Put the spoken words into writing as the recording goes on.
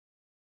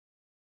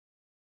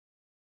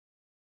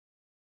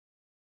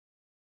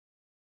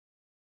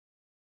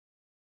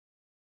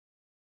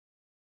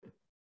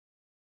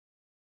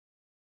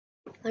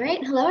All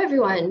right, hello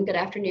everyone. Good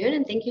afternoon,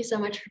 and thank you so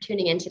much for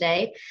tuning in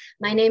today.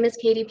 My name is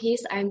Katie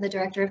Peace. I'm the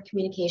Director of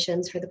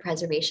Communications for the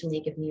Preservation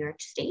League of New York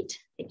State.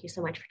 Thank you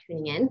so much for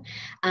tuning in.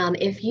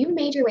 If you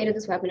made your way to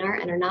this webinar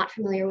and are not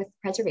familiar with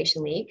the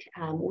Preservation League,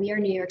 we are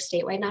a New York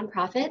statewide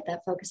nonprofit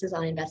that focuses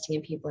on investing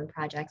in people and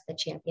projects that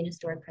champion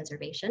historic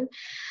preservation.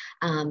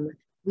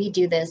 We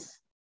do this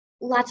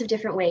lots of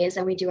different ways,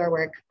 and we do our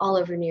work all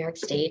over New York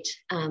State.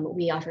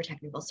 We offer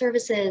technical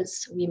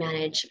services. We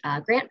manage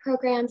grant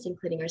programs,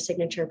 including our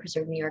signature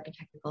Preserve New York and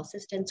Technical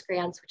Assistance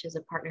grants, which is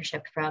a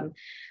partnership from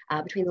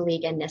between the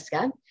League and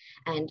NISCA.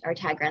 And our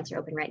TAG grants are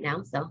open right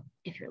now. So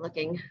if you're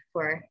looking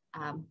for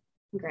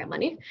grant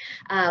money,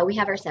 we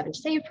have our 7 to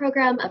Save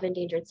program of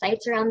endangered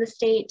sites around the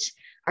state,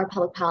 our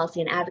public policy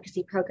and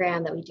advocacy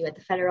program that we do at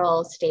the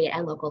federal, state,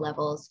 and local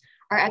levels,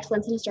 our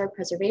Excellence in Historic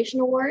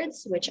Preservation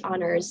Awards, which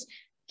honors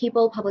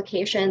people,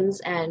 publications,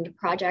 and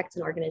projects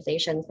and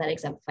organizations that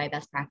exemplify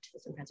best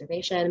practices in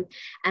preservation,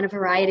 and a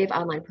variety of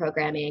online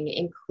programming,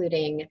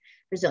 including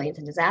resilience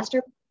and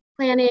disaster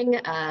planning,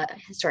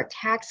 historic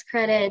tax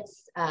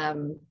credits,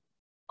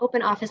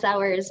 open office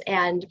hours,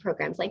 and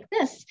programs like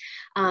this.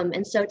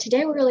 And so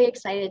today we're really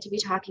excited to be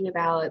talking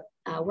about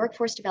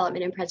workforce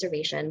development and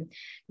preservation.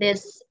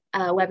 This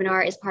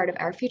webinar is part of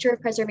our Future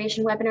of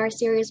Preservation webinar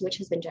series, which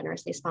has been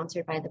generously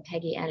sponsored by the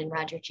Peggy N. and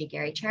Roger G.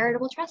 Gary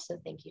Charitable Trust, so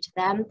thank you to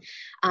them.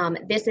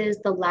 This is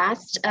the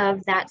last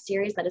of that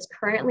series that is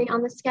currently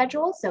on the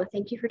schedule, so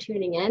thank you for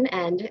tuning in,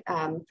 and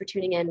for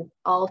tuning in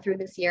all through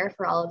this year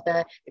for all of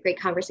the great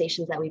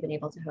conversations that we've been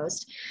able to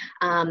host.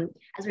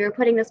 As we were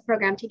putting this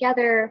program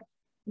together,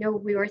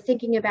 we were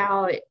thinking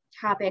about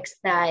topics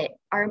that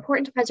are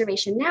important to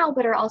preservation now,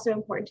 but are also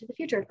important to the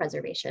future of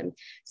preservation.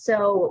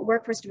 So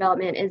workforce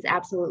development is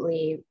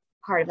absolutely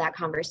part of that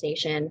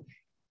conversation.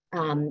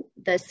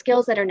 The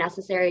skills that are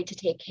necessary to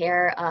take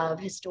care of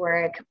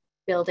historic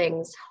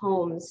buildings,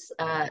 homes,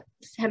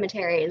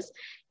 cemeteries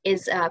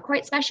is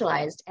quite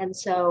specialized. And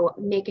so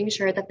making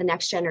sure that the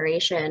next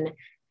generation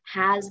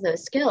has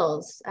those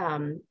skills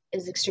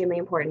is extremely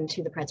important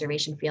to the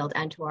preservation field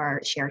and to our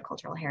shared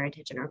cultural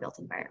heritage and our built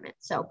environment.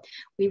 So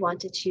we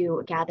wanted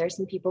to gather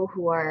some people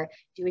who are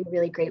doing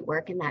really great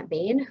work in that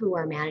vein, who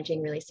are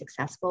managing really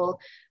successful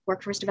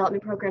workforce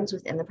development programs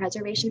within the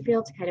preservation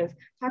field, to kind of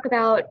talk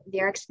about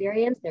their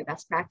experience, their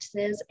best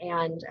practices,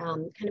 and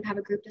kind of have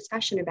a group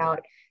discussion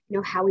about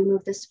how we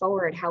move this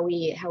forward, how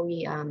we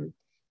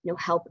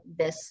help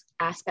this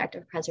aspect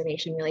of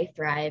preservation really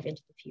thrive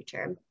into the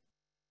future.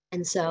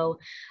 And so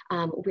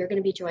we're going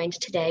to be joined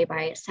today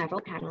by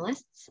several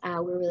panelists.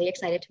 We're really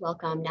excited to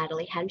welcome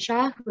Natalie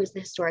Henshaw, who is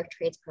the Historic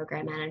Trades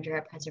Program Manager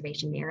at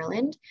Preservation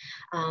Maryland.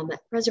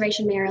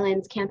 Preservation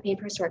Maryland's Campaign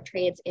for Historic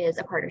Trades is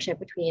a partnership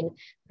between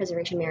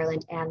Preservation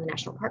Maryland and the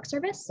National Park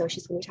Service. So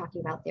she's going to be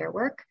talking about their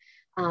work.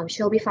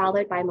 She'll be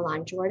followed by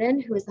Milan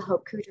Jordan, who is the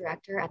Hope Crew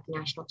Director at the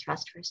National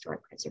Trust for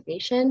Historic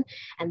Preservation.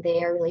 And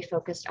they are really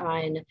focused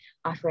on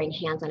offering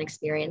hands-on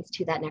experience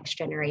to that next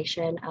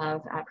generation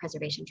of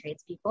preservation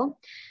tradespeople.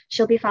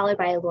 She'll be followed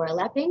by Laura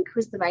Lepping,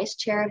 who's the Vice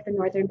Chair of the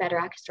Northern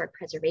Bedrock Historic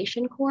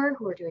Preservation Corps,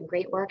 who are doing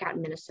great work out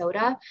in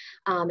Minnesota.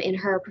 In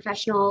her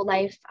professional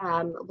life,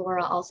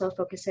 Laura also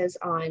focuses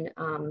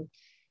on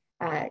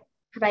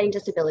providing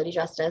disability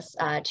justice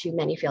to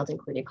many fields,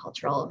 including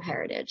cultural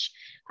heritage.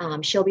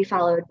 She'll be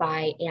followed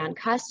by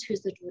Cuss,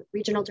 who's the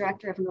Regional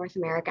Director of North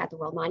America at the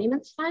World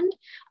Monuments Fund.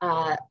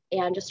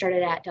 Anne just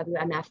started at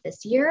WMF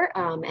this year,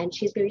 and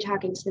she's going to be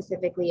talking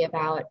specifically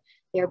about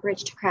their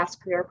Bridge to Crafts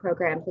career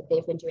programs that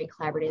they've been doing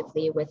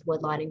collaboratively with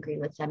Woodlawn and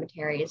Greenwood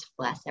cemeteries for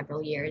the last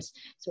several years.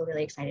 So we're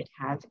really excited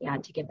to have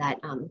Anne to give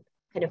that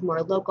kind of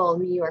more local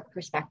New York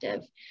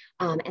perspective.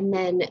 And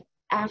then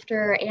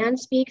after Anne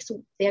speaks,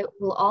 they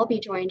will all be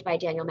joined by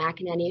Daniel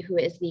McEnany, who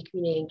is the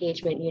Community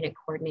Engagement Unit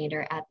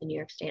Coordinator at the New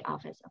York State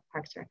Office of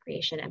Parks,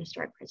 Recreation, and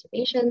Historic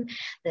Preservation,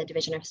 the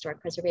Division of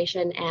Historic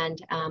Preservation. And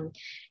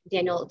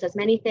Daniel does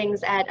many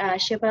things at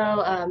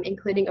SHPO,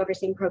 including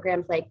overseeing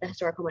programs like the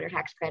Historic Homeowner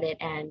Tax Credit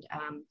and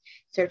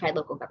Certified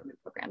Local Government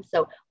Programs.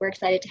 So we're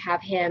excited to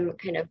have him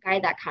kind of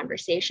guide that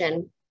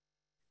conversation.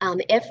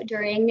 If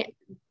during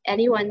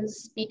anyone's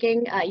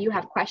speaking you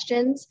have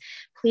questions,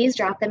 please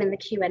drop them in the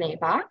Q&A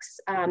box.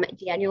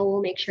 Daniel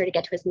will make sure to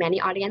get to as many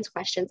audience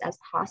questions as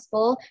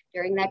possible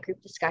during that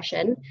group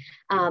discussion.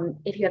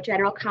 If you have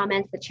general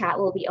comments, the chat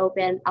will be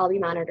open. I'll be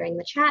monitoring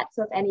the chat,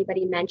 so if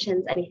anybody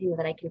mentions anything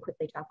that I can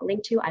quickly drop a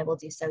link to, I will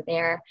do so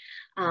there.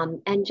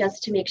 And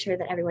just to make sure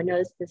that everyone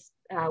knows, this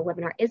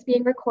webinar is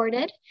being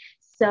recorded.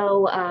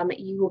 So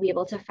you will be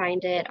able to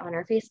find it on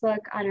our Facebook,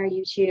 on our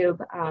YouTube.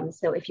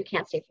 So if you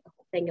can't stay for the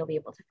whole thing, you'll be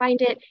able to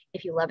find it.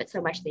 If you love it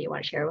so much that you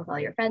want to share it with all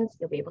your friends,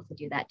 you'll be able to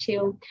do that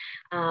too.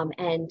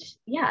 And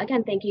yeah,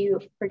 again, thank you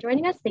for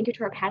joining us. Thank you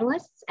to our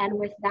panelists. And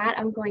with that,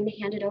 I'm going to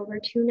hand it over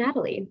to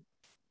Natalie.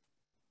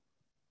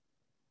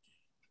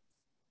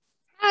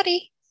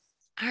 Howdy.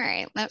 All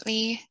right, let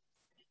me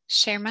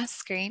share my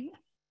screen.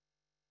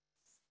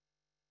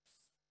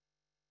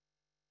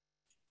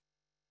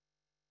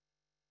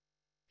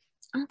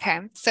 Okay,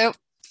 so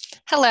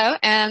hello,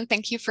 and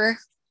thank you for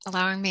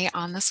allowing me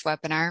on this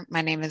webinar.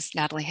 My name is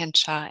Natalie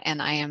Henshaw,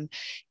 and I am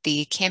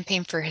the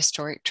Campaign for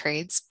Historic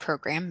Trades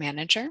Program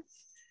Manager.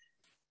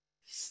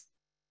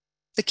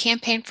 The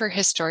Campaign for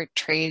Historic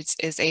Trades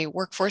is a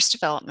workforce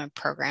development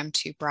program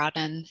to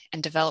broaden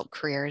and develop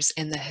careers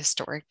in the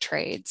historic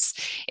trades.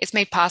 It's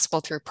made possible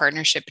through a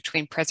partnership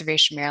between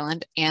Preservation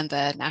Maryland and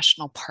the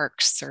National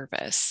Park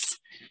Service.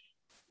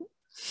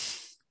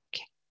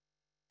 Okay.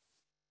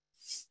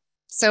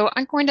 So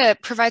I'm going to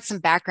provide some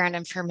background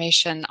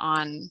information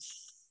on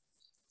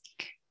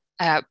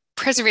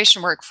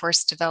preservation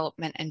workforce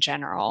development in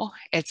general.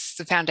 It's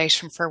the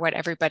foundation for what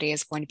everybody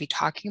is going to be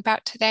talking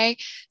about today,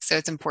 so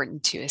it's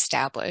important to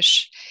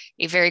establish.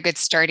 A very good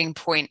starting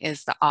point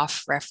is the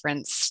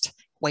off-referenced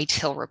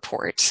Whitehill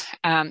report.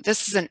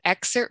 This is an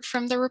excerpt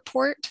from the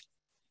report,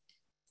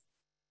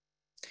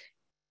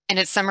 and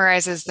it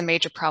summarizes the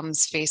major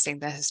problems facing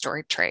the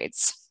historic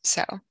trades.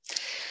 So,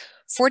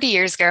 40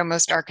 years ago,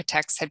 most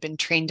architects had been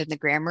trained in the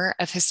grammar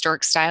of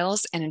historic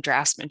styles and in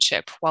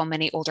draftsmanship, while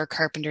many older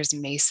carpenters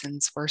and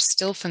masons were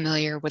still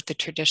familiar with the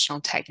traditional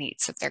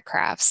techniques of their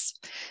crafts.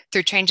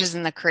 Through changes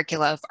in the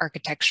curricula of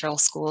architectural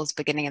schools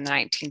beginning in the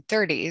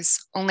 1930s,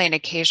 only an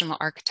occasional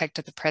architect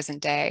of the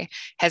present day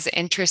has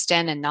interest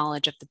in and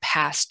knowledge of the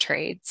past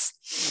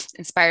trades,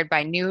 inspired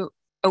by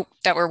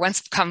that were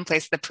once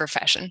commonplace in the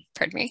profession,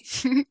 pardon me.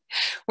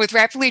 With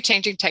rapidly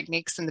changing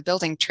techniques in the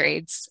building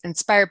trades,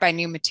 inspired by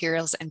new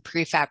materials and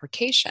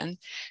prefabrication,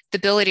 the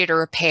ability to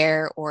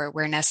repair or,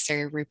 where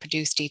necessary,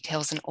 reproduce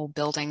details in old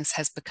buildings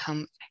has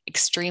become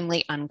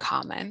extremely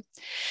uncommon.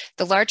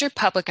 The larger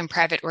public and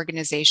private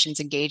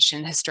organizations engaged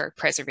in historic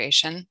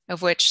preservation,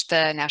 of which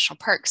the National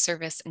Park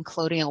Service and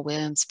Colonial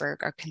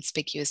Williamsburg are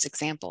conspicuous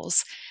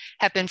examples,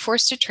 have been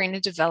forced to train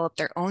and develop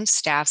their own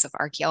staffs of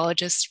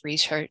archaeologists,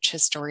 research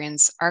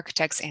historians,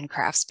 architects, and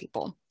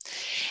craftspeople.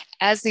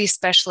 As these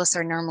specialists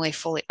are normally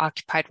fully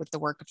occupied with the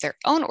work of their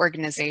own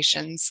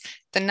organizations,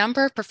 the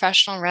number of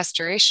professional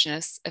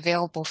restorationists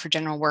available for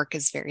general work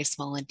is very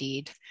small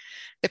indeed.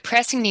 The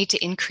pressing need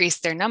to increase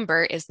their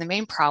number is the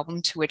main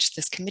problem to which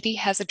this committee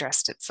has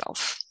addressed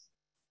itself.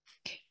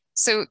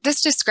 So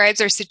this describes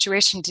our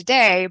situation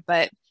today,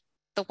 but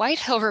the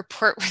Whitehill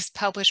report was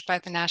published by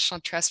the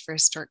National Trust for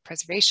Historic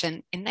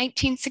Preservation in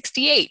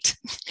 1968.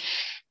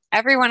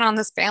 Everyone on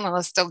this panel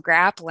is still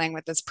grappling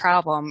with this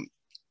problem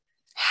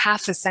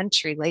half a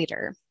century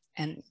later.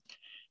 And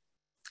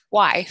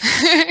why?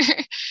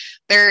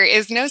 There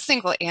is no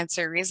single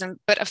answer reason,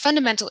 but a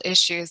fundamental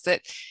issue is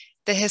that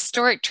the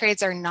historic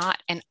trades are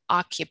not an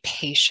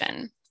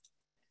occupation.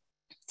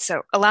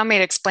 So allow me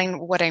to explain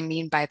what I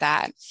mean by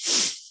that.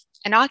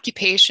 An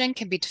occupation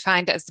can be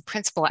defined as the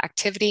principal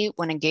activity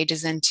one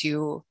engages in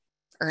to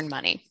earn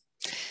money.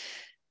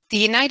 The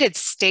United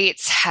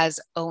States has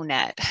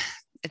ONET.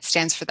 It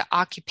stands for the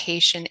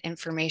Occupation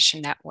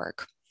Information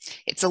Network.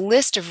 It's a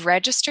list of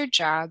registered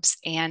jobs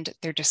and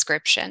their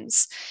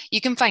descriptions. You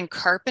can find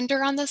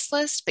carpenter on this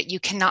list, but you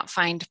cannot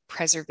find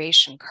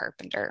preservation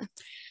carpenter.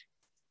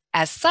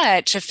 As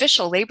such,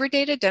 official labor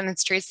data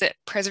demonstrates that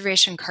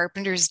preservation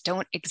carpenters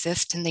don't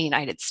exist in the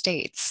United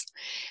States.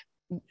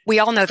 We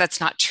all know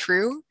that's not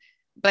true,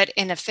 but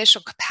in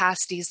official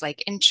capacities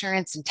like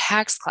insurance and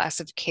tax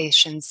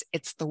classifications,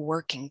 it's the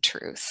working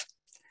truth.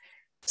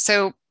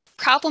 So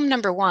problem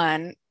number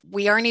one,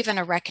 we aren't even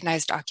a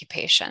recognized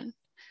occupation.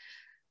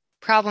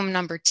 Problem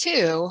number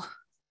two,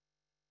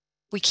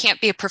 we can't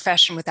be a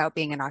profession without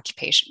being an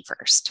occupation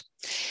first.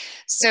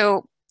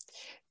 So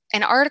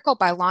an article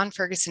by Lon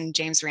Ferguson and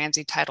James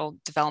Ramsey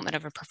titled Development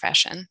of a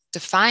Profession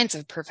defines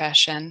a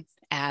profession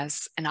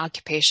as an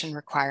occupation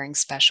requiring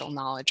special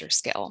knowledge or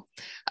skill.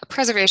 A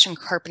preservation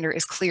carpenter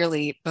is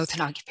clearly both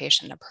an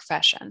occupation and a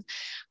profession,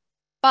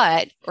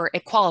 or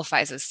it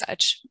qualifies as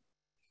such,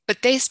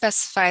 but they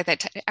specify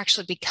that to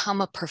actually become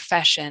a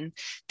profession,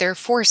 there are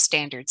 4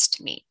 standards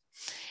to meet.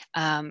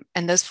 And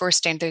those 4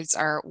 standards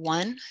are: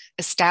 1,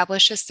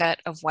 establish a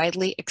set of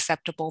widely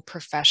acceptable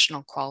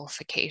professional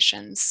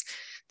qualifications.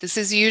 This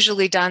is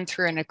usually done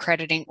through an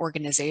accrediting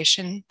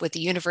organization with the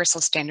universal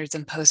standards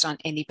imposed on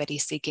anybody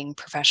seeking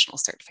professional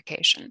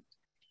certification.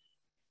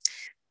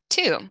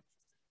 2,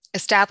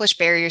 establish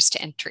barriers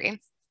to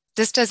entry.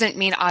 This doesn't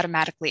mean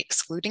automatically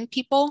excluding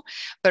people,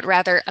 but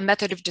rather a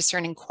method of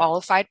discerning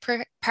qualified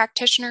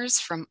practitioners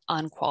from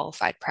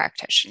unqualified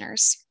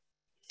practitioners.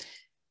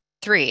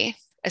 3,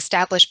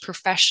 establish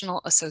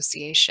professional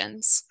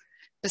associations.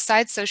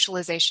 Besides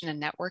socialization and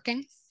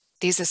networking,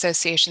 these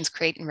associations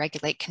create and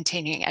regulate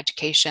continuing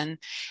education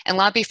and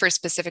lobby for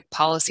specific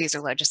policies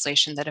or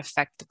legislation that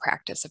affect the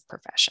practice of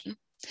profession.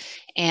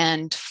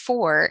 And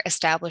 4,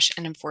 establish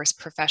and enforce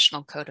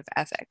professional code of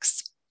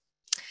ethics.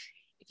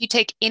 If you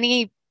take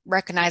any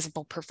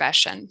recognizable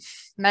profession,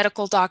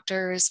 medical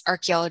doctors,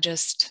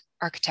 archaeologists,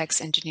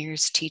 architects,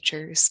 engineers,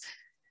 teachers,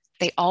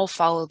 they all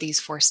follow these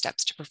 4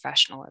 steps to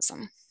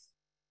professionalism.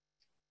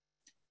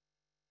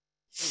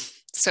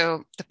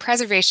 So the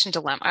preservation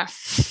dilemma.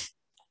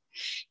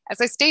 As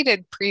I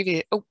stated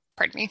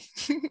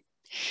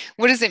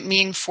what does it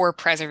mean for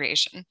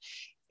preservation?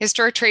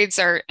 Historic trades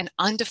are an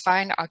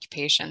undefined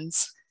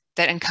occupations.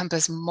 that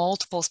encompass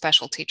multiple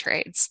specialty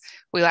trades.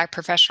 We lack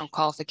professional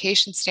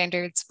qualification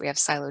standards, we have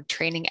siloed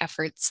training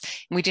efforts,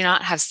 and we do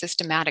not have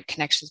systematic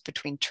connections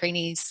between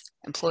trainees,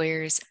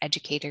 employers,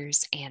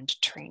 educators, and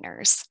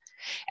trainers.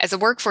 As a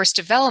workforce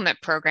development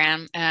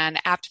program, an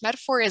apt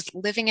metaphor is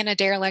living in a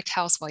derelict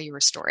house while you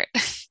restore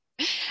it.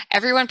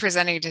 Everyone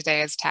presenting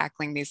today is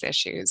tackling these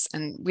issues,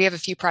 and we have a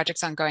few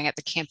projects ongoing at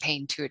the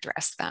campaign to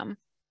address them.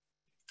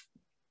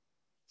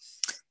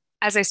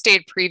 As I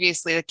stated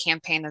previously, the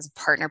campaign is a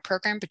partner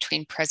program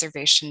between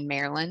Preservation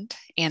Maryland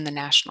and the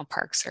National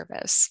Park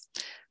Service.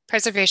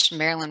 Preservation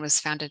Maryland was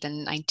founded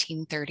in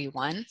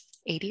 1931,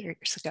 80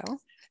 years ago,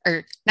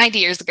 or 90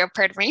 years ago,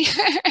 pardon me,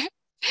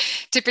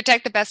 to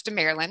protect the best of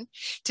Maryland.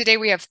 Today,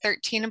 we have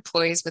 13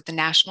 employees with a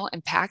national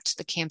impact.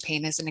 The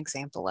campaign is an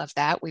example of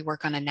that. We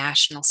work on a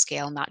national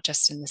scale, not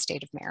just in the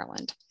state of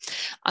Maryland.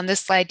 On this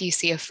slide, you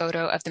see a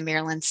photo of the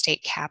Maryland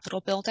State Capitol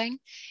building,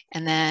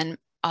 and then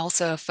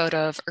also a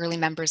photo of early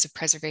members of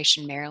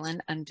Preservation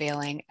Maryland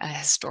unveiling a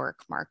historic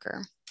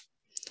marker.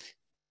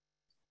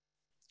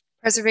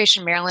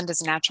 Preservation Maryland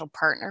is a natural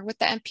partner with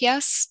the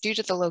NPS due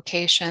to the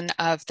location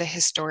of the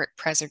Historic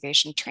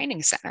Preservation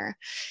Training Center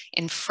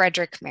in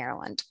Frederick,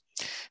 Maryland.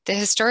 The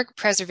Historic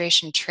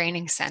Preservation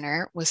Training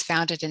Center was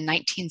founded in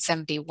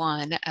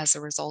 1971 as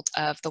a result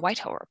of the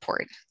Whitehall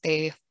Report.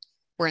 They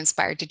were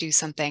inspired to do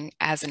something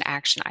as an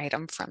action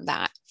item from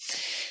that.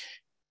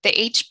 The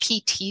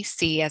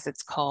HPTC, as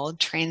it's called,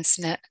 trains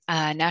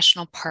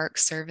National Park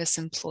Service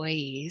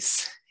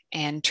employees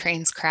and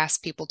trains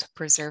craftspeople to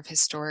preserve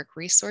historic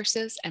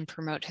resources and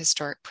promote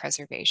historic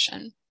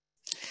preservation.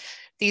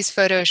 These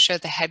photos show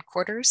the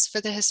headquarters for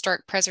the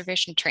Historic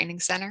Preservation Training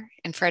Center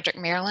in Frederick,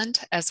 Maryland,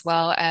 as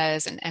well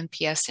as an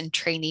NPS and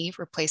trainee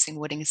replacing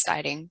wooden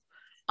siding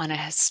on a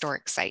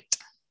historic site.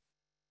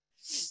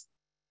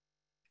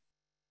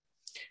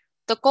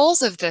 The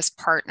goals of this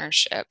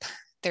partnership,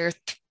 there are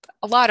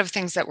a lot of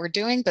things that we're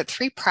doing, but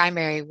three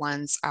primary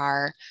ones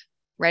are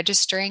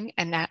registering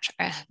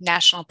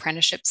national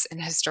apprenticeships in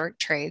historic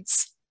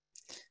trades,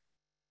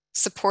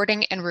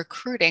 supporting and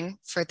recruiting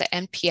for the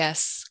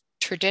NPS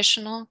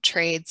Traditional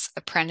Trades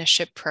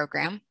Apprenticeship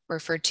Program,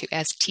 referred to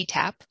as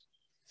TTAP,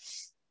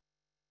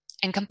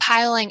 and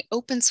compiling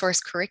open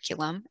source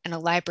curriculum and a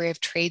library of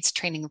trades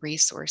training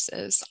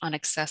resources on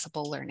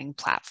accessible learning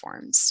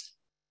platforms.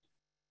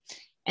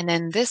 And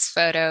in this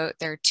photo,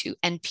 there are two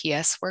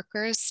NPS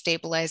workers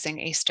stabilizing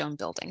a stone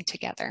building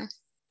together.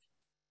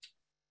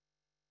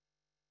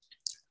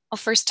 I'll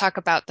first talk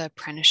about the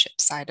apprenticeship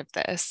side of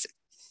this.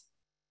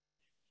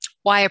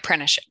 Why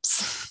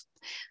apprenticeships?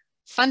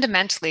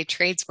 Fundamentally,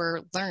 trades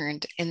were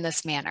learned in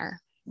this manner,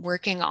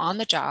 working on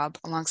the job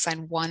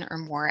alongside one or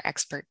more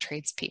expert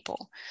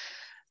tradespeople.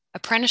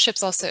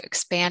 Apprenticeships also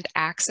expand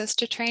access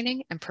to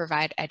training and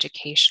provide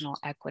educational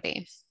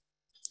equity.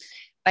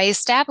 By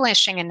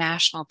establishing a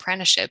national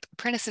apprenticeship,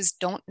 apprentices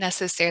don't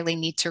necessarily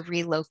need to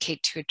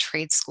relocate to a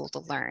trade school to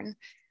learn.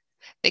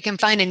 They can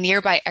find a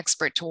nearby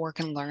expert to work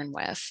and learn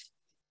with.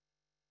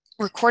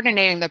 We're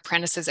coordinating the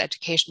apprentices'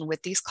 education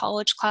with these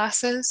college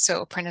classes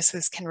so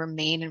apprentices can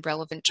remain in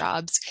relevant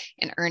jobs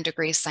and earn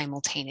degrees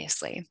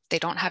simultaneously. They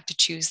don't have to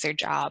choose their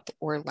job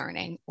or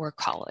learning or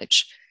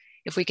college.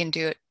 If we can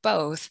do it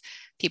both,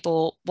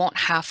 people won't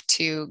have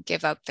to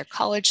give up their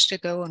college to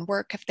go and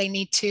work if they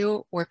need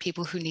to, or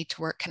people who need to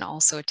work can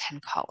also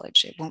attend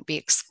college. It won't be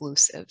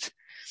exclusive.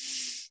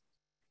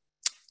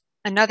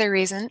 Another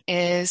reason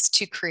is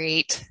to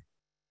create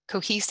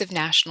cohesive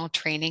national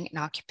training and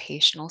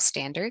occupational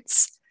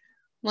standards.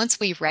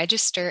 Once we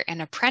register an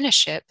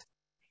apprenticeship,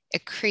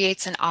 it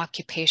creates an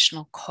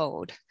occupational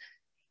code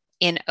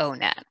in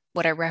ONET,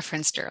 what I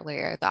referenced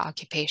earlier, the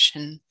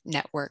occupation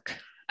network,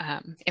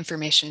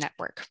 information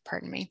network,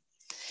 pardon me,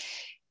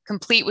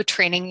 complete with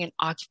training and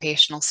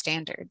occupational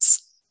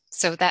standards.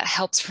 So that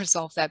helps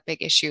resolve that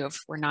big issue of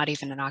we're not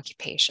even an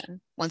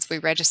occupation. Once we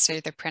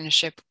register the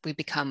apprenticeship, we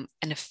become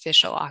an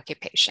official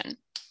occupation.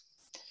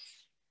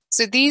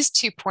 So these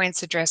 2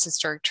 points address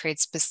historic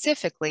trades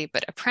specifically,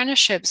 but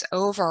apprenticeships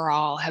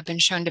overall have been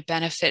shown to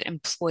benefit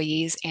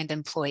employees and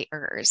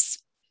employers.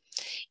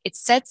 It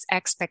sets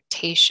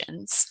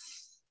expectations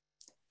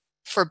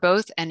for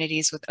both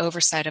entities with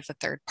oversight of a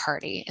third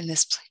party. In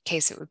this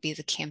case, it would be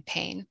the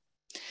campaign.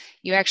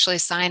 You actually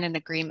sign an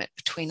agreement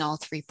between all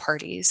three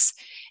parties.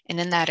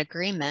 And in that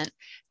agreement,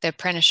 the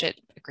apprenticeship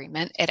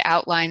agreement, it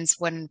outlines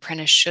what an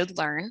apprentice should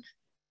learn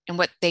and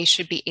what they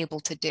should be able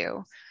to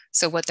do.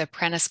 So what the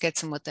apprentice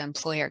gets and what the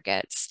employer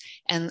gets,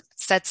 and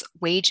sets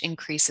wage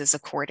increases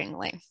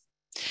accordingly.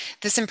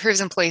 This improves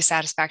employee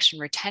satisfaction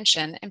and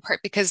retention, in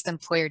part because the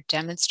employer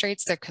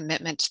demonstrates their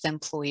commitment to the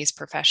employee's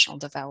professional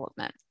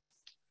development.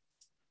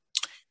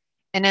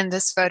 And in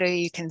this photo,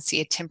 you can see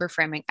a timber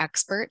framing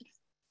expert.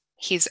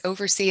 He's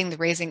overseeing the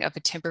raising of a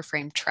timber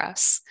frame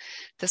truss.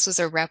 This was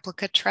a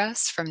replica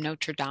truss from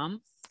Notre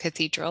Dame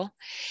Cathedral.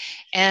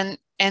 And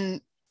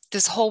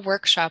this whole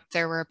workshop,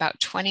 there were about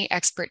 20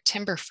 expert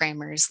timber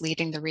framers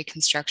leading the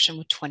reconstruction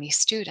with 20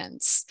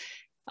 students,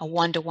 a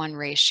 1-to-1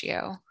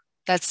 ratio.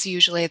 That's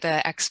usually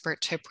the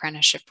expert to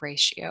apprenticeship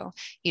ratio.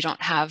 You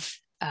don't have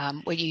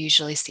what you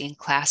usually see in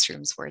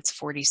classrooms where it's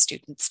 40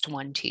 students to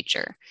one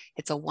teacher.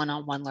 It's a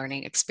one-on-one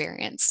learning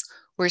experience,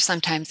 or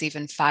sometimes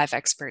even 5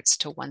 experts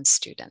to one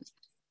student.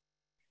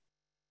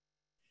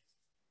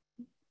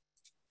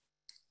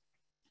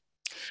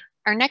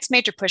 Our next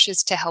major push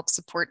is to help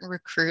support and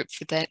recruit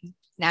for the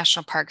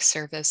National Park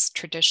Service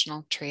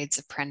Traditional Trades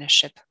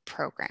Apprenticeship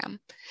Program.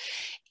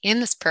 In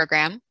this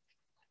program,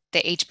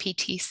 the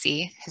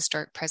HPTC,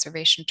 Historic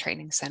Preservation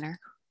Training Center,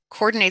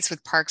 coordinates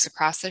with parks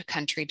across the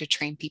country to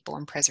train people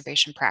in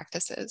preservation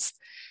practices.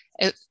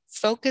 It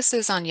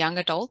focuses on young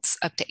adults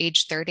up to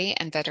age 30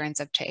 and veterans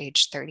up to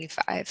age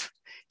 35.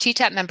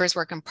 TTAP members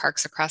work in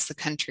parks across the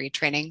country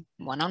training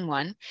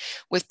one-on-one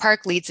with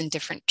park leads in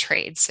different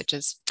trades such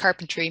as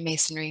carpentry,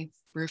 masonry,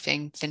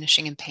 roofing,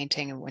 finishing and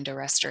painting, and window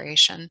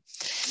restoration.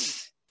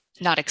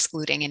 Not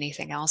excluding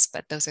anything else,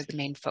 but those are the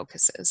main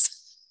focuses.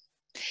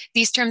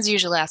 These terms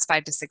usually last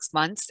 5 to 6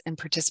 months, and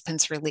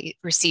participants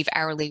receive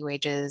hourly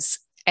wages,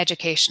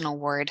 education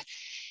award,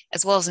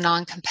 as well as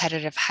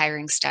non-competitive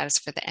hiring status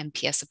for the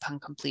NPS upon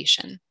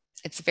completion.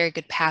 It's a very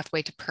good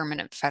pathway to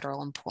permanent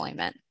federal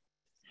employment.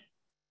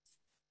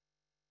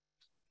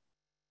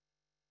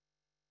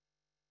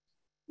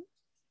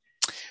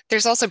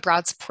 There's also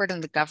broad support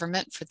in the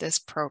government for this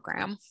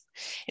program.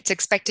 It's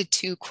expected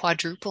to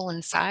quadruple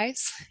in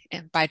size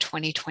by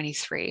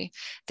 2023.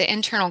 The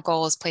internal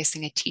goal is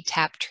placing a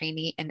TTAP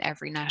trainee in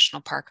every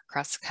national park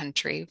across the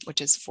country,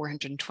 which is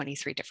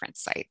 423 different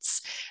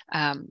sites.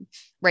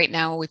 Right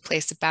now, we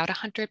place about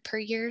 100 per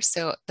year,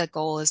 so the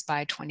goal is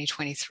by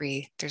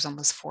 2023, there's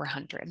almost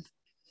 400.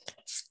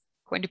 It's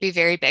going to be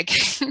very big.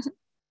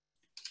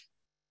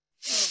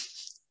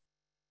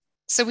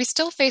 So we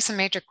still face a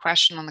major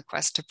question on the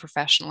quest to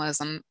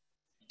professionalism.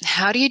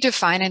 How do you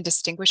define and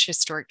distinguish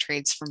historic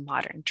trades from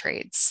modern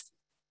trades?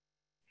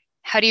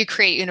 How do you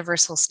create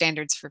universal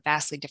standards for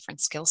vastly different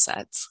skill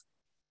sets?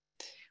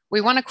 We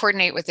want to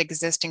coordinate with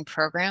existing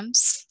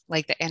programs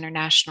like the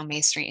International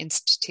Masonry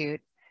Institute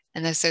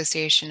and the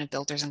Association of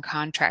Builders and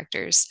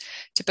Contractors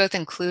to both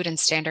include and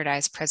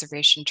standardize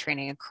preservation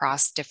training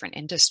across different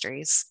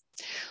industries.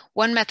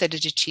 One method to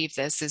achieve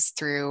this is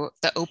through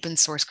the open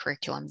source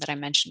curriculum that I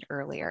mentioned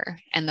earlier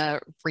and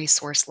the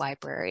resource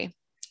library.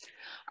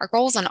 Our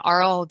goals on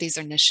all of these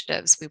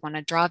initiatives, we want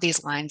to draw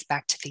these lines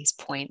back to these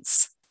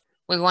points.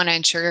 We want to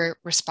ensure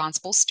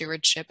responsible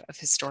stewardship of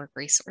historic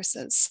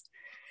resources,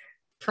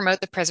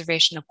 promote the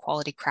preservation of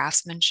quality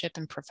craftsmanship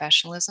and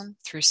professionalism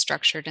through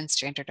structured and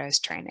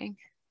standardized training.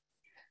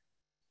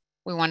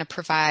 We want to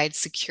provide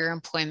secure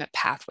employment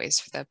pathways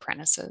for the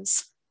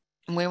apprentices.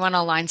 And we want to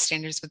align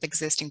standards with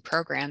existing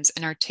programs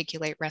and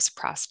articulate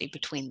reciprocity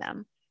between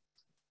them.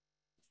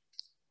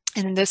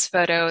 And in this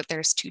photo,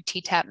 there's 2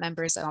 TTAP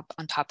members up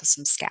on top of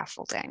some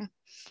scaffolding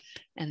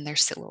and their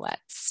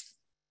silhouettes.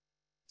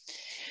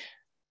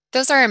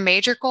 Those are our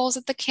major goals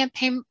of the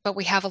campaign, but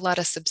we have a lot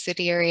of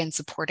subsidiary and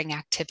supporting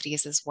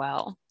activities as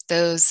well.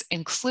 Those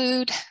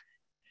include,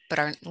 but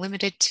aren't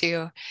limited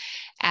to,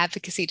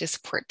 advocacy to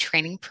support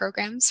training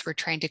programs. We're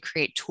trying to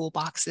create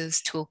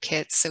toolboxes,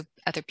 toolkits, so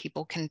other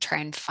people can try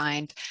and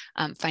find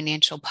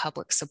financial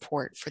public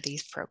support for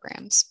these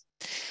programs.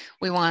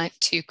 We want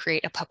to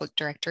create a public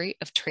directory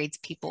of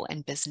tradespeople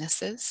and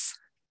businesses.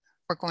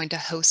 We're going to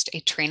host a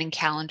training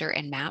calendar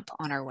and map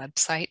on our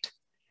website.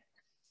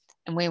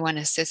 And we want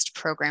to assist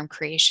program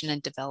creation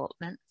and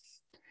development,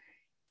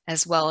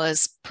 as well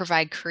as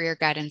provide career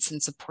guidance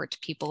and support to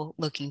people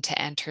looking to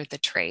enter the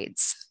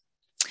trades.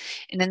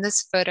 And in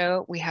this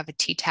photo, we have a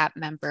TTAP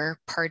member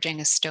parging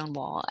a stone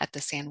wall at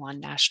the San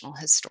Juan National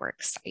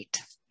Historic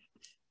Site.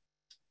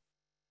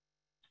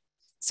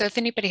 So if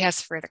anybody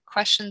has further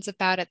questions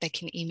about it, they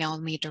can email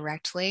me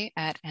directly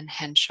at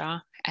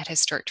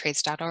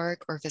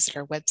nhenshaw@historictrades.org or visit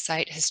our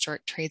website,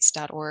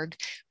 historictrades.org.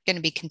 We're going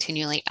to be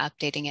continually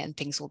updating it and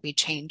things will be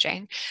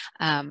changing.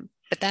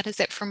 But that is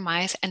it from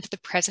my end of the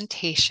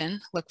presentation.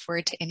 Look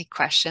forward to any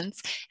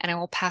questions, and I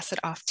will pass it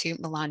off to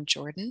Milan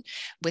Jordan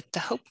with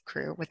the HOPE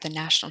crew with the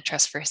National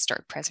Trust for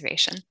Historic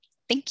Preservation.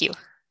 Thank you.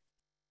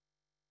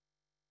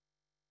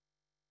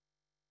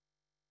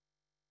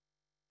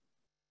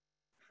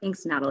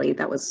 Thanks, Natalie.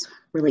 That was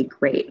really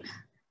great.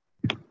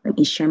 Let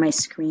me share my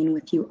screen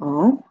with you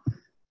all.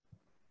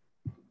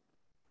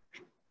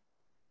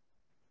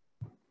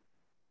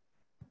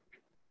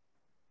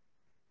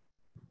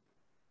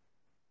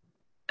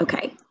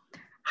 Okay.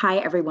 Hi,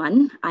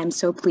 everyone. I'm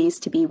so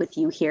pleased to be with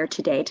you here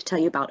today to tell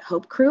you about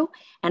HOPE Crew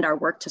and our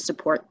work to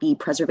support the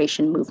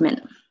preservation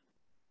movement.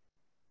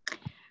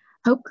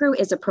 HOPE Crew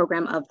is a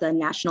program of the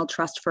National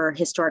Trust for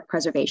Historic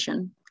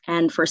Preservation.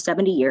 And for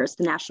 70 years,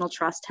 the National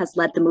Trust has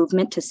led the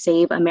movement to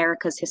save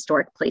America's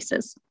historic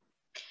places.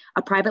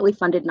 A privately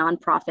funded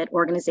nonprofit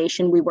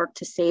organization, we work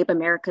to save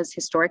America's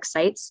historic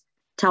sites,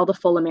 tell the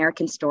full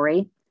American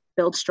story,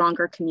 build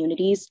stronger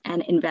communities,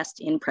 and invest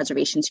in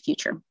preservation's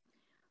future.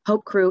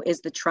 HOPE Crew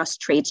is the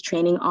Trust Trades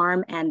training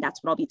arm, and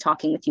that's what I'll be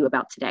talking with you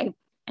about today.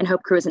 And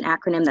HOPE Crew is an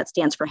acronym that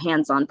stands for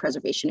Hands-on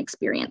Preservation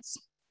Experience.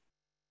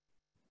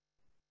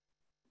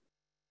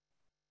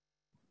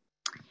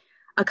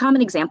 A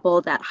common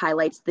example that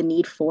highlights the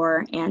need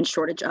for and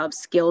shortage of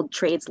skilled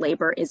trades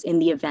labor is in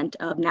the event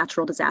of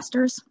natural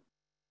disasters.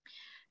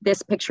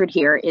 This pictured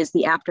here is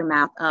the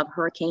aftermath of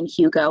Hurricane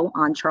Hugo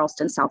on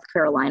Charleston, South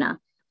Carolina,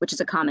 which is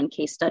a common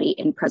case study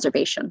in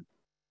preservation.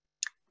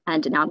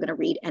 And now I'm going to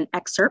read an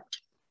excerpt.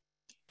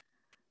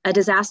 A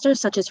disaster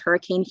such as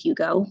Hurricane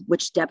Hugo,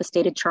 which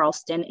devastated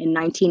Charleston in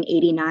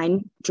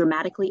 1989,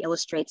 dramatically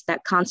illustrates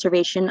that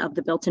conservation of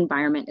the built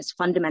environment is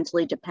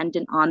fundamentally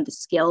dependent on the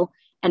skill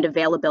and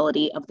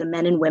availability of the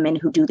men and women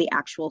who do the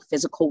actual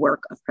physical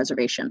work of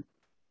preservation.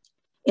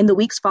 In the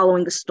weeks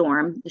following the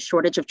storm, the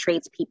shortage of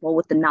tradespeople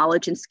with the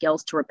knowledge and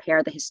skills to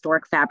repair the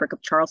historic fabric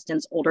of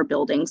Charleston's older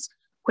buildings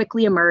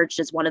quickly emerged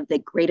as one of the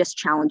greatest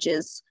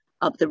challenges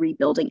of the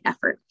rebuilding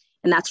effort.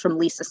 And that's from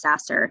Lisa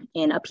Sasser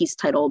in a piece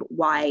titled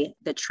 "Why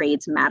the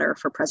Trades Matter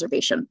for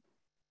Preservation."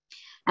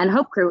 And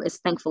Hope Crew is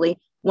thankfully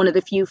one of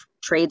the few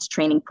trades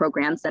training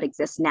programs that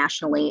exist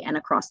nationally and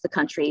across the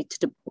country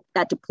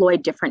that deploy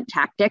different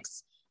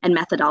tactics and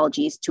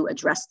methodologies to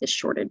address this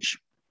shortage.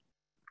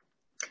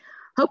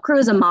 Hope Crew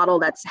is a model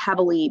that's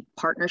heavily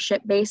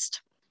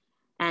partnership-based,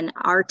 and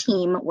our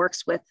team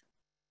works with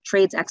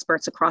trades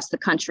experts across the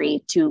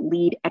country to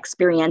lead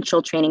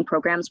experiential training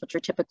programs, which are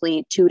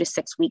typically 2 to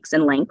 6 weeks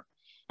in length,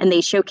 and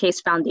they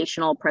showcase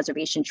foundational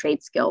preservation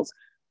trade skills,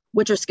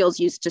 which are skills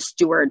used to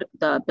steward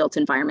the built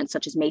environment,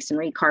 such as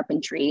masonry,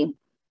 carpentry,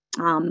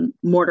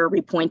 mortar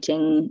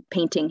repointing,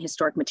 painting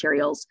historic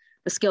materials,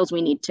 the skills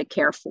we need to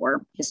care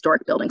for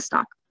historic building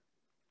stock.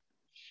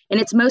 In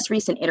its most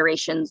recent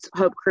iterations,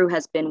 Hope Crew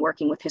has been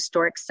working with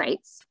historic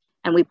sites,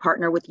 and we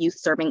partner with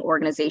youth-serving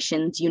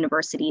organizations,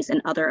 universities,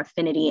 and other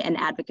affinity and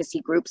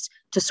advocacy groups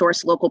to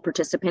source local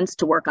participants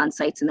to work on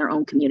sites in their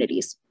own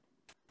communities.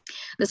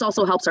 This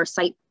also helps our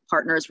site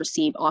partners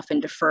receive often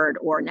deferred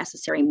or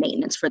necessary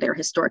maintenance for their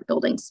historic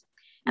buildings.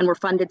 And we're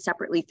funded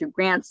separately through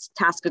grants,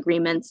 task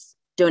agreements,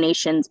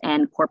 donations,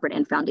 and corporate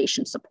and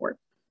foundation support.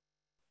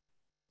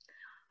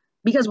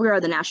 Because we are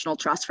the National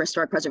Trust for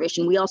Historic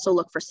Preservation, we also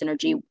look for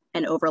synergy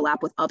and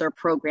overlap with other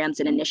programs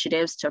and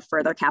initiatives to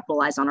further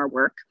capitalize on our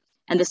work.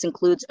 And this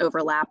includes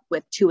overlap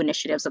with 2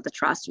 initiatives of the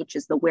Trust, which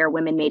is the Where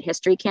Women Made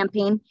History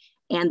campaign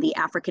and the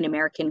African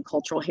American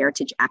Cultural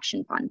Heritage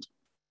Action Fund.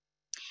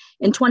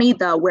 In 2020,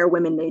 the Where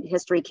Women Made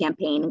History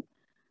campaign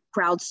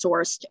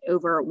crowdsourced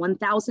over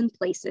 1,000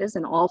 places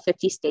in all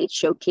 50 states,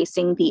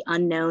 showcasing the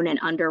unknown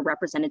and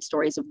underrepresented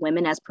stories of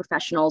women as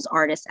professionals,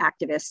 artists,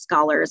 activists,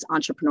 scholars,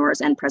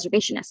 entrepreneurs, and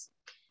preservationists.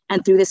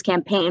 And through this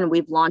campaign,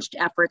 we've launched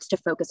efforts to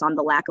focus on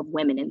the lack of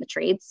women in the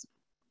trades.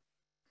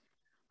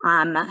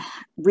 I'm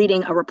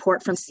reading a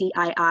report from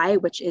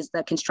CII, which is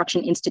the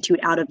Construction Institute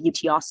out of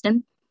UT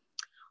Austin.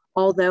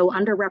 Although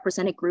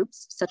underrepresented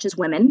groups, such as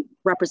women,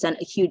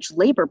 represent a huge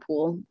labor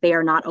pool, they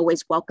are not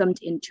always welcomed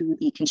into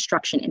the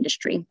construction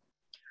industry.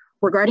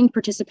 Regarding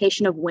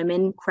participation of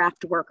women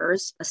craft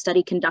workers, a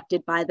study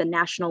conducted by the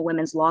National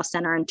Women's Law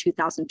Center in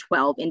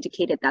 2012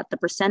 indicated that the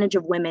percentage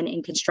of women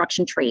in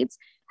construction trades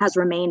has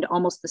remained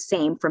almost the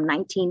same from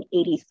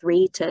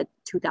 1983 to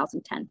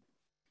 2010.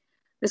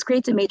 This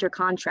creates a major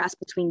contrast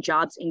between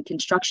jobs in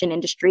construction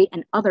industry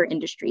and other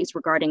industries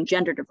regarding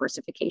gender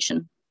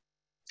diversification.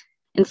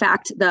 In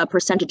fact, the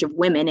percentage of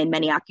women in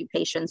many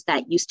occupations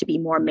that used to be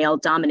more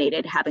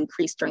male-dominated have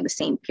increased during the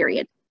same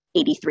period,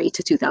 83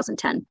 to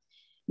 2010.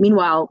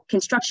 Meanwhile,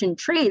 construction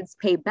trades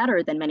pay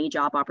better than many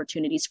job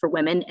opportunities for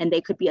women, and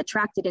they could be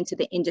attracted into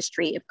the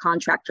industry if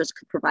contractors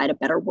could provide a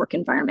better work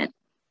environment.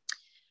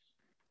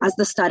 As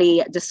the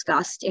study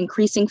discussed,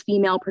 increasing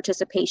female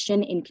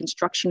participation in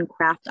construction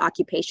craft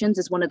occupations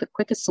is one of the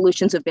quickest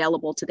solutions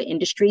available to the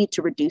industry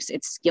to reduce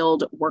its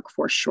skilled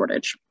workforce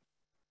shortage.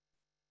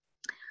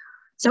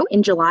 So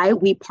in July,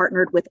 we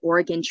partnered with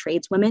Oregon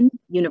Tradeswomen,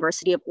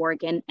 University of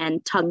Oregon,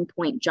 and Tongue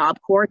Point Job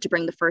Corps to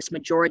bring the first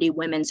majority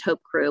women's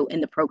Hope Crew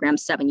in the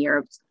program's 7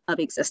 years of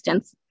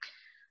existence.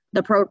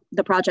 The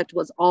project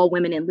was all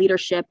women in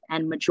leadership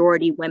and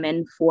majority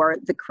women for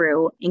the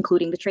crew,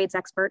 including the trades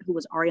expert, who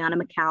was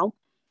Ariana McCow.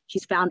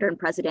 She's founder and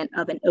president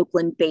of an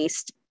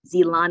Oakland-based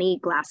Zilani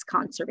Glass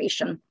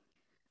Conservation.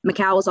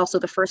 McCow was also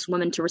the first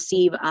woman to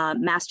receive a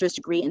master's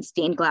degree in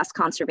stained glass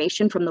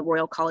conservation from the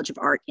Royal College of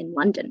Art in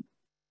London.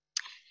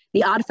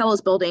 The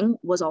Oddfellows building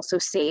was also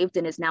saved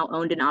and is now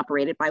owned and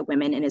operated by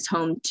women and is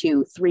home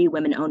to 3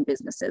 women-owned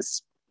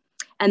businesses.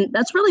 And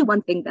that's really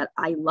one thing that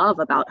I love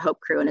about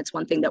Hope Crew, and it's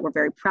one thing that we're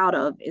very proud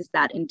of, is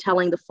that in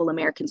telling the full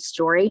American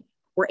story,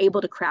 we're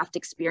able to craft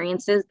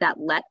experiences that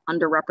let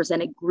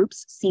underrepresented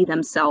groups see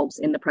themselves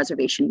in the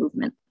preservation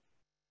movement.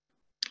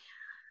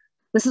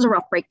 This is a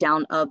rough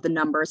breakdown of the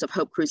numbers of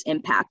Hope Crew's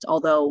impact,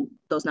 although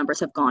those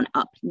numbers have gone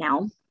up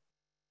now.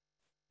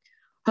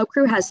 Hope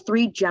Crew has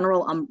 3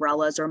 general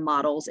umbrellas or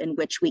models in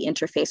which we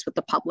interface with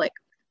the public.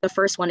 The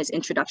first one is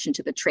Introduction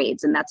to the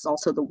Trades, and that's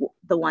also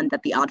the one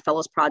that the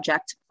Oddfellows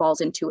Project falls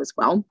into as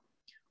well.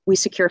 We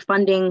secure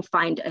funding,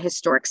 find a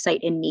historic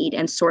site in need,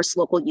 and source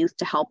local youth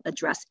to help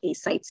address a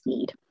site's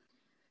need.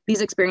 These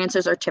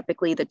experiences are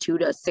typically the 2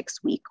 to 6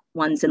 week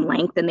ones in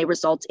length, and they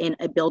result in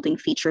a building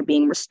feature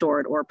being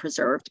restored or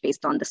preserved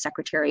based on the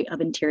Secretary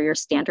of Interior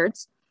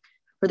standards.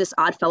 For this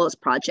Oddfellows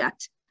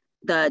project,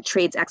 the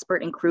trades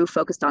expert and crew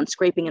focused on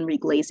scraping and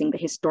reglazing the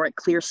historic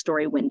clear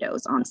story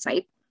windows on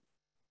site.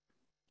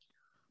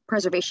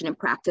 Preservation in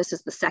practice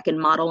is the second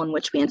model in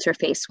which we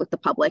interface with the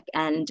public,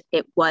 and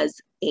it was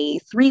a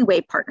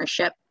 3-way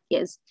partnership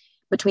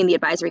between the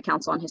Advisory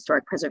Council on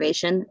Historic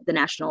Preservation, the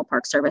National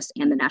Park Service,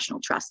 and the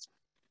National Trust.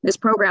 This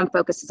program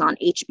focuses on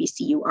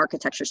HBCU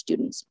architecture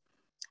students.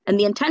 And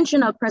the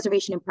intention of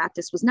preservation in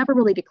practice was never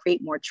really to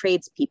create more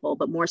tradespeople,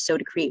 but more so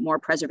to create more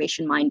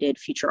preservation-minded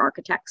future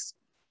architects.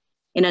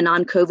 In a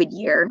non-COVID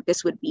year,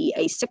 this would be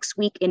a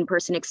 6-week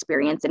in-person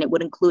experience, and it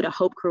would include a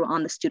Hope Crew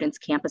on the students'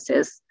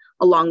 campuses,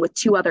 along with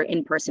 2 other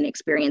in-person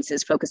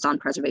experiences focused on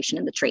preservation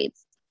in the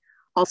trades.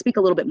 I'll speak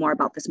a little bit more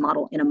about this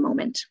model in a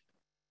moment.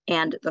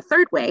 And the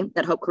third way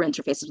that Hope Crew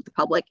interfaces with the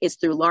public is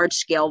through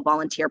large-scale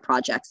volunteer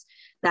projects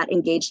that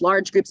engage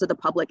large groups of the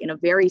public in a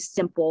very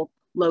simple,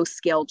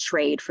 low-scale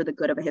trade for the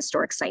good of a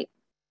historic site.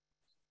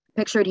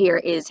 Pictured here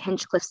is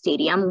Hinchcliffe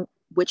Stadium,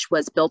 which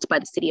was built by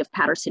the city of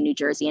Paterson, New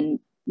Jersey in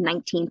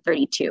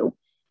 1932,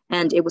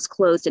 and it was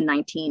closed in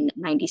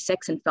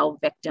 1996 and fell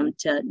victim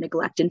to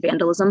neglect and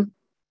vandalism.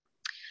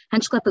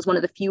 Hinchcliffe is one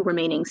of the few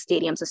remaining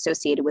stadiums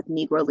associated with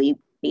Negro League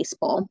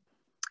baseball.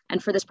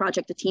 And for this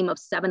project, a team of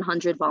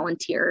 700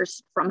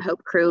 volunteers from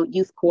Hope Crew,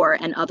 Youth Corps,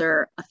 and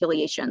other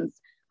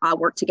affiliations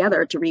worked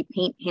together to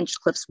repaint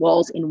Hinchcliffe's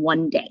walls in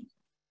 1 day.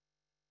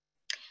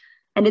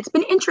 And it's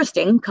been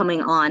interesting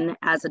coming on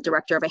as a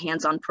director of a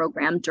hands-on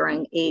program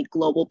during a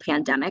global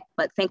pandemic,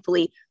 but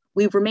thankfully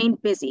we've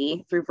remained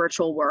busy through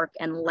virtual work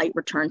and light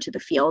return to the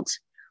field.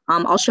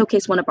 I'll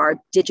showcase one of our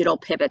digital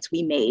pivots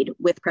we made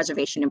with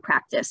preservation in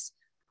practice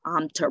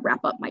to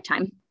wrap up my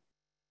time.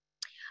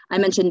 I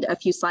mentioned a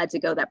few slides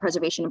ago that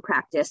preservation in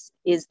practice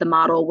is the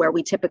model where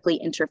we typically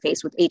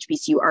interface with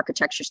HBCU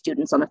architecture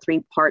students on a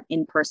 3-part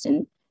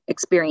in-person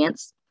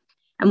experience.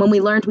 And when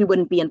we learned we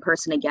wouldn't be in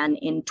person again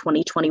in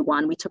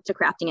 2021, we took to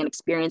crafting an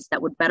experience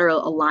that would better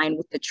align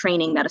with the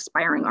training that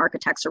aspiring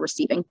architects are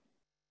receiving.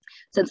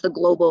 Since the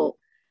goal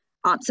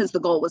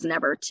was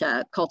never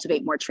to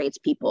cultivate more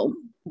tradespeople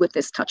with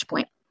this touch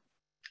point.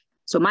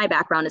 So my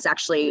background is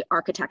actually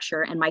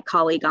architecture, and my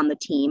colleague on the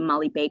team,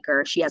 Molly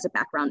Baker, she has a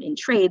background in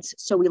trades.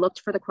 So we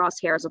looked for the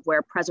crosshairs of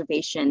where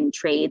preservation,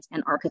 trades,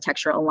 and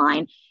architecture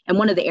align. And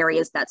one of the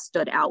areas that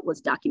stood out was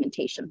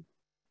documentation.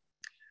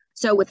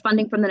 So with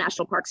funding from the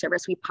National Park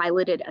Service, we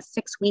piloted a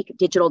 6-week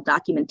digital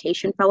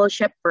documentation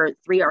fellowship for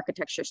 3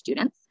 architecture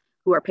students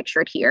who are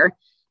pictured here.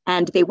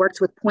 And they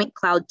worked with point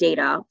cloud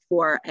data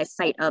for a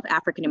site of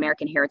African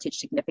American heritage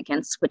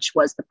significance, which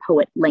was the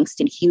poet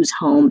Langston Hughes'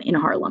 home in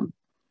Harlem.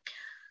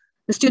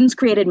 The students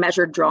created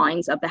measured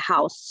drawings of the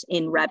house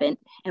in Revit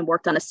and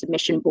worked on a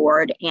submission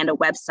board and a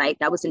website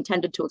that was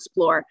intended to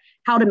explore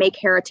how to make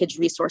heritage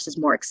resources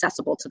more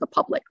accessible to the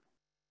public.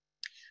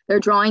 Their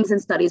drawings and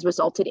studies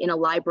resulted in a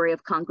Library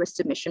of Congress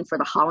submission for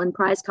the Holland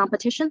Prize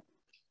competition.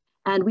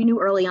 And we knew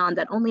early on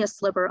that only a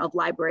sliver of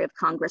Library of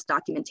Congress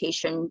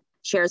documentation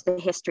shares the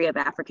history of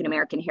African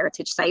American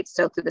heritage sites.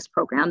 So through this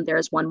program, there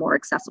is one more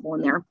accessible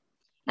in there.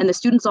 And the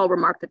students all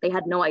remarked that they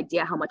had no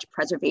idea how much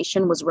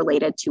preservation was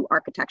related to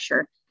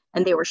architecture.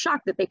 And they were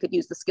shocked that they could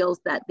use the skills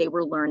that they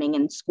were learning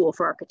in school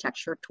for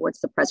architecture towards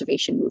the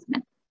preservation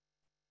movement.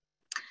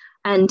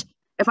 And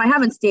if I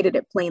haven't stated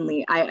it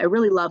plainly, I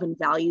really love and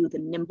value the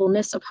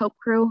nimbleness of Hope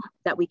Crew,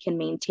 that we can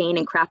maintain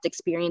and craft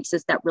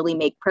experiences that really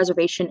make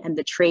preservation and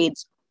the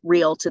trades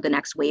real to the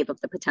next wave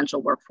of the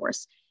potential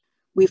workforce.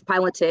 We've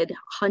piloted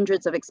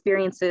hundreds of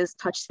experiences,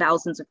 touched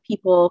thousands of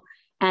people,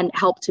 and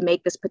helped to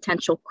make this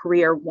potential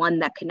career one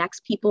that connects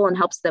people and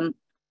helps them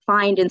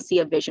find and see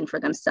a vision for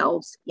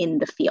themselves in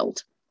the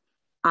field.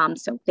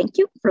 So thank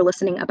you for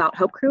listening about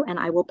Hope Crew, and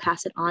I will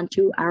pass it on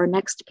to our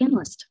next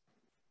panelist.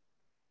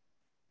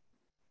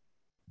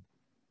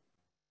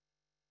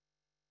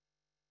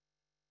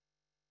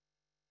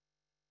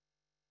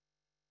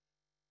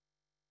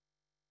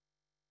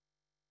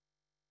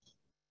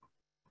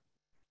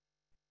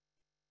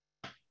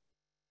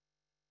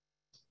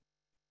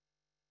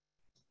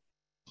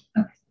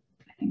 Okay,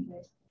 I think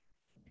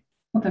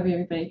hope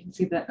everybody can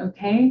see that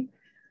okay.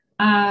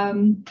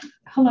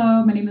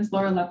 Hello, my name is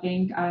Laura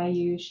Lepping. I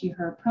use she,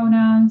 her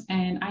pronouns,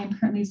 and I am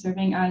currently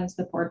serving as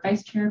the board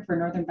vice chair for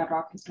Northern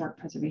Bedrock Historic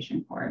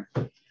Preservation Corps.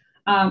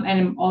 And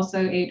I'm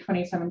also a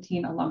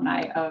 2017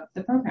 alumni of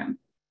the program.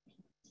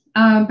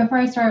 Before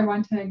I start, I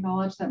want to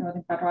acknowledge that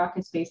Northern Bedrock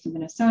is based in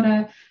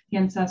Minnesota, the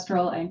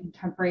ancestral and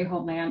contemporary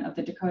homeland of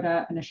the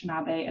Dakota,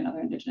 Anishinaabe, and other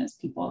Indigenous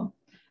people.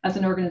 As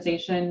an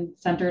organization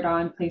centered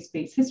on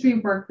place-based history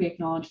work, we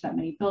acknowledge that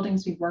many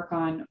buildings we work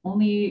on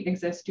only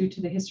exist due to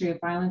the history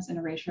of violence and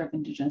erasure of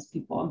Indigenous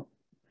people.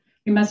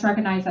 We must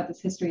recognize that this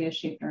history has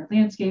shaped our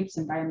landscapes,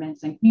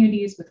 environments, and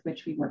communities with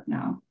which we work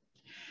now.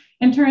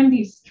 In turn,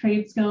 these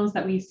trade skills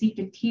that we seek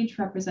to teach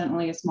represent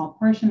only a small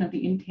portion of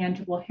the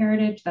intangible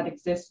heritage that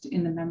exists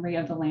in the memory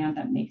of the land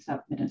that makes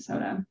up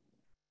Minnesota.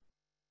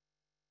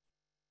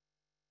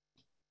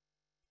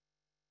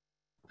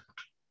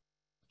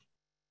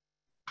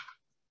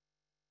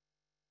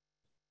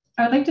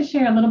 I would like to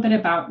share a little bit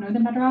about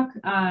Northern Bedrock.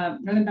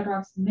 Northern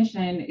Bedrock's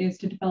mission is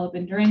to develop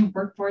enduring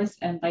workforce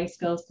and life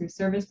skills through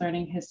service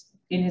learning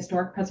in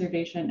historic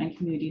preservation and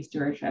community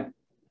stewardship.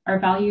 Our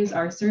values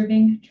are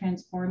serving,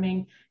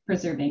 transforming,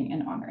 preserving,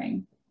 and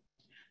honoring.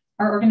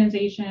 Our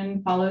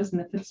organization follows in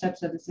the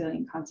footsteps of the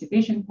Civilian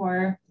Conservation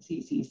Corps,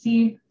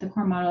 CCC. The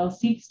core model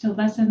seeks to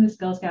lessen the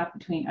skills gap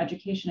between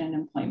education and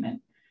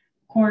employment.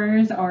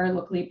 Corps are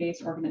locally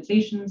based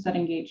organizations that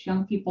engage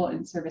young people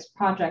in service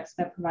projects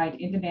that provide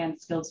in-demand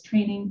skills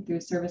training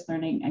through service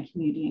learning and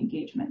community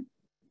engagement.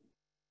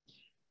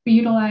 We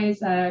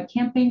utilize a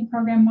camping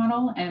program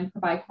model and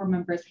provide Corps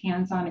members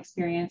hands-on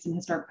experience in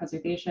historic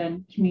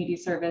preservation, community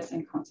service,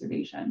 and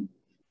conservation.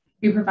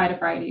 We provide a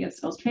variety of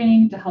skills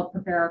training to help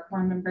prepare our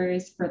Corps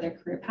members for their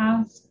career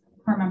paths.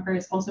 Corps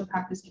members also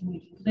practice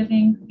community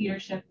living,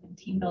 leadership, and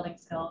team building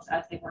skills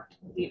as they work to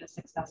complete a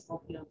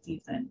successful field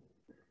season.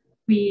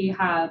 We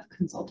have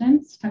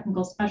consultants,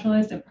 technical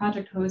specialists, and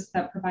project hosts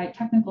that provide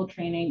technical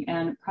training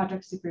and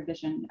project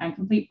supervision and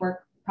complete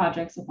work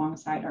projects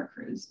alongside our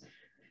crews.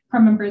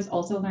 Corps members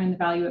also learn the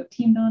value of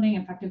team building,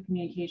 effective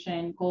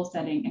communication, goal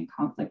setting, and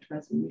conflict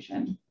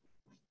resolution.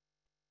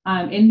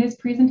 In this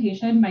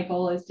presentation, my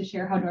goal is to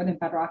share how Northern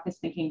Bedrock is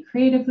thinking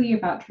creatively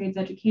about trades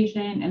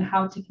education and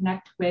how to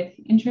connect with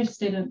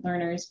interested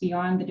learners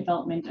beyond the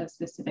development of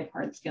specific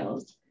hard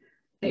skills.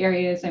 The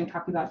areas I'm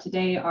talking about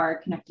today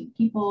are connecting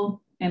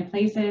people and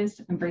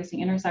places, embracing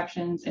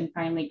intersections, and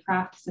finally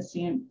craft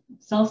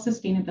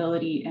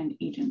self-sustainability and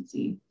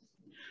agency.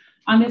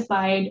 On this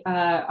slide,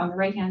 on the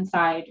right-hand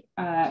side,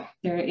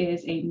 there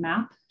is a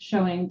map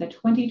showing the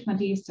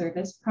 2020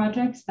 service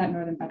projects that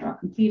Northern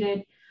Bedrock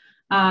completed.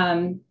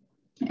 And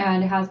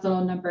it has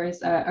little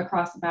numbers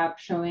across the map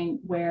showing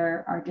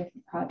where our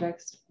different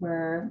projects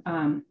were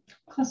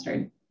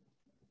clustered.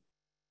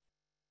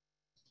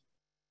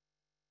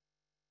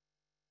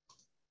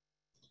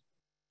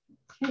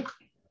 Okay,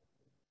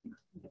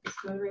 let's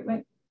go the right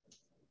way.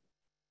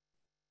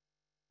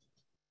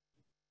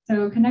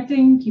 So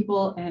connecting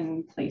people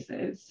and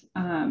places.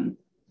 I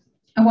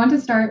want to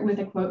start with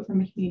a quote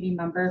from a community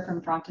member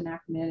from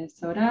Frontenac,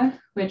 Minnesota,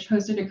 which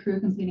hosted a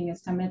crew completing a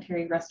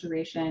cemetery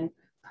restoration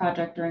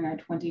project during our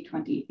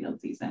 2020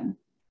 field season.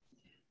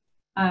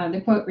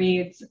 The quote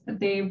reads,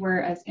 "They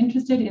were as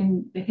interested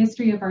in the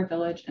history of our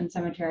village and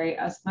cemetery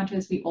as much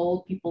as we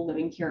old people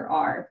living here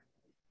are.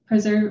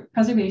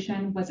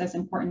 Preservation was as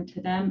important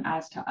to them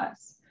as to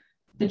us.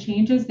 The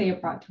changes they have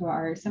brought to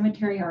our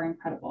cemetery are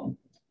incredible.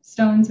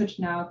 Stones which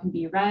now can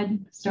be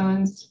read,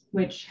 stones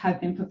which have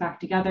been put back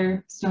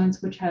together,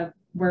 stones which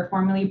were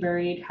formerly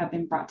buried have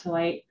been brought to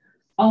light,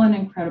 all an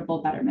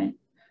incredible betterment.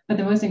 But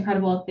the most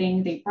incredible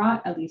thing they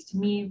brought, at least to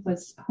me,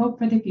 was hope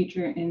for the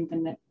future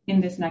in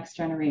this next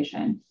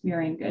generation. We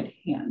are in good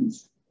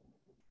hands."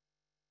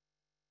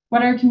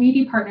 What our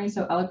community partners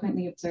so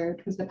eloquently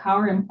observed was the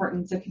power and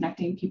importance of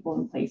connecting people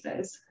and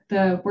places.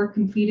 The work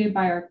completed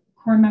by our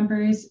Corps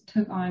members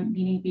took on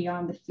meaning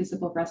beyond the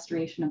physical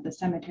restoration of the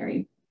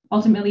cemetery,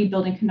 ultimately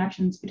building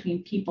connections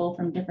between people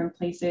from different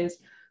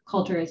places,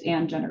 cultures,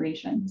 and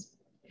generations.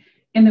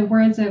 In the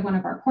words of one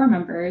of our Corps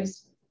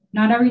members,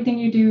 "Not everything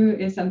you do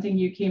is something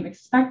you came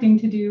expecting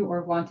to do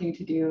or wanting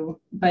to do,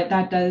 but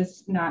that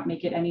does not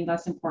make it any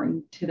less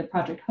important to the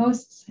project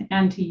hosts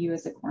and to you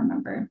as a Corps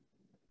member."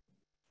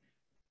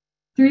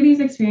 Through these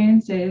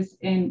experiences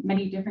in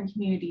many different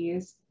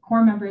communities,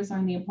 Corps members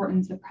learn the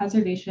importance of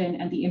preservation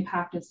and the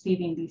impact of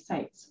saving these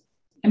sites.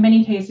 In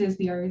many cases,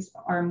 these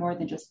are more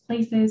than just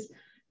places.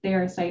 They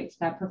are sites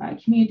that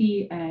provide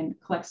community and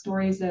collect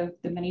stories of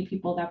the many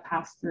people that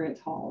pass through its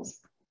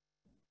halls.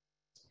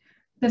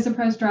 This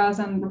approach draws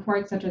on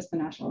reports such as the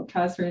National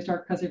Trust for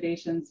Historic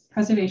Preservation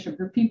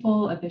for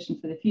People, A Vision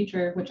for the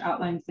Future, which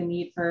outlines the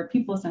need for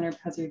people-centered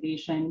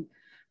preservation,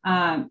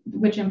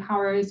 which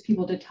empowers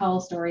people to tell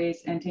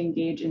stories and to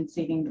engage in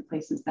saving the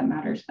places that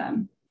matter to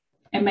them.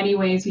 In many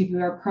ways, we view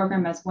our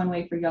program as one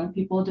way for young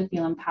people to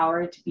feel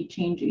empowered to be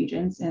change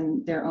agents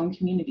in their own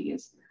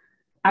communities.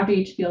 After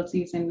each field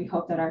season, we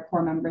hope that our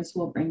Corps members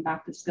will bring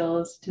back the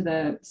skills to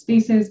the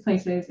spaces,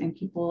 places, and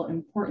people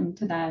important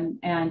to them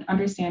and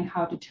understand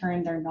how to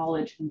turn their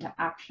knowledge into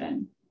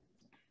action.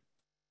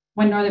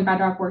 When Northern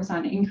Bedrock works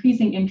on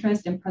increasing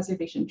interest in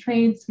preservation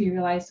trades, we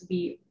realize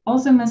we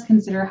also must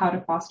consider how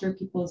to foster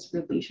people's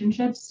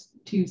relationships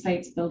to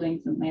sites,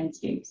 buildings, and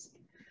landscapes.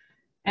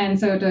 And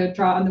so to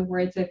draw on the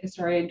words of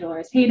historian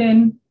Dolores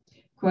Hayden,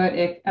 quote,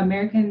 "If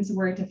Americans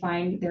were to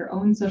find their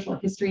own social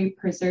history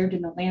preserved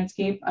in the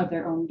landscape of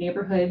their own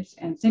neighborhoods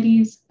and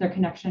cities, their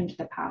connection to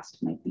the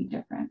past might be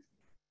different."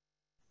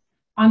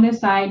 On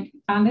this slide,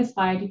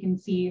 you can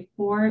see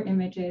 4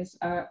 images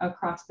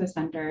across the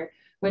center,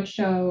 which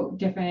show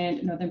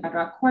different Northern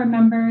Bedrock Corps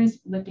members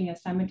lifting a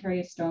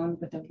cemetery stone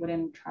with a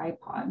wooden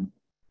tripod.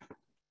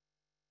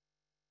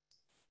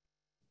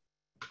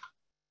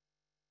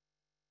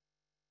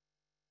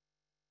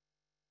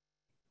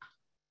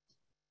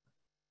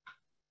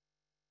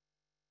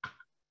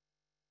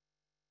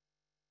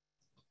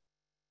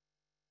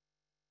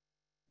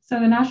 So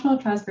the National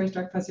Trust for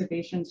Historic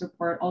Preservation's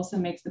report also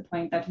makes the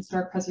point that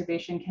historic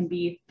preservation can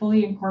be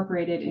fully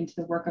incorporated into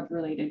the work of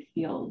related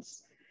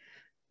fields.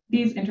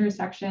 These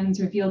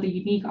intersections reveal the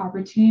unique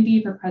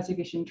opportunity for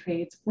preservation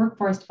trades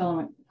workforce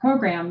development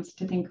programs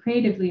to think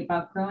creatively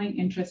about growing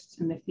interests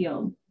in the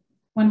field.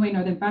 One way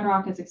Northern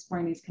Bedrock is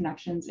exploring these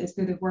connections is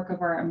through the work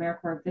of our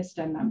AmeriCorps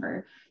Vista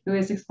member, who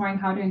is exploring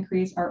how to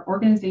increase our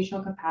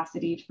organizational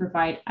capacity to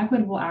provide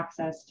equitable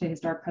access to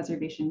historic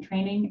preservation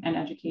training and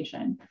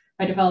education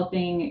by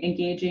developing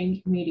engaging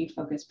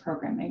community-focused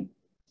programming.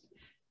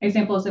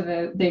 Examples of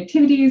the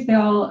activities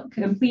they'll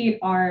complete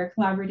are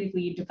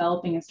collaboratively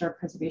developing a historic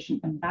preservation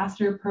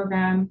ambassador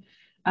program,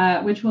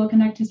 which will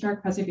connect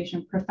historic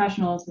preservation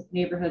professionals with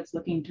neighborhoods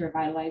looking to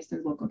revitalize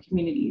their local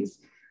communities.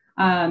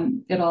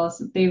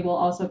 They will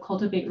also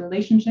cultivate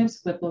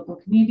relationships with local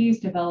communities,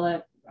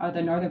 develop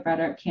the Northern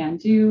Bedrock Can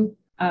Do,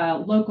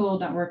 local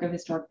network of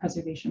historic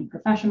preservation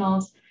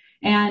professionals,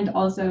 and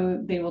also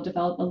they will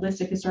develop a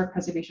list of historic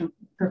preservation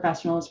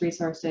professionals,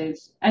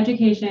 resources,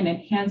 education,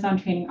 and hands-on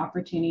training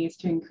opportunities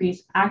to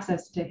increase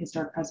access to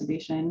historic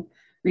preservation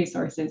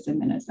resources in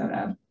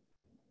Minnesota.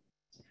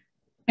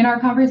 In our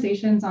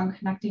conversations on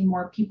connecting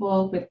more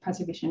people with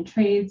preservation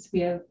trades, we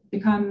have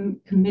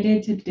become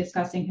committed to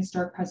discussing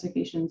historic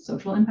preservation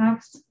social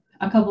impacts.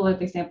 A couple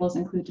of examples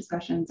include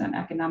discussions on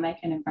economic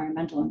and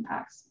environmental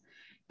impacts.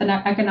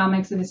 The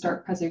economics of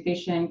historic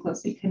preservation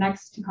closely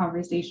connects to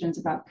conversations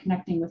about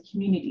connecting with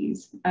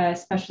communities,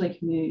 especially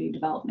community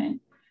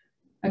development.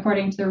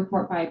 According to the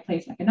report by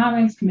Place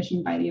Economics,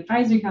 commissioned by the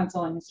Advisory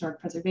Council on Historic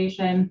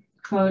Preservation,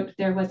 quote,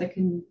 there was a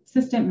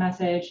consistent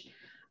message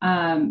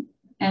and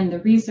the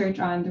research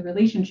on the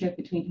relationship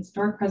between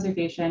historic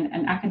preservation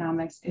and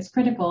economics is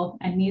critical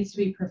and needs to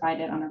be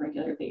provided on a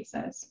regular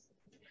basis.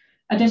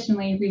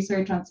 Additionally,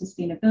 research on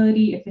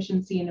sustainability,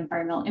 efficiency, and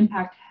environmental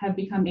impact have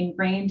become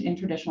ingrained in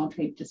traditional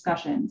trade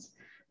discussions,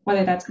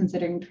 whether that's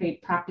considering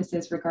trade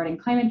practices regarding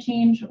climate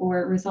change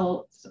or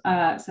results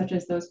such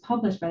as those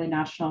published by the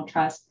National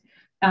Trust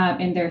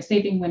in their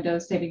Saving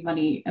Windows, Saving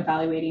Money,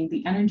 evaluating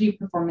the energy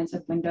performance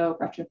of window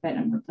retrofit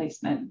and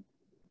replacement.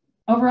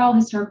 Overall,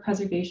 historic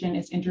preservation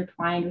is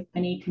intertwined with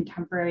many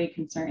contemporary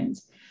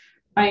concerns.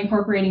 By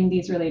incorporating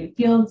these related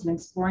fields and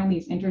exploring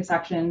these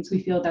intersections,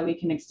 we feel that we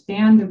can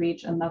expand the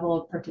reach and level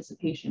of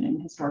participation in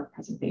historic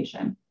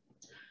preservation.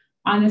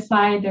 On this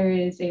slide, there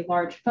is a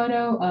large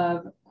photo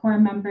of Corps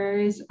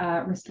members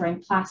restoring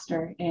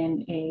plaster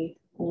in an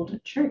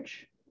old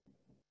church.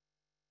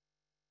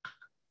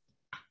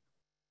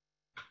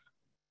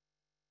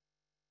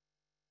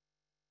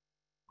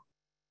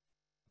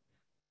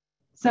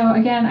 So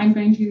again, I'm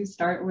going to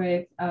start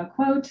with a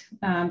quote.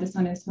 This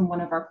one is from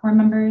one of our Corps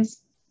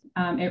members.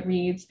 It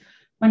reads,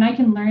 when I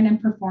can learn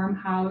and perform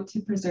how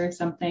to preserve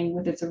something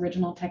with its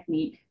original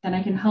technique, then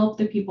I can help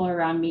the people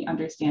around me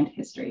understand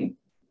history.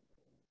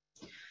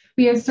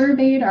 We have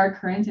surveyed our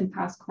current and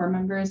past Corps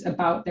members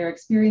about their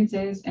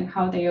experiences and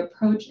how they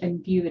approach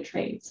and view the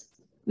trades.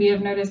 We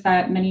have noticed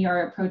that many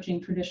are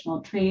approaching traditional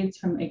trades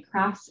from a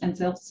crafts and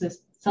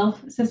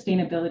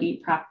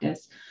self-sustainability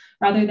practice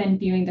rather than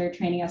viewing their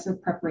training as a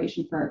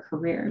preparation for a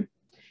career.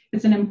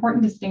 It's an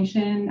important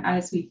distinction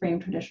as we frame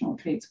traditional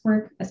trades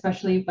work,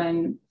 especially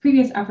when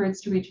previous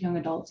efforts to reach young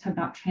adults have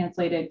not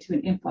translated to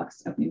an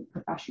influx of new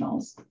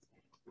professionals.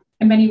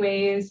 In many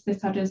ways,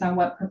 this touches on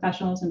what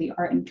professionals in the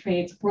art and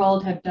trades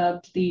world have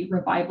dubbed the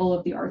revival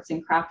of the arts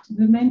and craft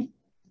movement.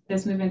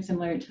 This movement,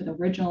 similar to the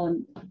original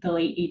in the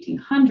late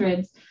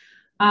 1800s,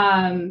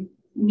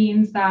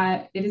 means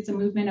that it is a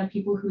movement of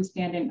people who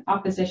stand in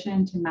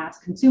opposition to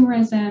mass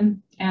consumerism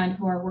and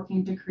who are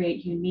working to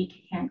create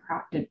unique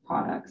handcrafted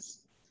products.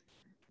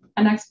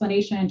 An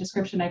explanation and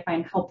description I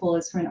find helpful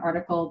is from an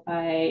article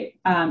by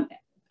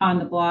on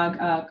the blog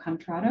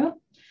Contrado.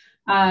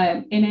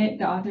 In it,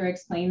 the author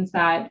explains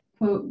that,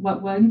 quote,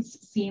 what once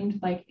seemed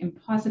like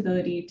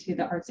impossibility to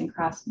the arts and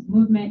crafts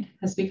movement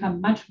has become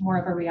much more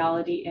of a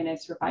reality in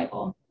its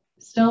revival.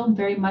 Still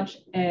very much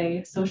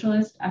a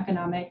socialist,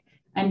 economic,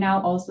 and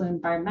now also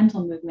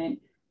environmental movement,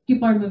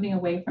 people are moving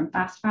away from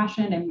fast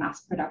fashion and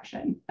mass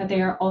production, but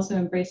they are also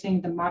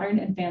embracing the modern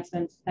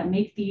advancements that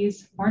make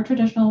these more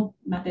traditional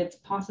methods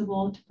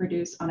possible to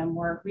produce on a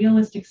more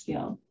realistic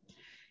scale.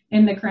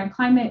 In the current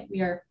climate,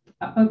 we are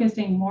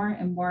focusing more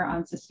and more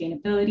on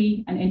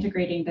sustainability and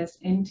integrating this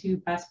into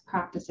best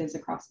practices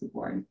across the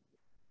board,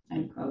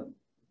 end quote.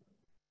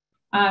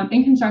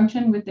 In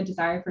conjunction with the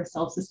desire for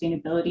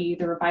self-sustainability,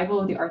 the revival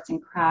of the arts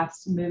and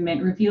crafts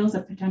movement reveals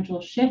a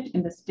potential shift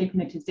in the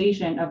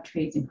stigmatization of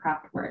trades and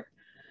craft work.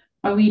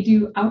 When we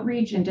do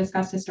outreach and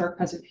discuss historic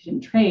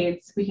preservation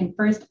trades, we can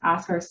first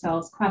ask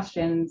ourselves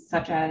questions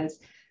such as,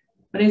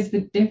 what is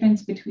the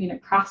difference between a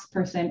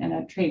craftsperson and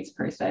a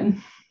tradesperson?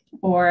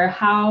 Or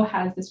how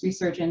has this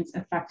resurgence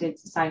affected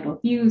societal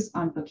views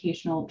on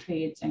vocational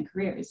trades and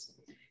careers?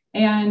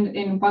 And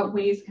in what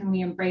ways can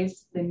we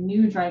embrace the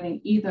new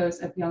driving ethos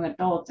of young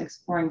adults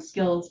exploring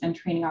skills and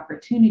training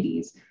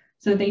opportunities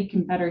so they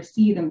can better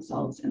see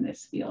themselves in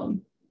this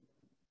field?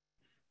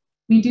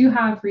 We do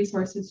have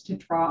resources to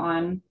draw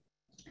on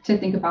to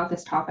think about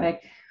this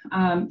topic.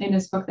 In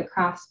his book, The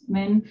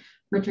Craftsman,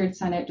 Richard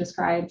Sennett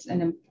describes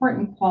an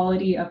important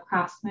quality of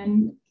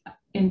craftsmen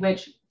in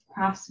which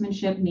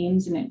craftsmanship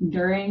means an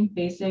enduring,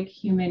 basic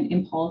human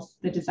impulse,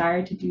 the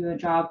desire to do a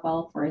job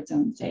well for its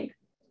own sake.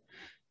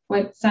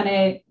 What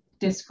Sennett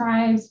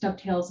describes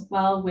dovetails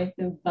well with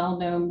the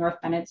well-known North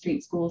Bennett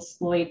Street School's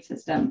Sloyd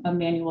system of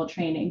manual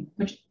training,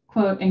 which,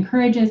 quote,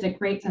 encourages a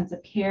great sense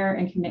of care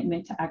and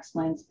commitment to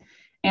excellence.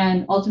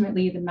 And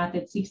ultimately, the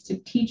method seeks to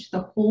teach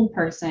the whole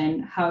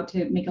person how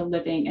to make a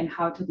living and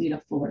how to lead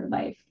a fuller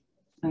life,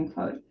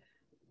 unquote.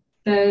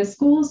 The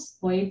school's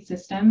Sloyd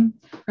system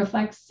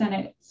reflects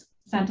Sennett's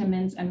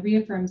sentiments and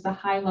reaffirms the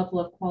high level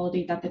of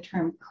quality that the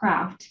term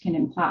craft can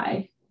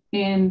imply.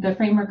 In the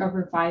framework of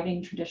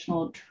reviving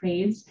traditional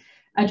trades,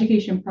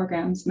 education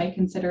programs might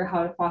consider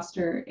how to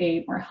foster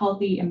a more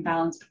healthy and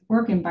balanced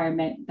work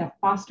environment that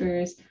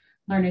fosters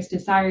learners'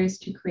 desires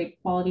to create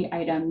quality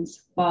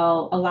items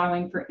while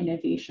allowing for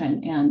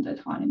innovation and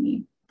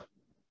autonomy.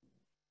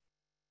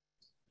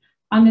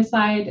 On this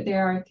slide,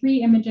 there are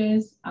 3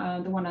 images.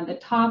 The one on the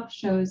top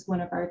shows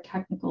one of our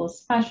technical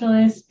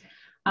specialists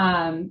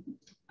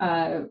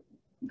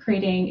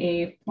creating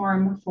a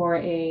form for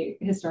a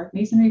historic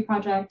masonry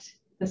project.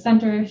 The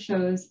center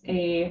shows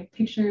a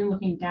picture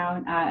looking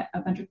down at a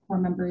bunch of corps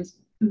members'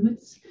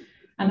 boots.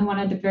 And the one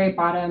at the very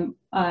bottom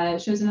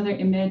shows another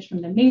image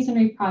from the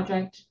masonry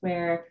project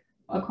where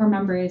a corps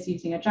member is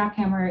using a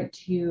jackhammer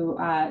to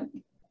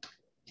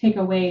take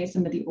away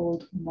some of the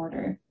old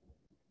mortar.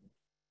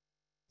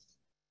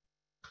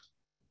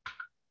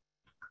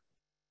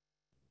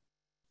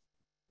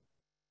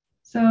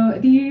 So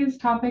these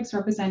topics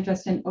represent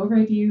just an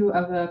overview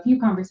of a few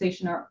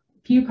conversations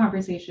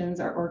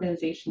our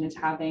organization is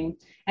having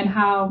and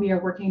how we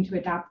are working to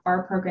adapt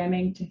our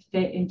programming to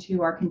fit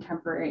into our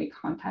contemporary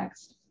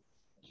context.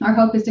 Our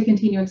hope is to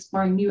continue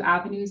exploring new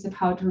avenues of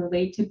how to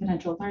relate to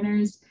potential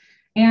learners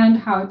and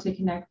how to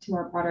connect to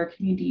our broader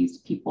communities,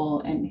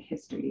 people, and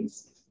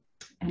histories.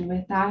 And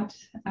with that,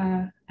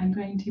 I'm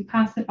going to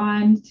pass it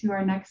on to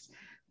our next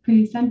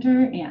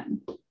presenter, Anne.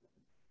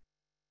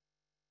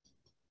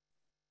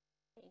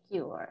 Thank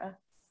you, Laura.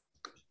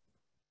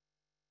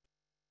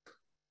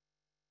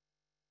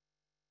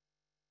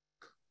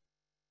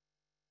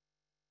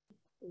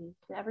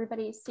 Can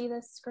everybody see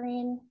this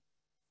screen?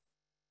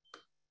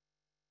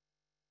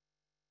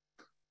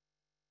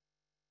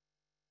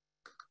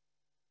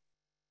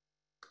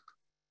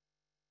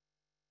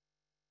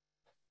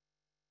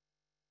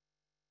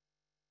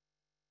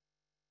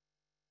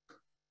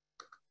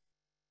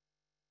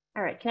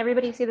 All right, can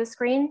everybody see the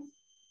screen?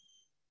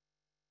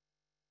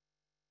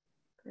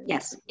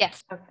 Yes.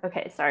 Yes.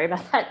 Okay, sorry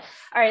about that.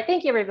 All right,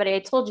 thank you, everybody. I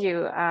told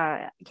you,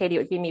 Katie, it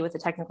would be me with the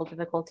technical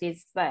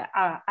difficulties, but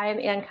I am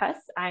Ann Cuss.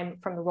 I'm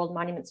from the World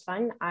Monuments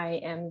Fund. I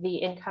am the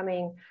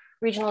incoming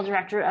Regional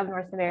Director of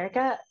North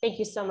America. Thank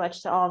you so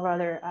much to all of our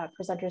other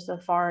presenters so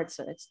far.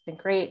 It's been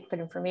great, good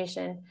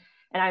information.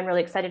 And I'm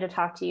really excited to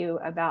talk to you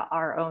about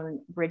our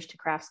own Bridge to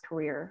Crafts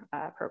career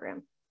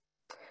program.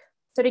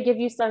 So to give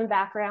you some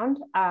background,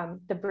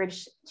 the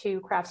Bridge to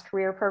Crafts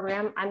career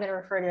program, I'm going to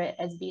refer to it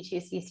as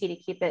B2CC to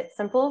keep it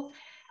simple.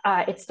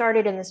 It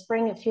started in the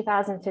spring of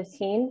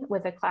 2015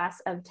 with a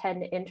class of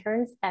 10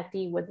 interns at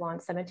the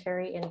Woodlawn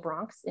Cemetery in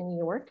Bronx in New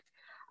York.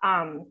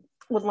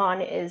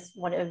 Woodlawn is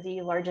one of the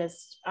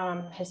largest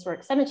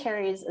historic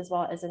cemeteries as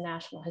well as a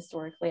National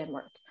Historic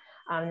Landmark.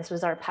 This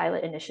was our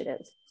pilot initiative.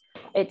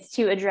 It's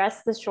to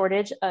address the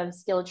shortage of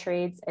skilled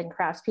trades and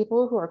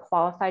craftspeople who are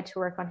qualified to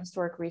work on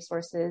historic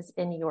resources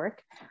in New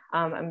York.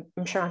 I'm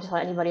sure not to tell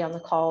anybody on the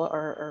call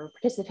or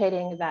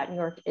participating that New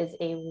York is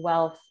a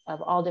wealth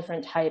of all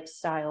different types,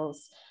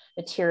 styles,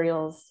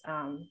 materials,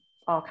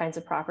 all kinds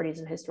of properties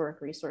of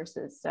historic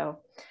resources. So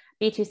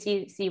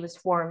B2CC was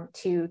formed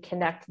to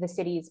connect the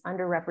city's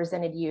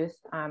underrepresented youth.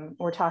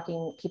 We're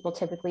talking people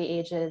typically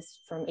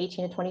ages from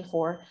 18 to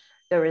 24.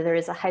 There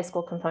is a high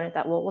school component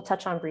that we'll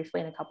touch on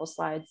briefly in a couple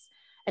slides.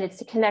 And it's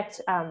to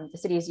connect the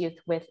city's youth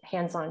with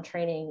hands-on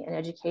training and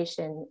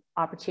education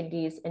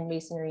opportunities in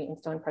masonry and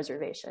stone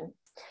preservation.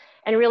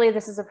 And really,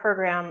 this is a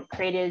program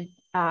created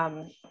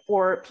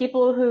for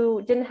people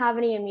who didn't have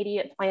any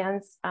immediate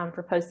plans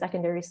for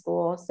post-secondary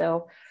school.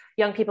 So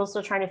young people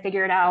still trying to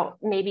figure it out,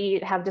 maybe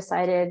have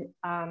decided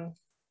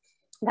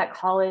that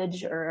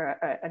college or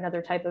another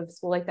type of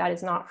school like that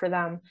is not for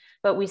them,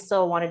 but we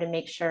still wanted to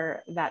make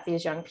sure that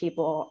these young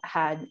people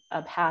had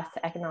a path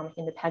to economic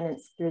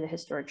independence through the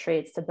historic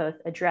trades to both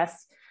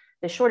address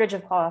the shortage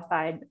of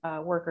qualified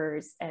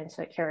workers and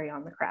to carry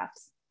on the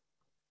crafts.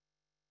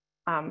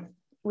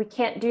 We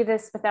can't do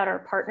this without our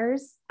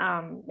partners.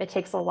 It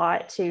takes a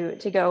lot to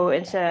go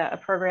into a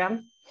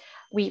program.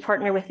 We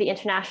partner with the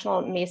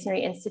International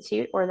Masonry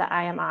Institute, or the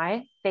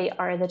IMI. They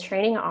are the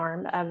training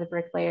arm of the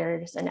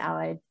Bricklayers and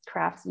Allied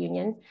Crafts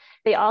Union.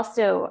 They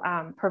also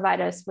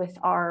provide us with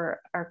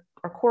our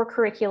core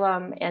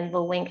curriculum and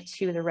the link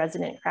to the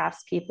resident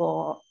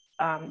craftspeople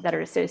that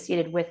are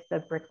associated with the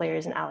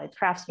Bricklayers and Allied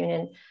Crafts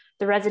Union.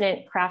 The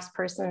resident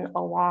craftsperson,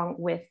 along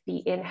with the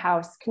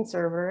in-house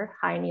conservator,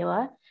 hi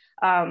Nila,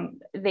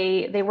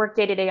 They work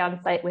day to day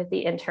on site with the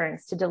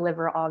interns to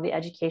deliver all the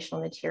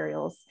educational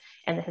materials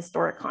and the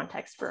historic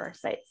context for our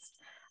sites.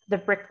 The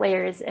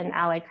Bricklayers and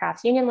Allied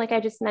Crafts Union, like I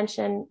just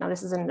mentioned, now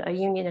this is a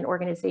union and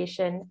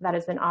organization that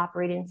has been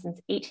operating since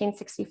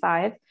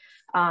 1865.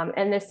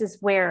 And this is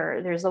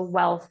where there's a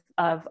wealth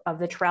of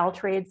the trowel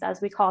trades,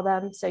 as we call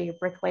them. So your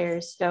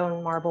bricklayers,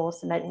 stone, marble,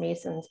 cement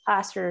masons,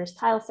 plasterers,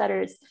 tile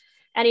setters,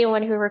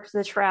 anyone who works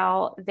with the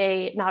trowel,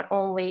 they not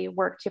only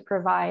work to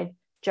provide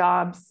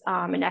jobs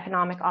and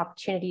economic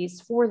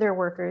opportunities for their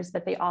workers,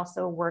 but they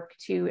also work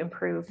to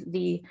improve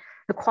the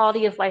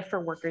quality of life for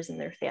workers and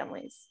their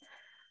families.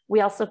 We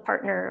also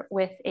partner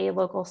with a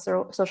local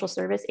social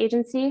service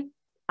agency.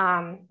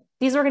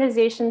 These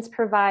organizations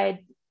provide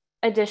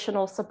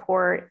additional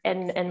support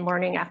and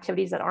learning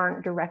activities that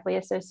aren't directly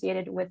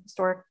associated with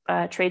historic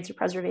trades or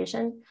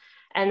preservation.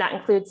 And that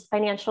includes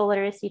financial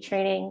literacy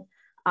training,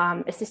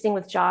 assisting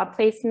with job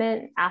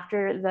placement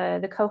after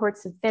the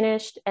cohorts have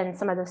finished, and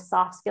some of the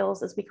soft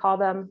skills, as we call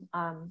them,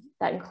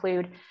 that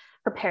include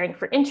preparing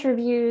for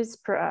interviews,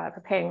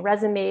 preparing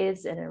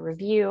resumes and a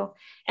review.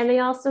 And they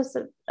also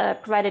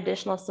provide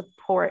additional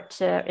support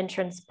to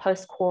interns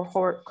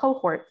post-cohort,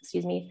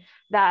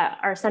 that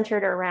are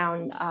centered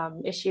around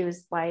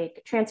issues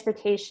like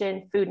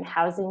transportation, food and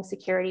housing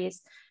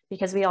securities,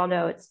 because we all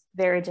know it's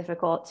very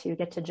difficult to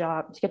get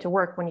to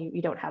work when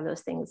you don't have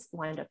those things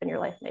lined up in your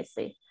life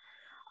nicely.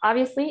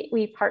 Obviously,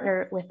 we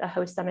partner with a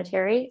host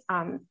cemetery.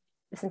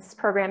 Since this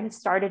program has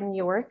started in New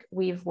York,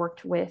 we've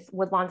worked with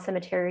Woodlawn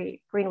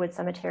Cemetery, Greenwood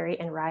Cemetery,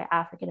 and Rye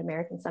African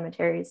American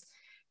cemeteries.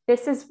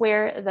 This is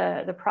where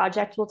the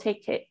project will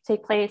take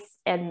place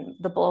and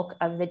the bulk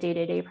of the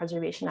day-to-day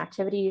preservation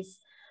activities.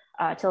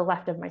 To the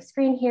left of my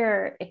screen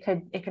here, it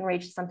can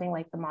range to something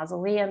like the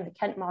mausoleum, the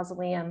Kent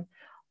Mausoleum,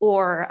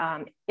 or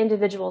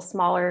individual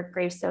smaller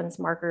gravestones,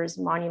 markers,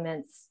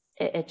 monuments.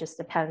 It just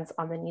depends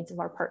on the needs of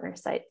our partner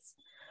sites.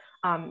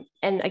 And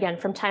again,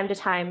 from time to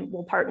time,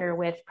 we'll partner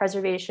with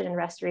preservation and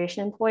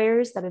restoration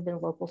employers that have been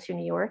local to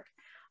New York,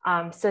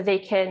 so they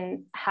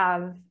can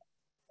have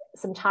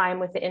some time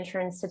with the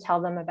interns to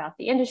tell them about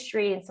the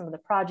industry and some of the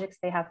projects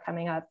they have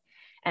coming up.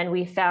 And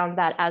we found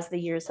that as the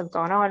years have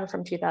gone on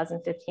from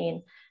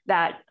 2015,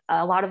 that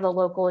a lot of the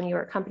local New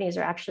York companies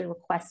are actually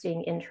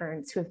requesting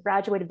interns who have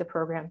graduated the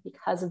program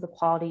because of the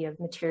quality of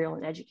material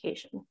and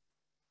education.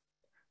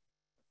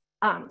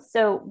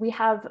 So we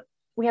have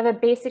a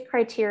basic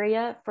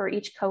criteria for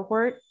each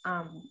cohort.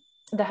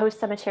 The host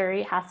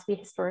cemetery has to be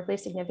historically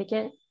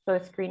significant.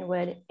 Both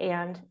Greenwood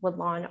and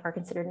Woodlawn are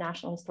considered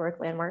National Historic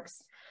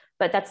Landmarks,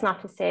 but that's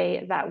not to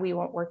say that we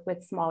won't work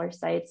with smaller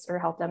sites or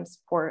help them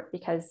support,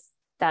 because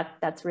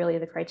that's really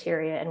the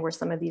criteria. And where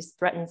some of these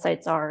threatened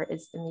sites are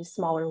is in these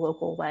smaller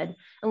local led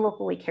and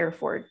locally cared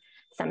for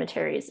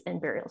cemeteries and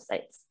burial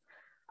sites.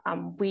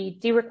 We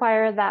do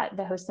require that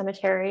the host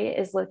cemetery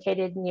is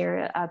located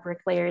near a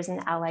Bricklayers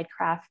and Allied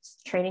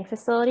Crafts training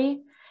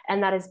facility.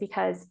 And that is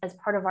because as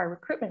part of our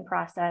recruitment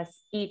process,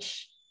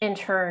 each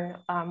intern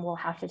will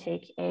have to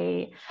take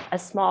a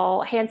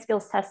small hand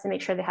skills test to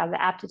make sure they have the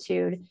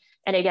aptitude.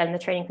 And again, the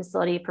training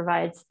facility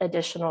provides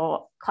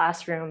additional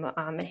classroom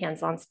and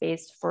hands-on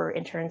space for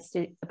interns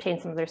to obtain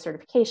some of their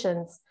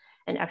certifications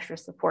and extra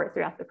support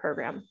throughout the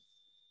program.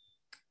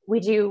 We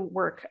do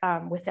work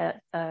with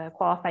a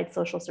qualified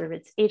social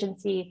service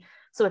agency.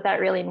 So what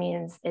that really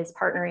means is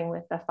partnering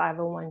with a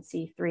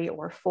 501c3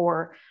 or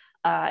 4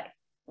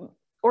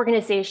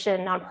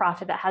 organization,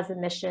 nonprofit that has a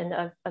mission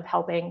of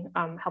helping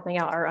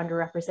out our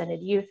underrepresented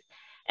youth.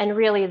 And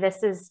really,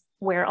 this is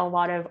where a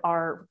lot of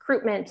our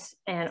recruitment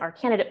and our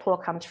candidate pool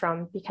comes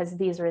from, because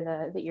these are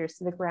the ears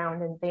to the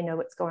ground and they know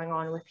what's going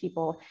on with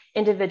people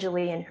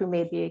individually and who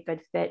may be a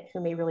good fit,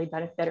 who may really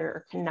benefit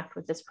or connect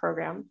with this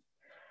program.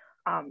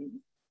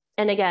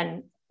 And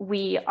again,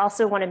 we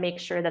also want to make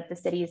sure that the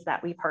cities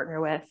that we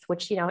partner with,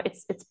 which, you know,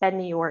 it's been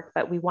New York,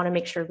 but we want to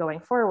make sure going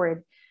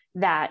forward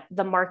that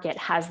the market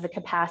has the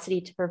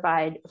capacity to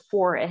provide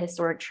for a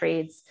historic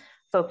trades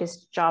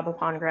focused job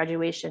upon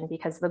graduation,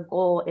 because the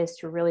goal is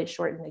to really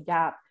shorten the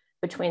gap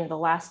between the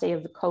last day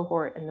of the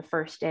cohort and the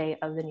first day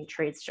of the new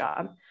trades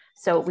job.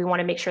 So we want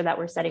to make sure that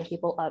we're setting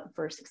people up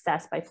for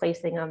success by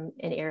placing them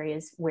in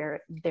areas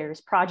where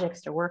there's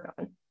projects to work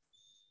on.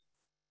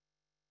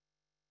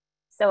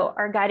 So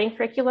our guiding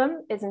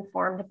curriculum is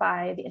informed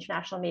by the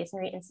International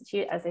Masonry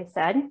Institute, as I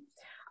said.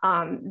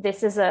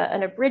 This is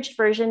an abridged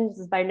version. This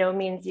is by no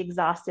means the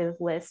exhaustive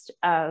list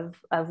of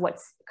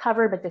what's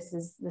covered, but this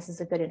is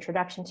a good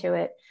introduction to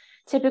it.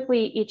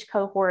 Typically, each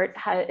cohort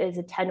is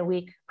a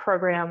 10-week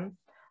program.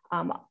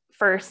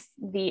 First,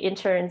 the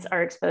interns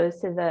are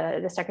exposed to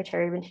the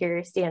Secretary of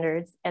Interior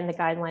standards and the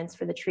guidelines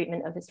for the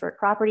treatment of historic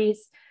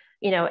properties.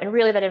 You know, and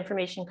really that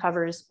information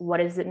covers what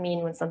does it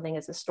mean when something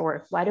is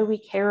historic? Why do we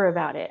care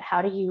about it?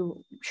 How do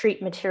you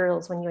treat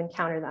materials when you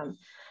encounter them?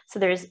 So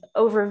there's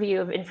overview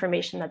of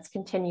information that's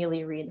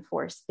continually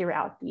reinforced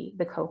throughout the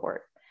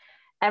cohort.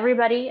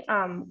 Everybody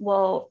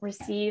will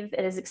receive,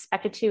 it is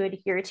expected to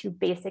adhere to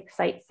basic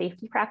site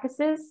safety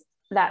practices.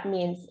 That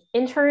means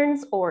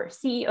interns or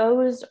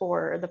CEOs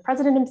or the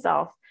president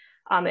himself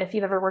If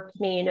you've ever worked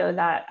with me, you know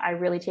that I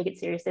really take it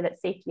seriously that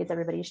safety is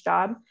everybody's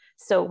job.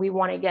 So we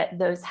want to get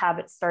those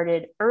habits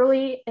started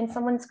early in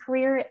someone's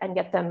career and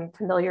get them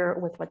familiar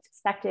with what's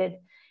expected.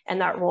 And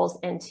that rolls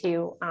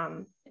into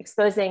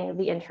exposing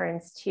the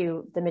interns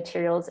to the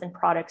materials and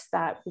products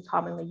that we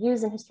commonly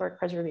use in historic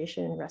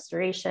preservation and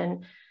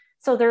restoration.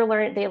 So they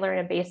learn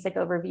a basic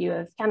overview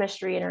of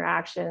chemistry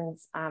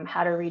interactions,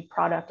 how to read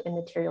product and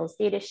materials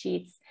data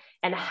sheets,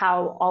 and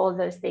how all of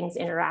those things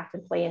interact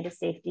and play into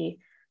safety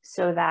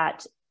so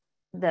that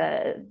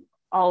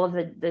all of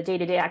the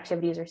day-to-day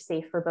activities are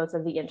safe for both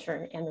of the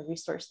intern and the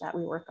resource that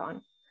we work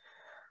on.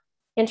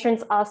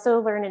 Interns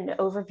also learn an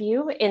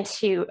overview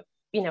into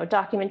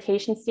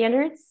documentation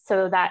standards.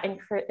 So that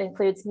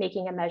includes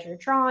making a measured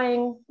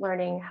drawing,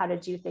 learning how to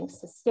do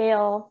things to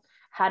scale,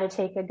 how to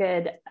take a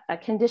good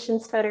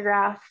conditions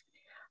photograph,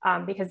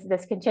 because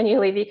this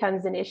continually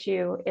becomes an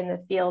issue in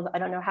the field. I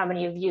don't know how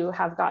many of you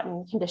have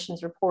gotten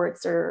conditions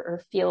reports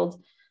or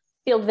field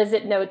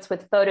visit notes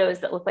with photos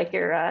that look like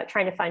you're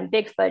trying to find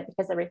Bigfoot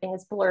because everything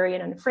is blurry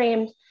and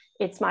unframed.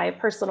 It's my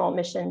personal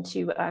mission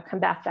to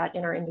combat that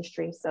in our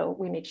industry. So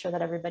we make sure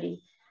that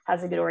everybody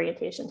has a good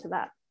orientation to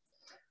that.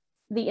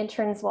 The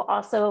interns will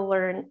also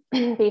learn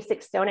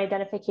basic stone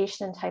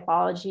identification and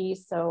typology.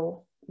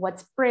 So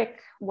what's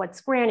brick,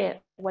 what's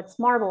granite, what's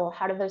marble,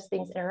 how do those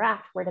things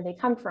interact, where do they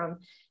come from,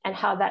 and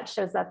how that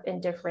shows up in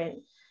different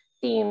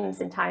themes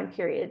and time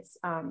periods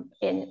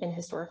in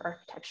historic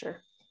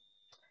architecture.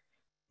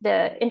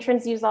 The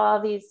interns use all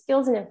of these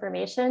skills and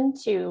information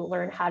to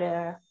learn how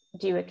to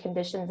do a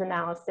conditions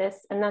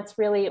analysis, and that's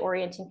really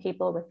orienting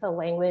people with the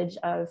language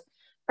of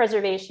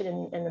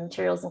preservation and the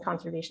materials and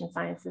conservation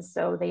sciences,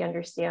 so they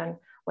understand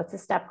what's a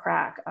step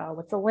crack,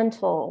 what's a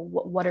lintel,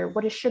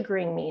 what does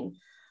sugaring mean.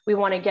 We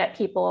want to get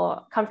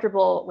people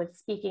comfortable with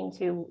speaking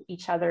to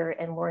each other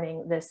and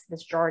learning this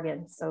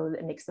jargon, so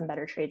it makes them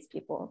better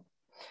tradespeople.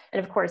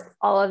 And of course,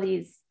 all of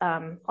these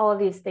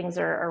things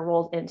are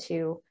rolled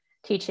into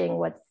teaching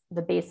what's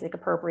the basic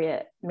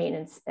appropriate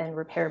maintenance and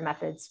repair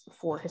methods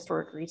for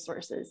historic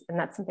resources. And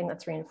that's something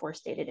that's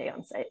reinforced day to day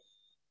on site.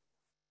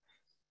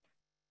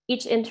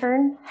 Each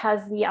intern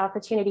has the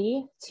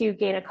opportunity to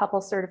gain a couple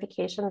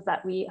certifications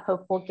that we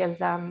hope will give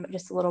them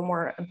just a little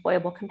more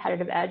employable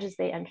competitive edge as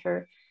they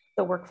enter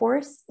the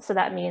workforce. So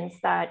that means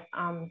that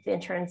the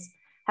interns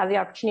have the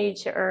opportunity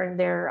to earn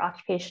their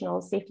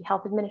Occupational Safety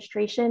Health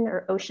Administration,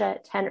 or OSHA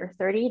 10 or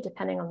 30,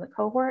 depending on the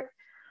cohort,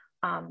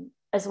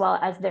 as well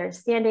as their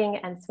standing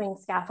and swing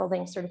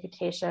scaffolding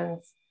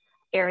certifications,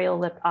 aerial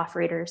lift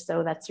operators.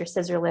 So that's your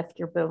scissor lift,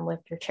 your boom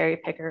lift, your cherry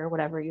picker,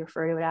 whatever you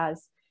refer to it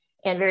as.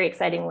 And very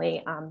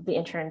excitingly, the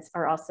interns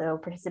are also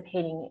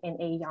participating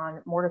in a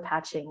yawn mortar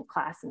patching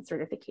class and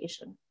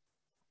certification.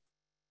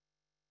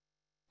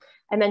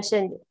 I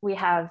mentioned we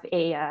have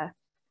a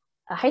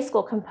high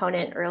school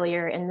component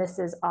earlier, and this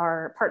is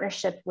our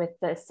partnership with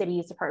the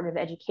city's Department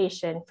of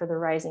Education for the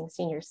Rising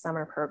Seniors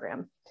Summer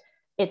Program.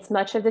 It's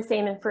much of the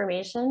same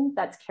information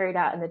that's carried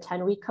out in the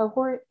 10-week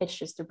cohort. It's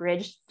just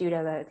abridged due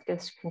to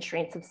the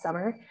constraints of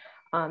summer.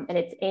 And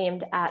it's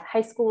aimed at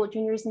high school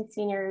juniors and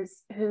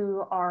seniors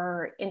who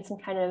are in some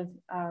kind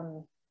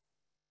of,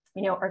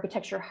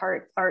 architecture,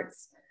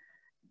 arts,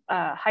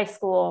 high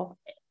school,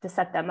 to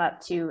set them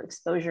up to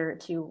exposure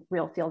to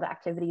real field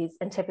activities.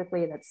 And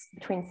typically that's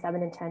between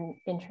 7 and 10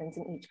 interns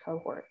in each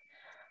cohort.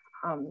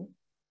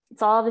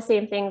 It's all the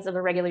same things of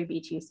a regular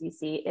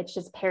B2CC. It's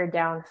just pared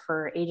down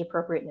for age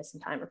appropriateness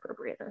and time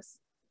appropriateness.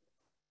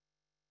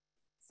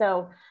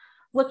 So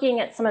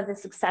looking at some of the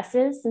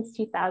successes since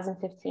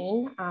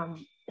 2015,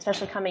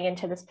 especially coming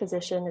into this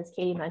position, as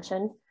Katie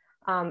mentioned,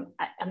 I'm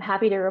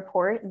happy to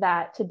report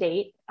that to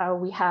date,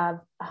 we have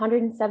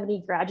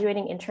 170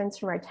 graduating interns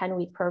from our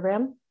 10-week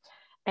program.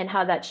 And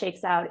how that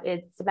shakes out,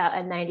 it's about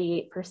a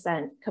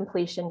 98%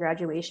 completion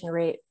graduation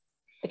rate.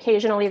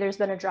 Occasionally, there's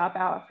been a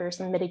dropout for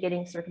some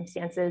mitigating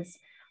circumstances,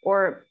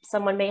 or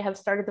someone may have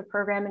started the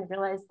program and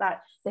realized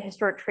that the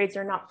historic trades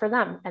are not for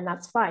them, and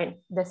that's fine.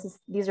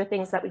 These are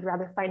things that we'd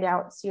rather find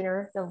out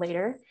sooner than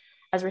later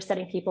as we're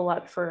setting people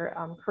up for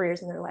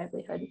careers in their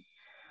livelihood.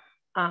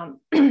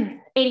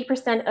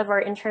 80% of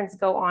our interns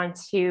go on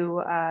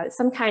to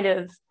some kind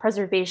of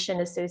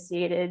preservation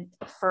associated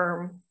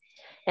firm,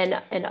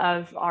 and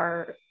of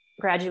our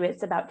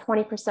graduates, about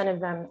 20% of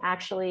them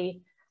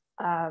actually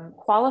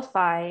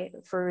qualify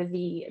for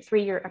the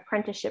 3-year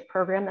apprenticeship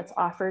program that's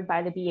offered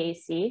by the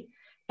BAC.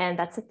 And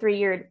that's a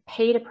 3-year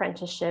paid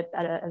apprenticeship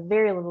at a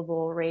very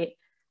livable rate,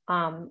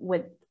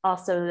 with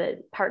also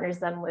that partners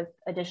them with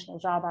additional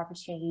job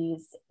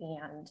opportunities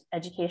and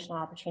educational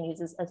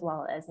opportunities, as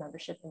well as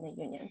membership in the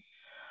union.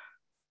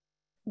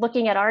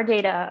 Looking at our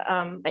data,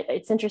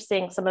 it's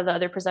interesting, some of the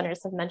other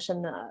presenters have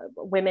mentioned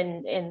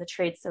women in the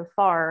trade so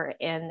far,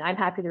 and I'm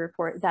happy to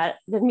report that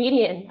the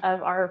median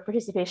of our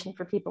participation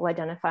for people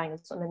identifying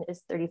as women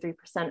is 33%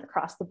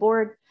 across the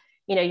board.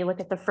 You look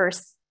at the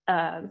first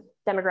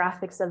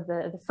demographics of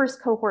the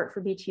first cohort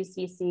for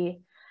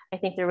B2CC, I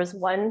think there was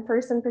 1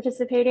 person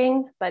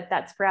participating, but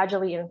that's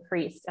gradually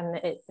increased, and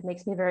it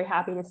makes me very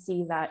happy to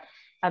see that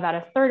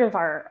about 1/3 of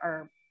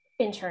our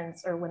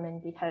interns are women,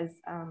 because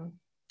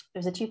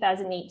there's a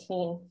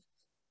 2018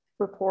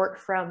 report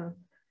from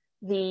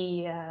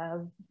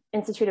the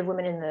Institute of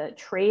Women in the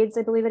Trades,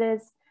 I believe it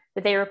is,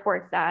 that they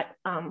report that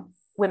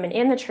women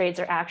in the trades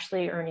are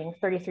actually earning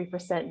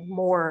 33%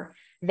 more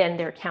than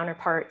their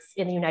counterparts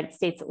in the United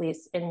States, at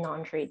least in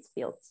non-trades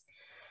fields.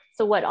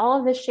 So what all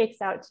of this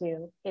shakes out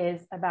to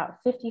is about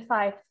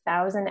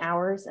 55,000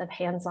 hours of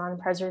hands-on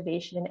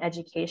preservation and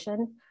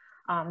education.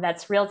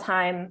 That's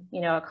real-time,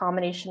 a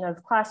combination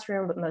of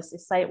classroom, but mostly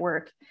site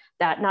work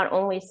that not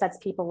only sets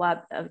people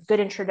up a good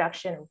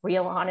introduction, a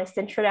real honest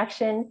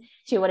introduction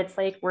to what it's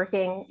like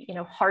working,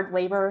 hard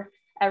labor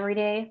every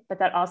day, but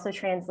that also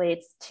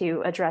translates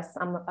to address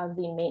some of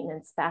the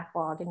maintenance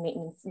backlog and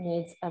maintenance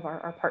needs of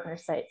our partner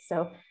sites.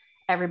 So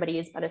everybody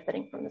is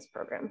benefiting from this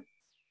program.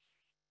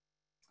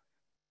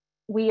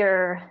 We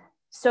are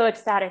so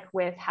ecstatic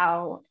with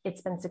how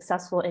it's been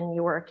successful in New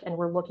York, and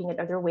we're looking at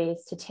other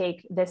ways to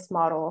take this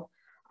model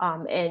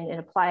and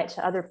apply it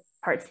to other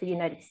parts of the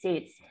United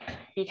States,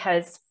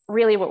 because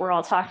really what we're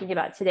all talking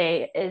about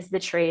today is the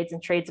trades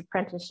and trades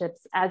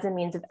apprenticeships as a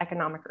means of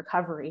economic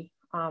recovery.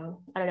 I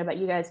don't know about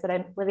you guys, but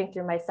I'm living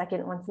through my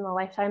second once in a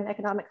lifetime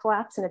economic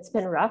collapse, and it's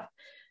been rough.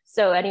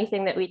 So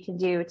anything that we can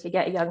do to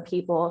get young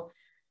people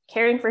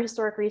caring for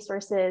historic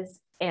resources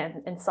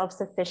and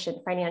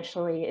self-sufficient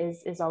financially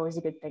is always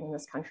a good thing in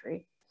this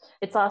country.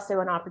 It's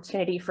also an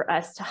opportunity for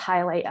us to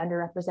highlight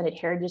underrepresented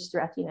heritage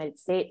throughout the United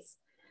States.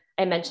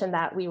 I mentioned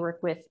that we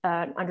work with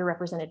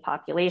underrepresented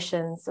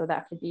populations, so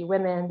that could be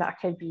women, that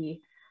could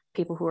be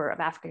people who are of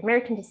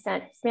African-American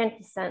descent, Hispanic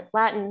descent,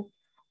 Latin,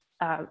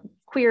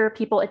 queer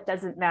people, it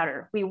doesn't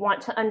matter. We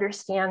want to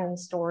understand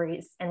these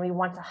stories, and we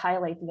want to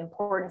highlight the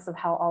importance of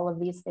how all of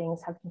these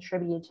things have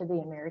contributed to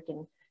the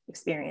American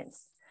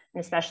experience,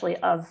 and especially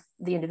of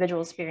the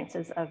individual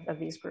experiences of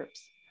these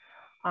groups.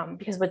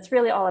 Because what's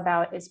really all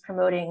about is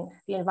promoting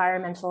the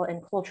environmental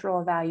and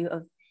cultural value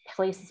of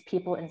places,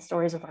 people, and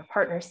stories of our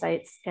partner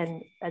sites.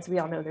 And as we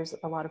all know, there's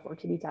a lot of work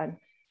to be done,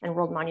 and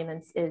World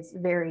Monuments is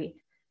very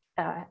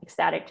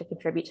ecstatic to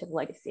contribute to the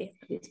legacy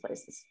of these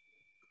places.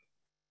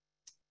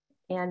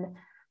 And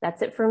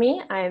that's it for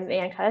me. I'm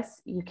Ann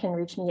Cuss. You can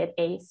reach me at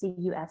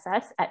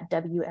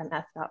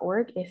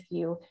acuss@wmf.org if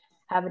you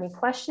have any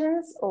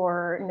questions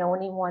or know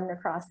anyone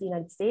across the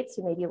United States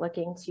who may be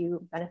looking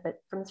to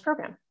benefit from this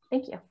program.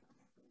 Thank you.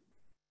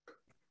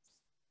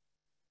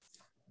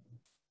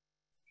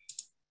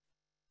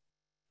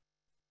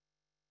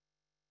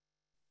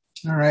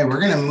 All right, we're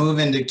going to move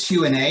into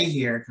Q&A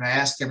here. Can I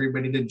ask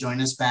everybody to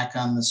join us back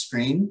on the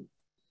screen?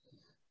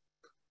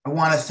 I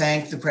want to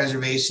thank the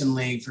Preservation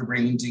League for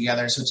bringing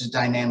together such a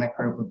dynamic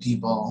group of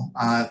people.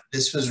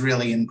 This was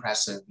really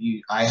impressive.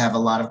 I have a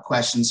lot of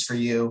questions for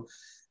you.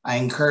 I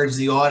encourage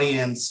the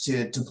audience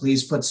to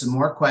please put some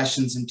more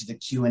questions into the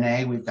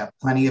Q&A. We've got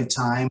plenty of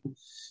time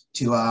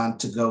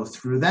to go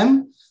through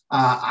them.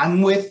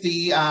 I'm with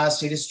the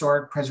State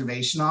Historic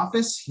Preservation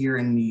Office here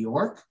in New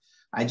York.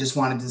 I just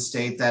wanted to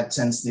state that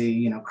since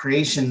the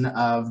creation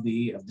of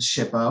the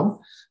SHPO,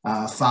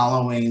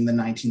 following the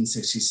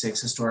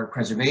 1966 Historic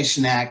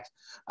Preservation Act,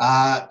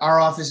 our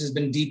office has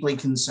been deeply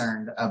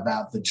concerned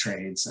about the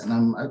trades, and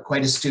I'm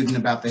quite a student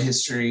about the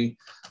history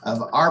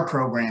of our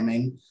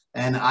programming.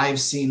 And I've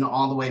seen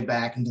all the way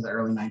back into the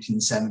early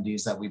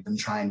 1970s that we've been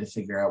trying to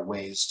figure out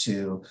ways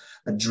to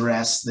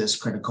address this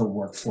critical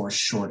workforce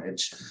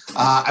shortage.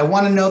 I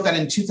want to note that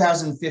in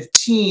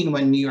 2015,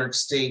 when New York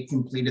State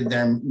completed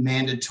their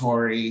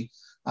mandatory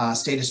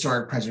State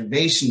Historic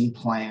Preservation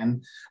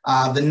Plan,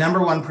 the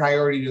 #1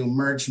 priority to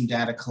emerge from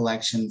data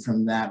collection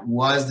from that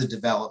was the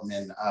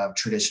development of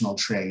traditional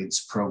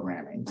trades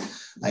programming.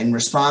 In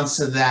response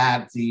to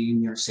that, the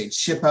New York State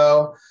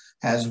SHPO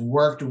has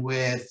worked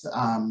with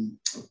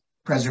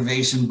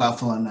Preservation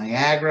Buffalo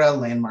Niagara,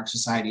 Landmark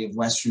Society of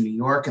Western New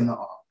York, and the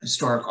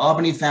Historic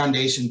Albany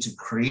Foundation to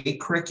create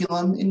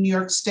curriculum in New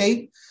York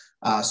State.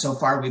 So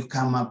far, we've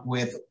come up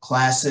with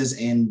classes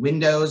in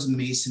windows,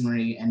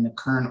 masonry, and the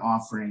current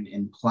offering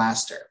in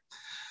plaster.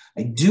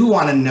 I do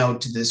want to note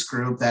to this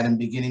group that in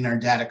beginning our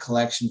data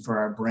collection for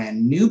our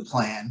brand new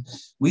plan,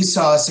 we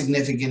saw a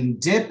significant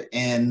dip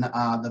in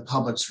the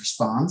public's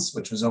response,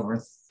 which was over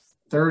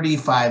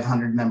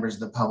 3,500 members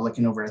of the public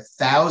and over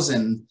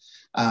 1,000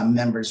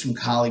 members from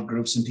colleague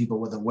groups and people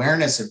with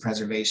awareness of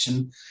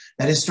preservation,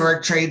 that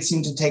historic trades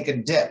seemed to take a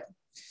dip.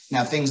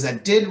 Now, things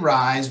that did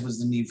rise was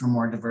the need for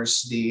more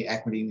diversity,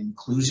 equity, and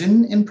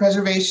inclusion in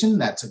preservation.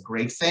 That's a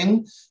great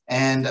thing.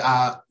 And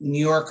New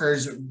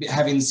Yorkers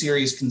having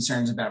serious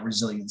concerns about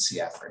resiliency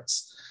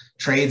efforts.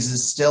 Trades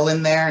is still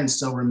in there and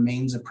still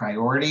remains a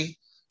priority.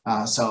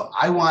 So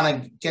I want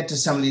to get to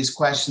some of these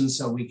questions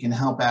so we can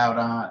help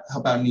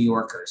out New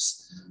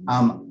Yorkers.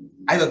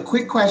 I have a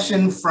quick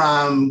question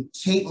from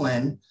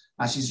Caitlin.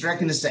 She's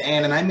directing this to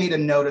Ann, and I made a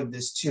note of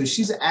this too.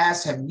 She's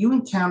asked, have you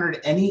encountered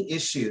any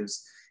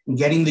issues in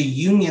getting the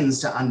unions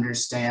to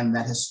understand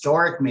that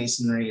historic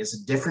masonry is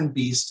a different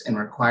beast and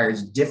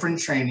requires different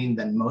training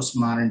than most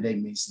modern day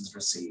masons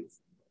receive?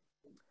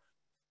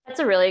 That's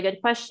a really good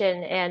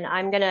question. And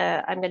I'm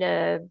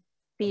gonna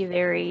be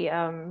very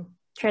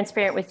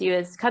transparent with you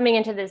is coming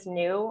into this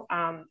new,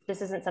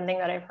 this isn't something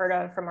that I've heard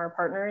of from our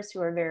partners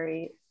who are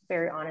very,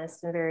 very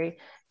honest and very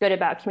good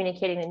about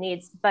communicating the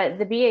needs. But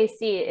the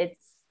BAC,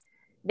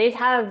 they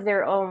have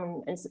their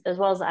own, as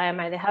well as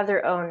IMI, they have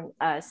their own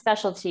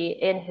specialty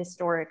in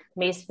historic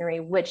masonry,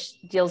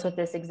 which deals with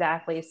this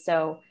exactly.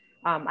 So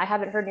I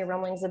haven't heard any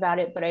rumblings about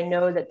it, but I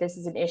know that this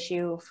is an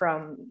issue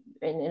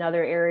in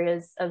other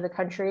areas of the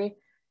country.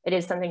 It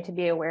is something to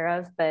be aware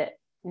of, but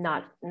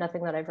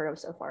nothing that I've heard of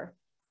so far.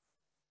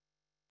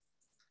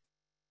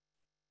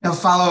 A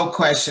follow-up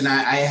question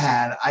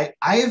I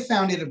have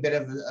found it a bit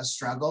of a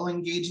struggle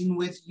engaging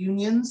with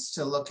unions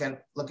to look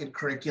at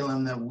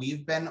curriculum that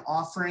we've been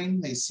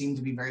offering. They seem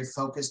to be very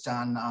focused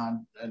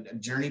on a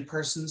journey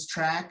person's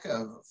track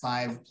of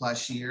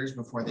 5+ years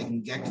before they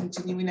can get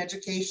continuing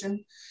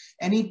education.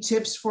 Any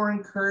tips for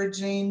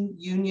encouraging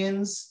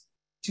unions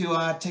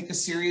to take a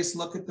serious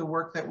look at the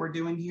work that we're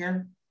doing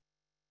here?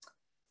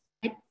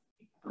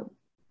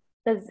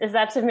 Is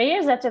that to me or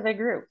is that to the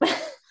group?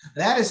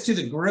 That is to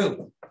the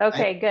group.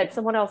 Okay, good.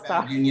 Someone else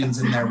talk.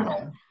 Unions in their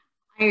role.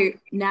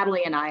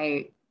 Natalie and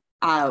I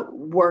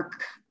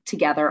work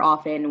together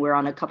often. We're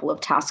on a couple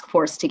of task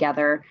force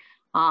together,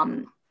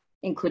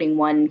 including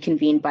one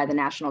convened by the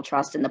National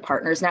Trust and the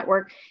Partners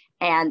Network.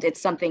 And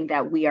it's something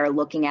that we are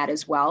looking at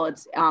as well.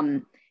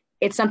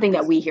 It's something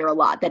that we hear a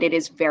lot, that it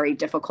is very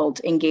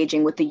difficult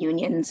engaging with the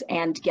unions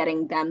and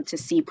getting them to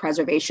see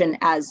preservation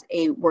as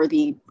a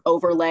worthy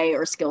overlay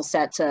or skill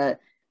set to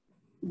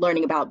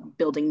learning about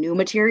building new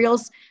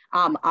materials.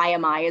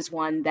 IMI is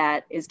one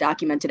that is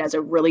documented as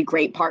a really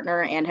great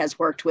partner and has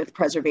worked with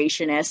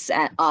preservationists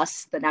at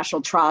us, the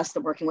National Trust,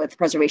 working with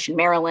Preservation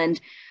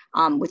Maryland,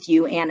 with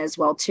you, Anne, as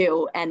well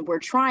too. And we're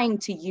trying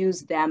to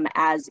use them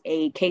as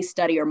a case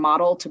study or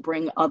model to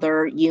bring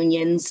other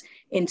unions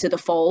into the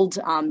fold,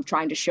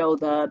 trying to show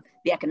the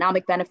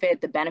economic benefit,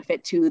 the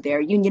benefit to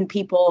their union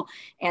people,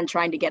 and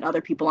trying to get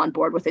other people on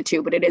board with it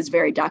too. But it is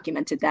very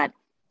documented that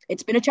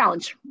it's been a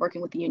challenge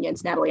working with the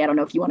unions. Natalie, I don't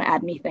know if you want to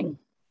add anything.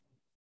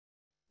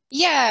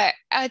 Yeah,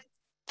 I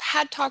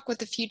had talked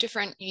with a few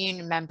different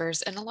union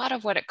members, and a lot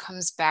of what it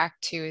comes back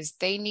to is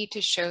they need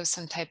to show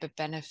some type of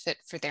benefit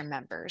for their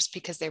members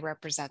because they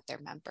represent their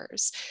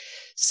members.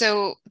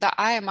 So the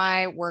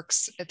IMI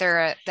works,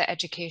 they're the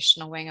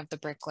educational wing of the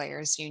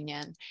Bricklayers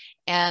Union.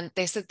 And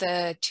they said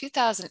the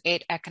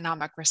 2008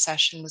 economic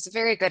recession was a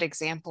very good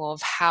example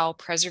of how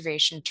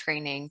preservation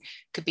training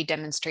could be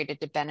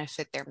demonstrated to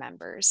benefit their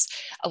members.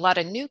 A lot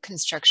of new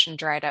construction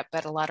dried up,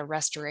 but a lot of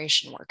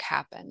restoration work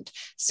happened.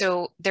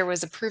 So there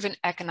was a proven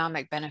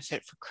economic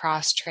benefit for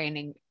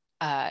cross-training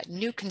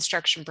new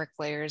construction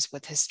bricklayers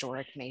with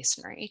historic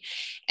masonry.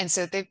 And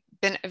so they've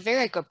been a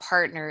very good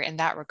partner in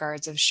that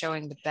regards of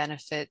showing the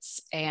benefits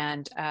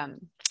and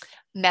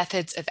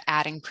methods of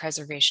adding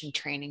preservation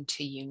training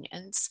to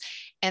unions.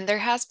 And there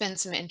has been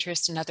some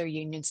interest in other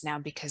unions now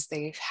because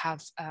they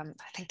have, I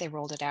think they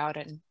rolled it out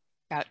in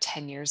about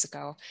 10 years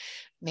ago,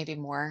 maybe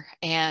more.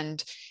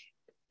 And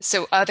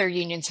so other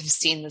unions have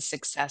seen the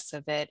success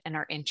of it and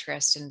are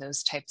interested in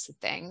those types of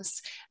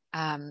things.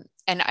 And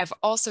I've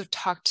also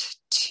talked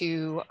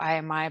to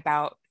IMI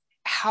about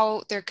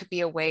how there could be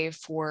a way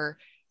for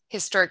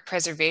historic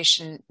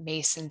preservation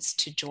masons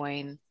to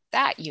join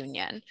that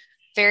union.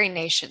 Very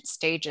nascent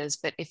stages,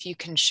 but if you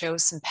can show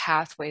some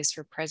pathways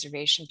for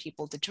preservation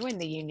people to join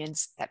the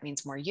unions, that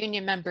means more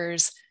union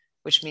members,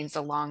 which means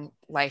the long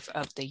life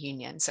of the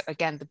union. So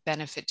again, the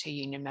benefit to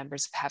union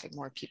members of having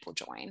more people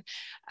join.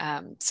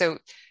 So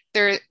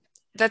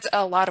that's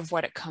a lot of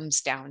what it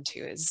comes down to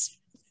is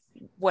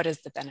what is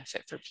the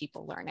benefit for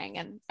people learning?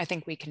 And I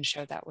think we can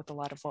show that with a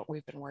lot of what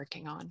we've been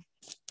working on.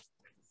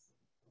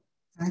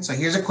 All right, so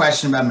here's a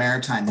question about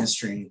maritime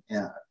history.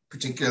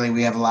 Particularly,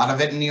 we have a lot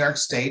of it in New York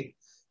State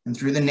and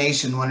through the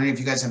nation. Wondering if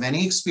you guys have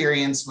any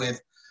experience with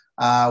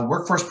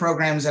workforce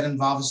programs that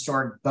involve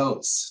historic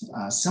boats,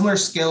 similar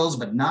skills,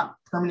 but not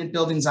permanent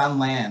buildings on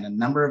land. A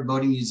number of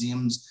boating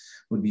museums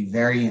would be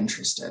very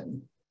interested.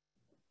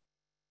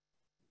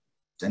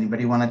 Does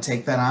anybody want to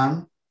take that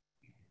on?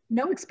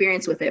 No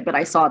experience with it, but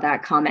I saw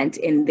that comment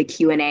in the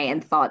Q&A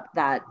and thought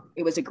that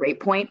it was a great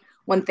point.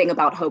 One thing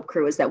about Hope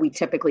Crew is that we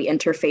typically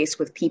interface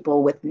with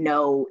people with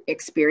no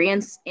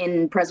experience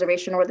in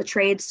preservation or the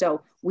trade.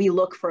 So we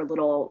look for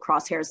little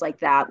crosshairs like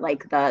that,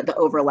 like the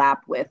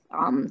overlap with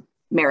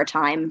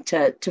maritime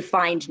to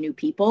find new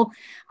people.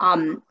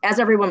 As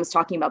everyone was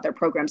talking about their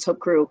programs, Hope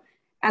Crew,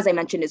 as I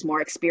mentioned, is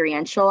more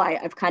experiential.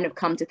 I've kind of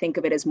come to think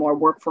of it as more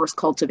workforce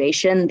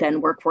cultivation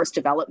than workforce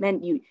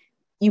development.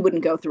 You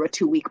wouldn't go through a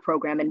 2-week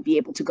program and be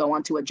able to go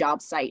onto a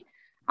job site.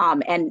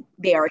 And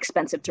they are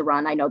expensive to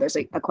run. I know there's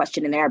a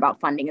question in there about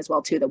funding as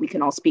well too that we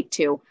can all speak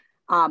to.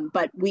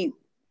 But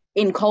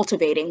in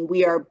cultivating,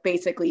 we are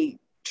basically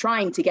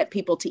trying to get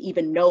people to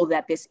even know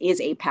that this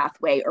is a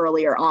pathway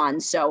earlier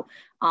on. So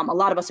a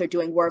lot of us are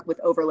doing work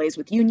with overlays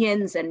with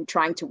unions and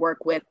trying to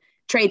work with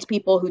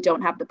tradespeople who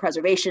don't have the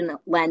preservation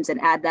lens and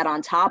add that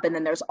on top. And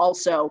then there's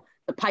also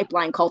the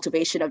pipeline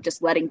cultivation of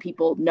just letting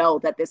people know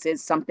that this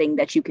is something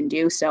that you can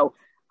do. So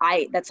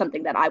that's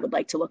something that I would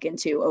like to look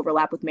into,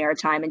 overlap with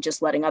maritime, and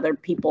just letting other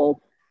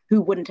people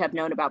who wouldn't have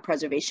known about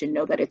preservation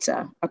know that it's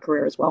a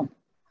career as well.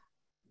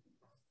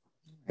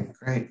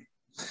 Great.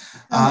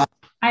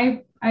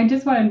 I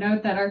just want to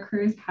note that our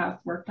crews have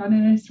worked on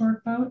an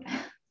historic boat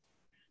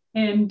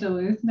in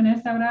Duluth,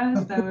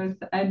 Minnesota. That was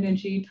the Edna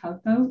G.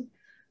 tugboat.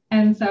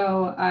 And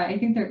so I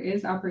think there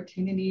is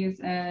opportunities,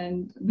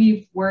 and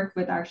we've worked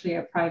with actually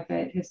a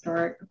private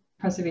historic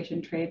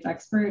preservation trades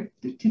expert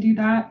to do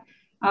that.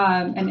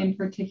 And in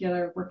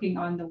particular, working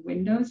on the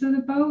windows of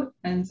the boat.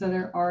 And so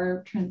there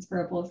are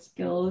transferable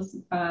skills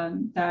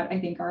that I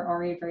think are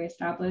already very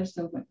established.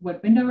 So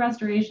with window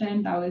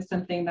restoration, that was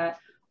something that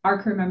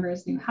our crew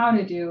members knew how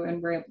to do,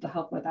 and were able to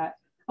help with that.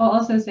 I'll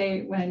also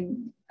say,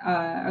 when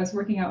I was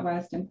working out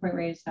west in Point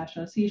Reyes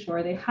National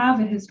Seashore, they have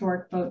a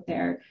historic boat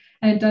there.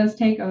 And it does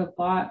take a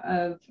lot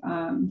of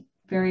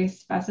very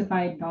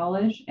specified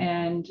knowledge.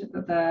 And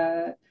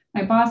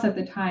my boss at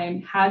the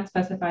time had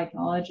specified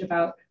knowledge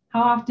about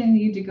how often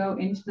you need to go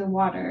into the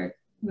water,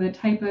 the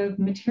type of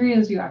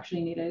materials you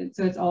actually needed.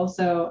 So it's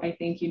also, I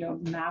think,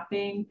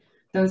 mapping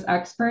those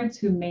experts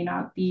who may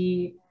not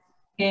be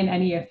in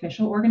any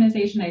official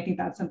organization. I think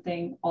that's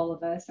something all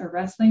of us are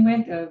wrestling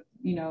with, of,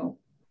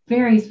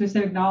 very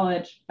specific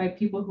knowledge by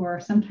people who are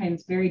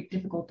sometimes very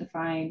difficult to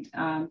find.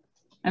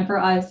 And for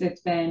us,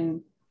 it's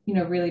been,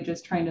 really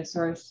just trying to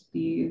source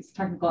these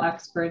technical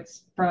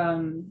experts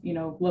from,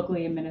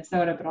 locally in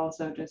Minnesota, but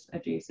also just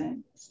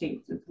adjacent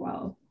states as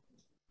well.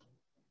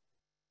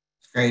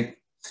 Great.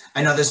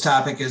 I know this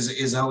topic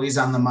is always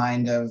on the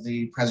mind of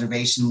the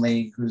Preservation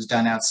League, who's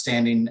done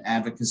outstanding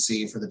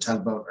advocacy for the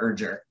tugboat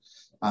urger.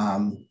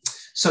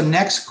 So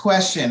next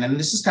question, and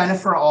this is kind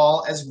of for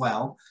all as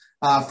well.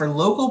 For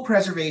local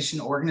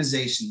preservation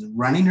organizations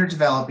running or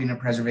developing a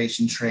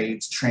preservation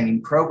trades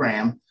training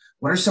program,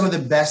 what are some of the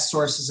best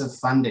sources of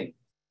funding?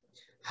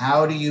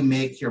 How do you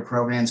make your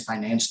programs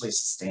financially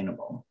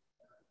sustainable?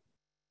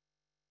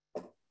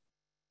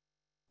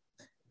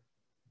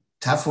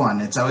 Tough one.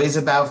 It's always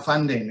about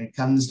funding. It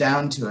comes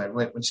down to it,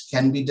 which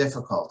can be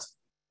difficult.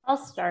 I'll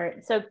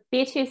start. So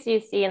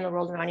B2CC and the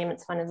World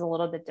Monuments Fund is a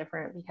little bit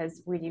different,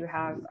 because we do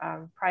have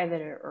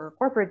private or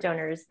corporate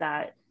donors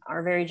that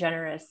are very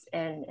generous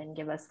and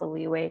give us the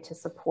leeway to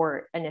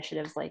support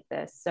initiatives like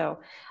this. So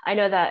I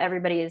know that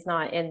everybody is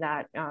not in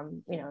that,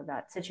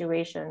 that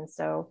situation.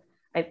 So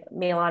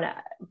Milan,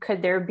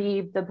 could there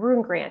be the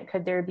Broom grant?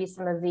 Could there be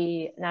some of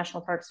the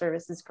National Park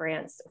Services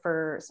grants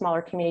for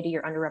smaller community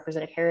or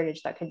underrepresented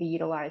heritage that could be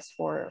utilized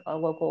for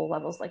local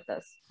levels like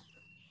this?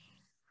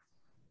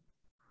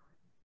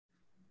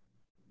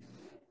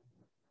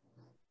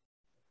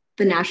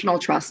 The National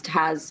Trust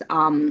has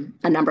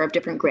a number of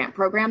different grant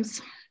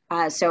programs.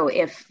 So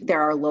if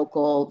there are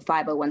local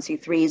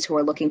 501c3s who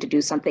are looking to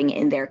do something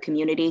in their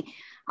community,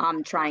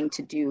 trying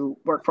to do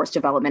workforce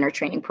development or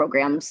training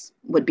programs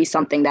would be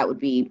something that would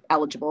be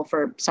eligible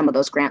for some of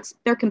those grants.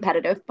 They're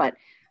competitive, but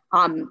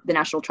the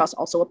National Trust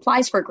also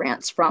applies for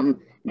grants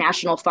from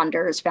national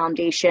funders,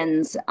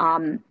 foundations.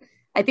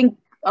 I think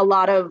a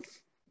lot of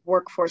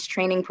workforce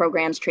training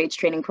programs, trades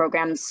training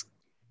programs,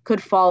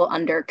 could fall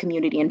under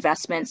community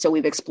investment. So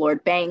we've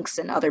explored banks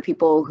and other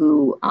people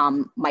who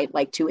might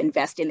like to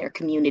invest in their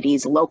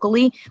communities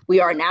locally. We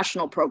are a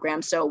national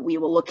program, so we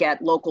will look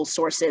at local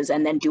sources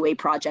and then do a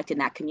project in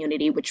that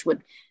community, which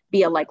would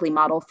be a likely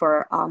model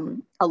for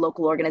a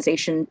local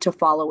organization to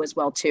follow as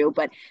well too.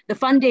 But the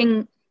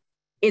funding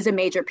is a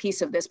major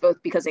piece of this, both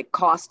because it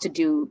costs to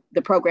do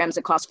the programs,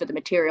 it costs for the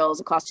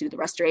materials, it costs to do the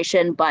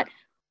restoration, but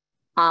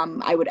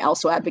I would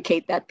also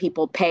advocate that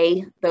people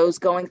pay those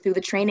going through the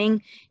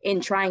training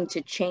in trying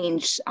to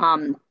change,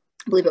 I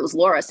believe it was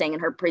Laura saying in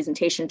her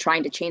presentation,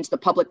 trying to change the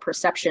public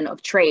perception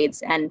of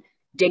trades and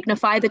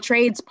dignify the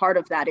trades. Part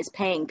of that is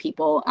paying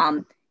people.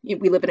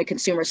 We live in a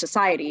consumer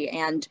society,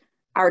 and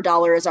our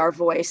dollar is our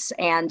voice,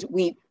 and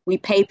we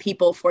pay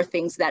people for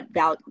things that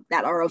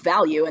are of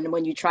value. And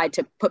when you try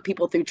to put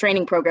people through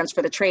training programs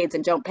for the trades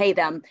and don't pay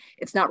them,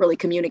 it's not really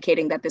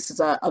communicating that this is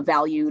a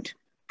valued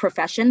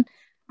profession.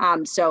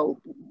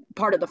 So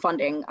part of the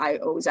funding I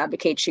always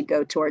advocate should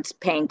go towards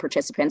paying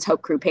participants.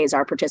 Hope Crew pays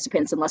our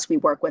participants, unless we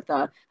work with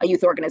a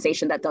youth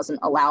organization that doesn't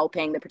allow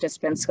paying the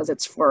participants because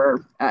it's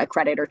for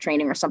credit or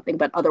training or something.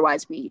 But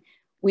otherwise, we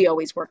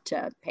always work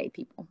to pay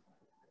people.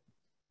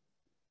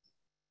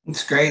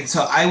 That's great.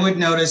 So I would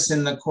notice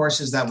in the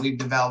courses that we've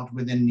developed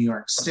within New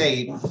York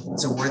State,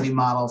 it's a worthy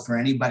model for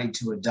anybody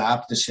to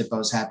adopt. The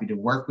SHPO's happy to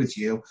work with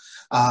you.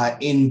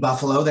 In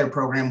Buffalo, their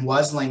program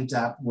was linked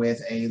up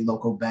with a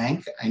local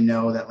bank. I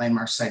know that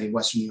Landmark Society of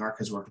Western New York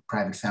has worked with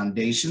private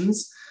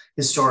foundations.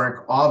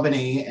 Historic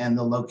Albany and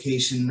the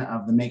location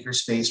of the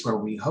makerspace where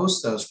we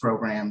host those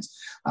programs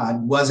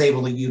was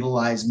able to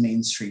utilize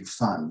Main Street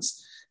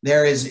funds.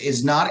 There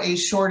is not a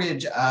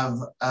shortage of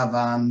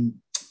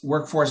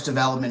workforce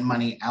development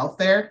money out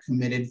there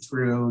committed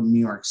through New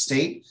York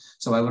State.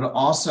 So I would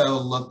also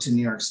look to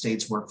New York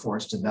State's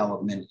Workforce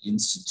Development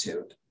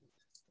Institute.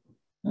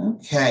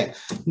 Okay,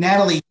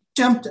 Natalie,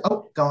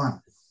 go on.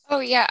 Oh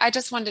yeah, I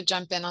just wanted to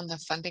jump in on the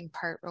funding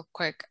part real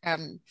quick.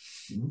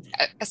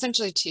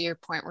 Essentially to your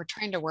point, we're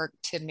trying to work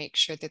to make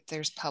sure that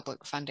there's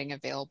public funding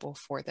available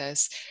for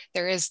this.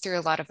 There is through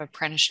a lot of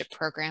apprenticeship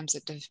programs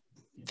that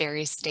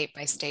varies state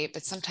by state,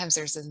 but sometimes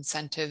there's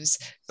incentives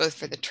both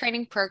for the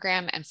training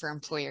program and for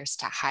employers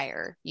to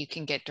hire. You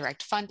can get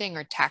direct funding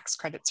or tax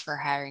credits for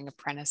hiring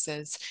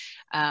apprentices.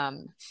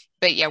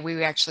 But yeah,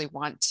 we actually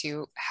want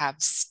to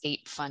have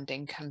state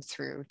funding come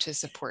through to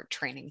support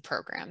training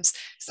programs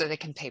so they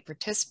can pay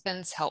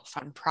participants, help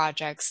fund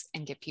projects,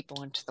 and get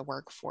people into the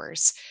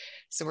workforce.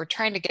 So we're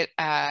trying to get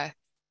a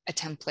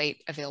template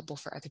available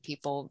for other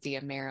people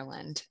via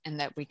Maryland,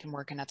 and that we can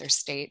work in other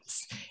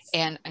states.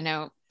 And I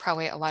know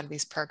probably a lot of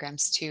these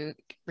programs too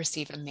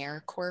receive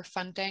AmeriCorps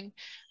funding,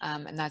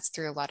 and that's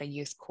through a lot of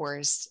youth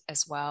corps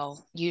as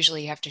well.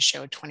 Usually you have to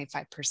show a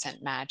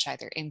 25% match,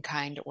 either in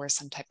kind or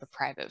some type of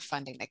private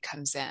funding that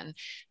comes in.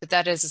 But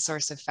that is a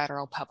source of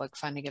federal public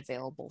funding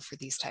available for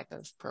these type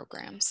of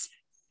programs.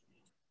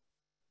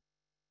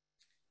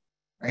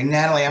 All right,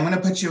 Natalie, I'm going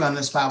to put you on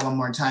the spot one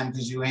more time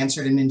because you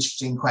answered an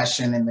interesting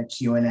question in the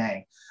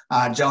Q&A.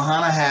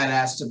 Johanna had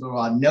asked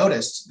about,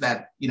 noticed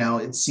that, you know,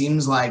 it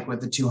seems like with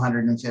the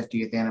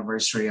 250th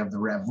anniversary of the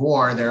Rev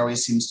War, there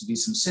always seems to be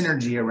some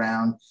synergy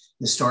around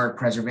historic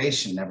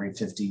preservation every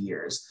 50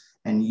 years.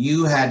 And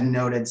you had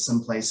noted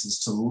some places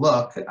to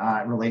look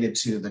related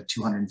to the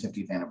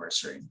 250th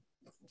anniversary.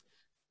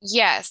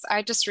 Yes,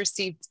 I just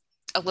received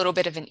a little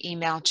bit of an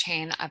email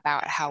chain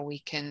about how we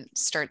can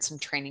start some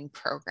training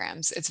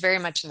programs. It's very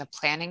much in the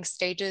planning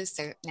stages,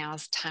 so now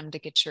is time to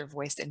get your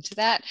voice into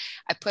that.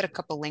 I put a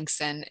couple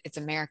links in. It's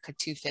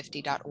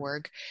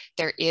america250.org.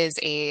 There is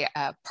a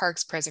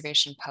Parks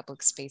Preservation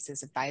Public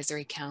Spaces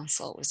Advisory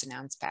Council. It was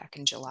announced back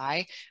in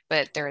July,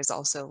 but there is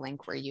also a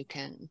link where you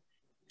can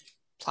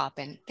plop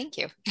in. Thank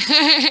you.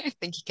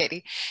 Thank you,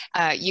 Katie.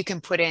 You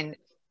can put in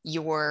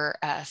your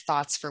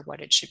thoughts for what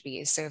it should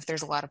be. So if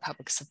there's a lot of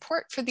public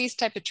support for these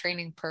type of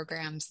training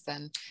programs,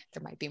 then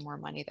there might be more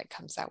money that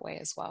comes that way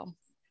as well.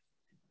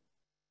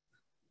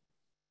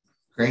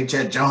 Great.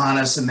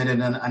 Johanna submitted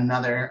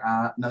another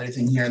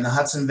thing here. In the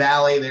Hudson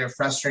Valley, they're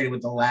frustrated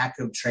with the lack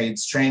of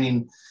trades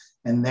training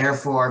and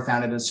therefore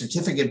founded a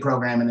certificate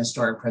program in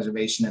historic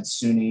preservation at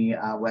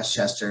SUNY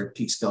Westchester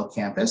Peekskill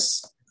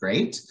campus.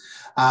 Great.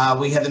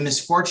 We had the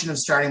misfortune of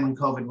starting when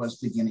COVID was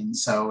beginning,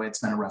 so it's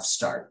been a rough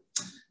start.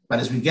 But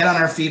as we get on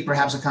our feet,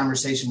 perhaps a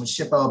conversation with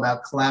SHPO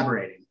about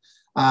collaborating.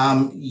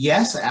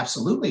 Yes,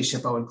 absolutely,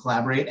 SHPO would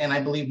collaborate. And I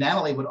believe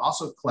Natalie would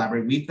also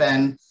collaborate. We've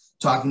been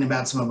talking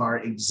about some of our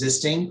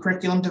existing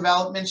curriculum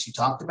development. She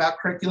talked about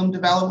curriculum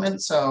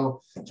development.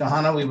 So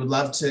Johanna, we would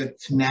love to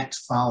connect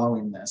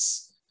following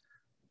this.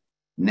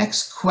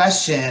 Next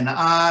question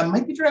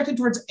might be directed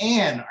towards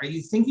Anne. Are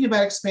you thinking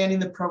about expanding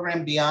the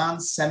program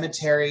beyond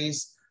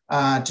cemeteries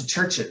to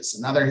churches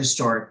and other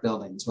historic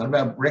buildings? What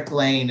about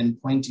bricklaying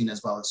and pointing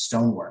as well as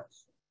stonework?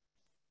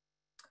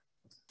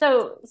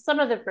 So some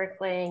of the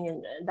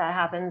bricklaying that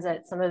happens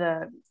at some of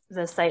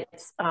the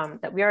sites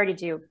that we already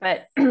do,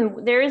 but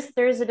there is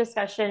a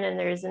discussion and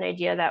there's an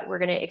idea that we're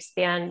going to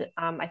expand.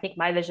 I think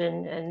my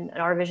vision and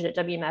our vision at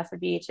WMF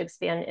would be to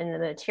expand in the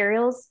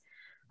materials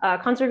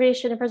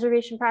conservation and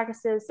preservation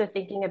practices. So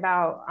thinking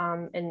about,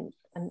 and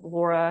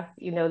Laura,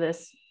 you know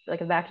this like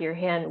the back of your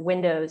hand,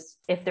 windows,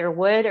 if they're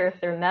wood or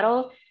if they're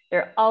metal,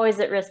 they're always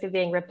at risk of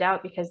being ripped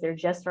out because there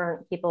just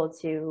aren't people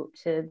to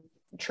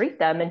treat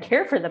them and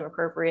care for them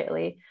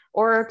appropriately,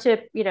 or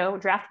to, you know,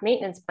 draft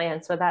maintenance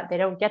plans so that they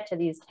don't get to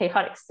these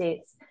chaotic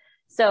states.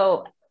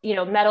 So, you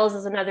know, metals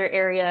is another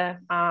area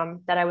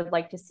that I would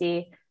like to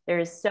see.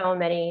 There's so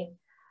many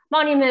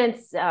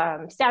monuments,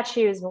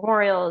 statues,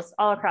 memorials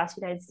all across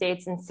the United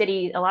States and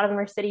a lot of them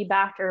are city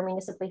backed or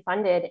municipally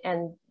funded.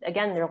 And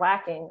again, they're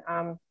lacking.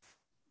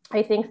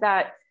 I think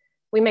that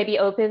we may be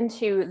open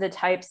to the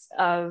types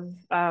of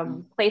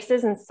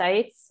places and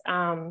sites.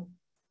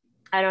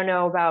 I don't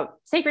know about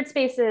sacred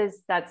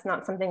spaces. That's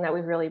not something that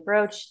we've really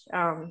broached.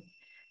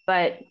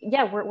 But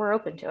yeah, we're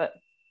open to it.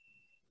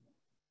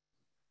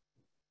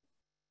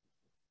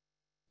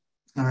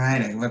 All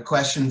right, I have a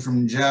question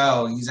from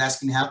Joe. He's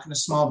asking, how can a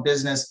small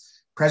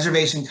business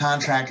preservation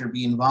contractor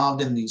be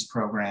involved in these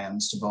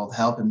programs to both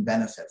help and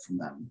benefit from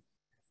them?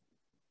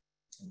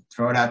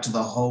 Throw it out to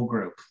the whole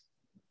group.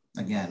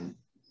 Again,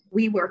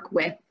 we work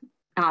with,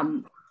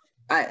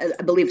 I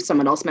believe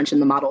someone else mentioned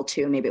the model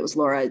too, maybe it was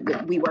Laura.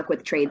 We work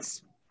with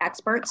trades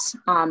experts.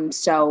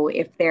 So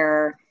if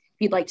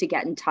you'd like to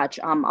get in touch,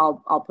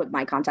 I'll put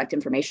my contact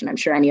information. I'm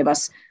sure any of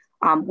us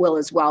will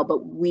as well.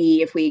 But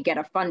if we get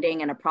a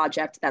funding and a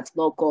project that's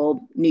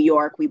local, New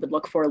York, we would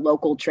look for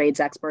local trades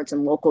experts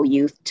and local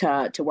youth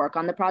to work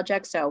on the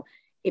project. So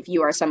if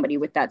you are somebody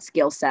with that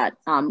skill set,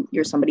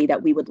 you're somebody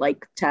that we would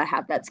like to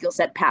have that skill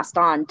set passed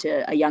on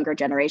to a younger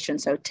generation.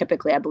 So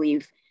typically, I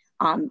believe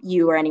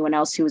you or anyone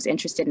else who was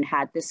interested and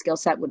had this skill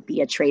set would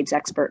be a trades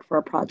expert for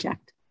a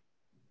project.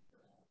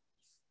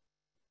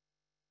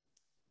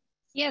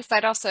 Yes,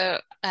 I'd also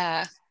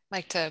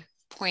like to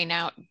point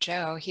out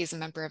Joe. He's a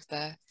member of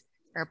the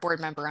or a board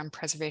member on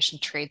Preservation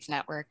Trades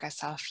Network. I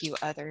saw a few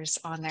others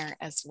on there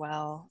as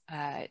well.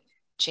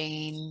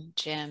 Jane,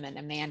 Jim, and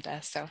Amanda.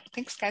 So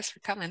thanks guys for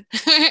coming.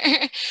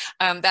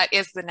 That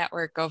is the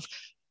network of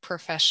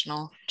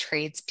professional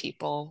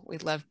tradespeople.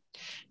 We'd love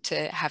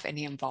to have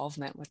any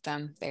involvement with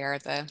them. They are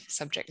the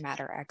subject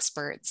matter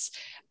experts.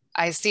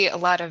 I see a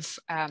lot of,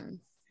 I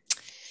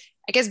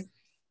guess,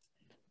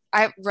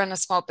 I run a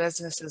small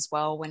business as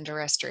well, window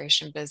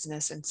restoration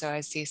business. And so I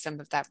see some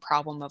of that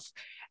problem of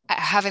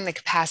having the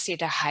capacity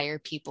to hire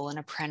people and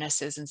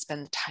apprentices and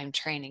spend the time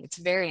training. It's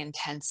very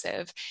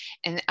intensive.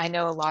 And I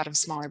know a lot of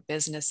smaller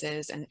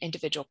businesses and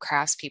individual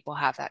craftspeople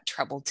have that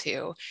trouble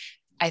too.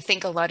 I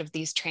think a lot of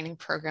these training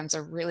programs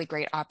are really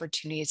great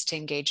opportunities to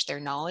engage their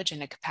knowledge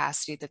in a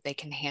capacity that they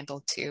can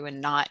handle too,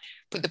 and not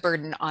put the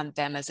burden on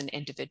them as an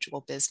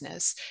individual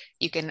business.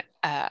 You can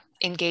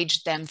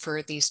engage them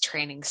for these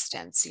training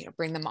stints,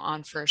 bring them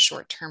on for a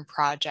short-term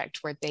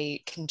project where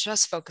they can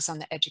just focus on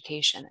the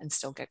education and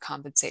still get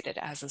compensated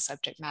as a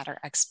subject matter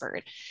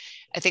expert.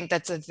 I think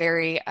that's a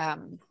very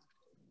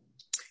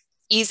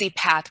easy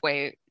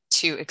pathway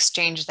to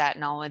exchange that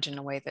knowledge in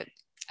a way that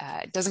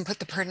it doesn't put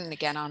the burden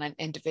again on an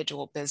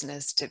individual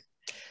business to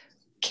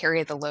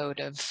carry the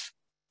load of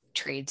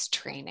trades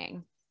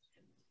training.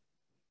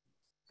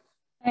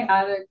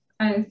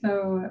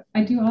 So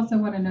I do also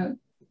want to note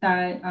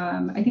that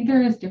I think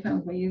there is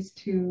different ways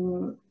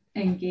to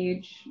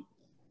engage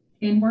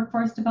in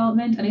workforce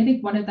development. And I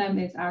think one of them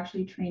is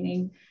actually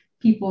training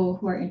people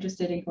who are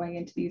interested in going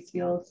into these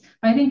fields.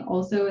 But I think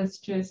also it's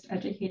just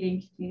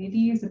educating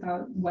communities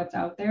about what's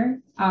out there.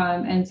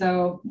 And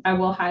so I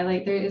will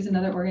highlight, there is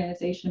another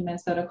organization in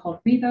Minnesota called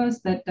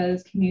Rethos that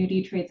does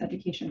community trades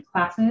education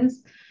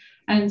classes.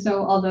 And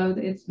so although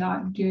it's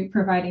not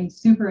providing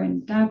super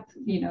in-depth,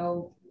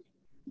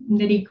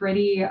 nitty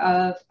gritty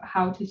of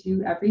how to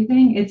do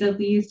everything, it's at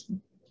least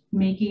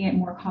making it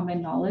more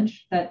common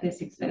knowledge that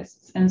this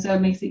exists. And so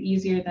it makes it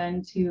easier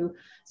then to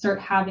start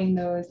having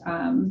those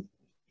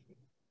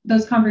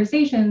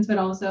conversations, but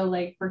also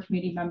like for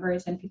community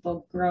members and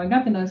people growing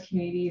up in those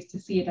communities to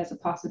see it as a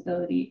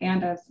possibility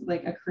and as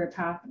like a career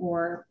path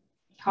or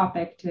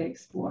topic to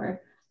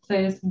explore. So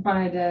I just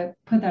wanted to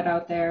put that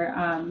out there.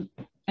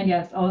 And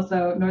yes,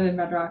 also Northern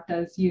Bedrock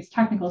does use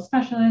technical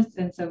specialists.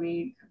 And so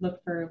we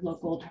look for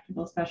local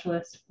technical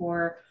specialists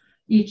for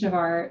each of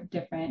our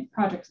different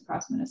projects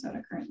across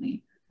Minnesota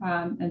currently.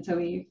 And so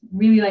we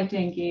really like to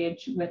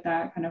engage with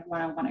that kind of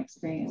one-on-one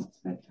experience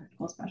with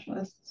technical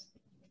specialists.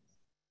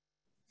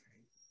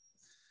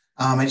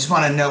 I just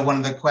want to know one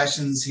of the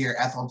questions here,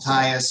 Ethel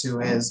Tyus,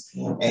 who is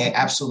an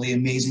absolutely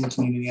amazing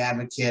community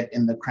advocate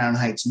in the Crown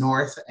Heights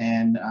North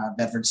and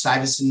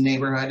Bedford-Stuyvesant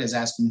neighborhood, is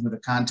asking who to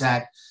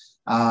contact.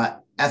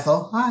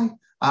 Ethel, hi.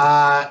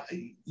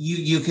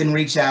 You can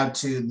reach out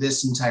to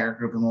this entire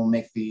group and we'll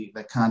make the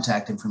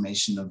contact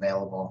information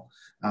available.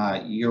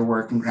 Your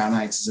work in Crown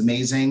Heights is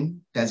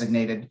amazing.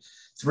 Designated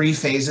 3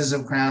 phases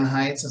of Crown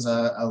Heights as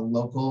a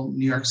local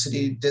New York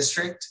City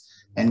district,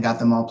 and got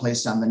them all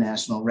placed on the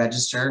National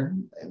Register.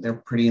 They're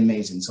pretty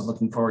amazing. So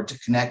looking forward to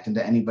connecting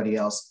to anybody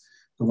else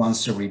who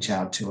wants to reach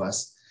out to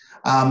us.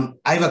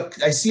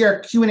 I see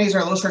our Q&As are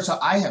a little short, so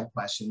I have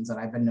questions that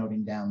I've been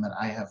noting down that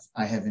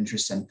I have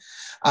interest in.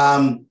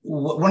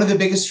 One of the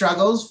biggest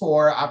struggles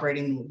for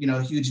operating,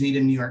 a huge need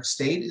in New York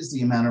State is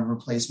the amount of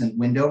replacement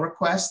window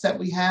requests that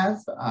we have.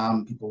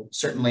 People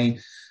certainly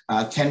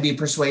can be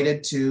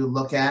persuaded to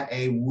look at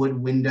a wood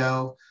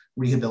window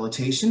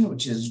rehabilitation,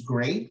 which is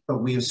great, but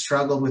we have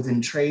struggled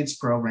within trades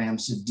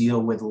programs to deal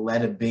with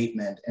lead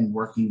abatement and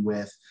working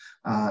with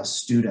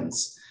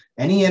students.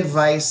 Any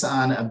advice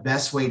on a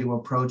best way to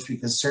approach,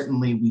 because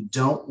certainly we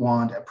don't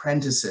want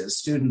apprentices,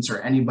 students, or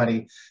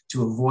anybody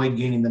to avoid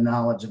gaining the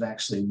knowledge of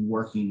actually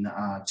working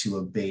to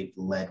abate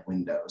lead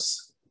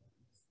windows?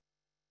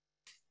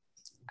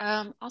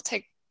 I'll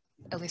take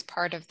at least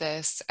part of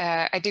this.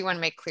 I do want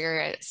to make clear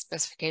a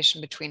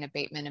specification between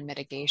abatement and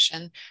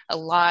mitigation. A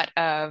lot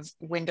of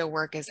window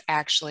work is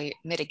actually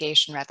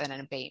mitigation rather than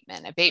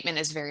abatement. Abatement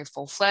is very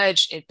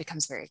full-fledged. It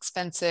becomes very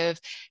expensive.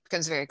 It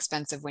becomes very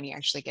expensive when you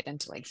actually get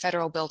into like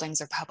federal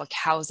buildings or public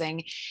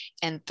housing,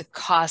 and the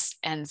cost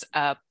ends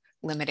up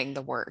limiting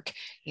the work.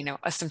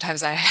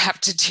 Sometimes I have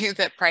to do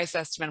the price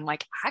estimate. I'm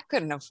like, I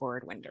couldn't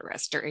afford window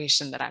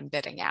restoration that I'm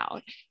bidding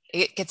out.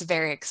 It gets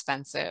very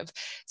expensive.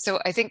 So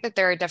I think that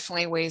there are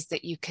definitely ways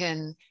that you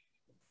can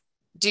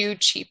do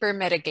cheaper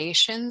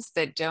mitigations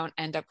that don't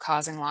end up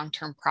causing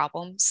long-term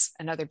problems.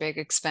 Another big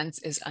expense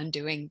is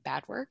undoing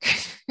bad work.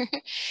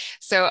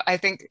 So I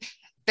think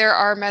there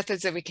are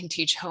methods that we can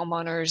teach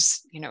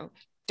homeowners,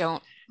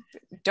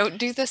 don't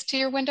do this to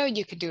your window.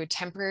 You can do a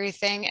temporary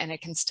thing and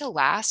it can still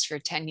last for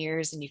 10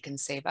 years and you can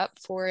save up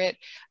for it.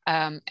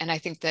 And I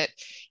think that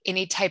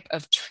any type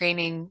of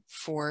training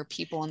for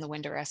people in the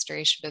window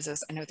restoration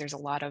business, I know there's a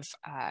lot of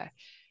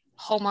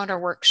homeowner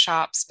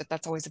workshops, but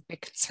that's always a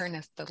big concern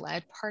is the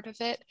lead part of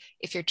it.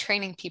 If you're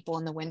training people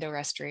in the window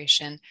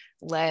restoration,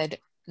 lead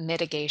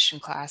mitigation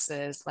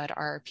classes, lead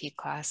RRP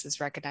classes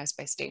recognized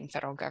by state and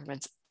federal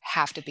governments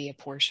have to be a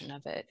portion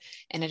of it.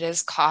 And it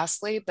is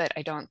costly, but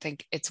I don't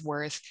think it's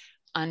worth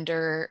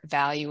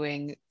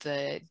undervaluing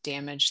the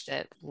damage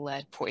that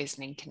lead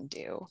poisoning can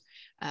do.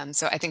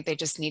 So I think they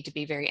just need to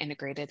be very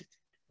integrated,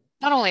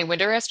 not only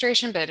window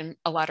restoration, but in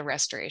a lot of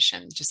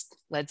restoration. Just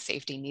lead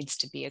safety needs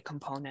to be a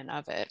component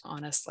of it,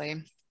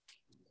 honestly.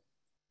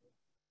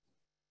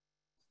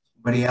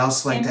 Anybody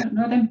else like that?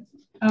 Northern,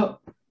 oh.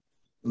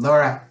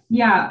 Laura.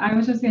 Yeah, I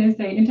was just going to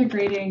say,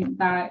 integrating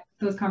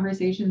those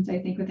conversations, I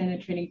think, within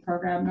a training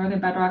program. Northern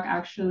Bedrock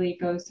actually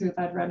goes through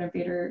lead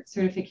renovator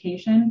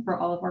certification for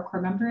all of our core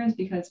members,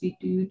 because we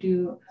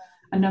do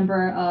a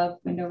number of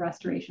window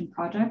restoration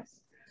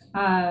projects.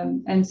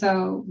 And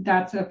so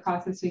that's a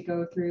process we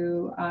go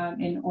through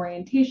in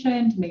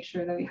orientation to make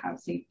sure that we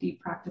have safety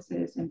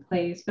practices in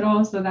place, but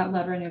also that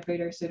lead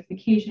renovator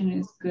certification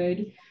is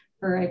good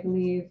for, I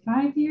believe,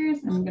 5 years.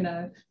 I'm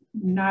gonna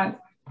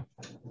not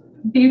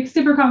be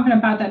super confident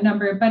about that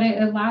number, but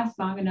it lasts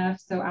long enough.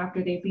 So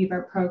after they leave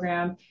our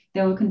program,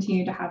 they will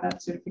continue to have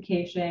that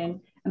certification,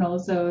 and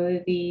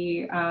also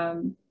the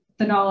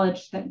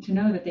knowledge to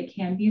know that they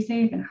can be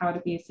safe and how to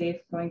be safe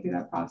going through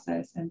that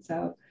process. And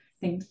so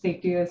I think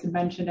safety, as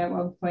mentioned at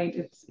one point,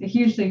 it's a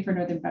huge thing for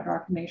Northern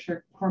Bedrock to make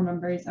sure core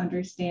members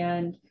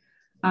understand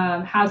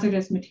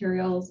hazardous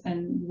materials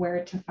and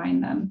where to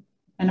find them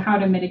and how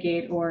to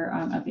mitigate or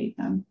abate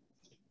them.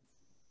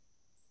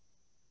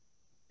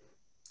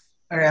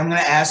 All right, I'm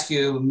going to ask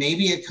you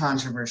maybe a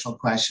controversial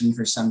question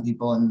for some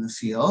people in the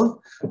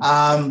field.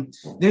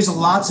 There's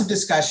lots of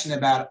discussion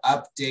about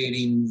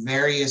updating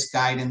various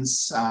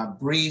guidance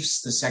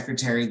briefs, the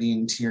Secretary of the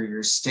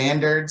Interior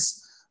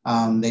standards.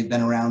 They've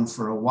been around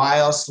for a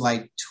while,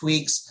 slight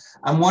tweaks.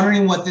 I'm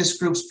wondering what this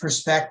group's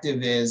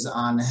perspective is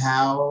on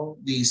how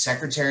the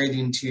Secretary of the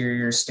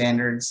Interior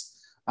standards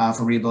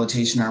for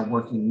rehabilitation are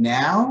working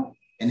now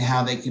and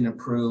how they can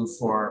improve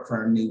for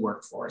our new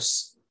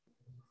workforce.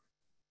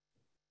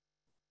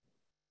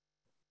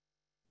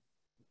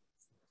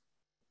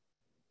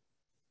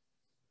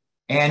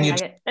 And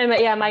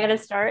am I going to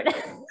start?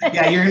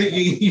 Yeah, you're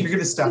going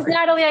to start.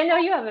 Natalie, I know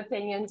you have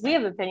opinions. We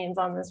have opinions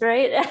on this,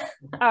 right?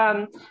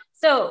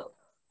 So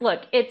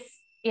look, it's,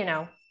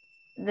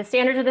 the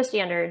standards are the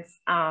standards.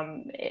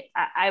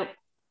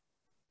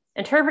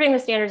 Interpreting the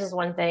standards is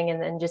one thing,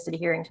 and then just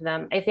adhering to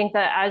them. I think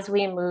that as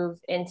we move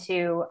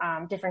into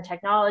different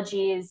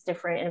technologies,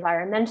 different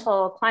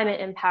environmental,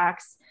 climate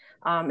impacts,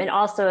 and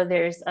also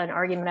there's an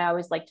argument I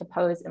always like to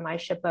pose in my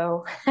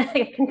SHPO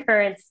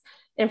concurrence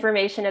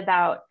information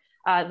about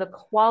the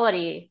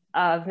quality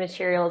of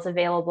materials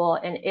available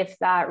and if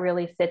that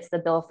really fits the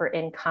bill for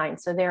in-kind.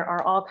 So there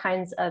are all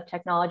kinds of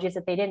technologies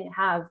that they didn't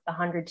have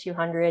 100,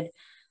 200,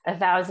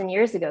 1,000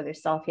 years ago.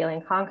 There's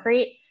self-healing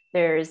concrete.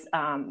 There's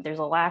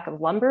a lack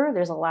of lumber.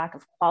 There's a lack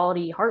of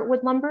quality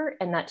heartwood lumber,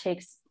 and that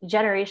takes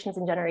generations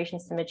and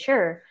generations to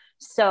mature.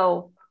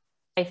 So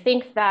I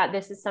think that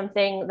this is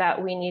something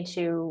that we need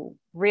to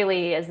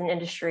really, as an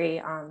industry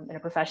and a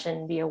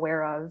profession, be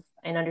aware of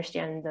and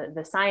understand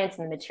the science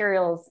and the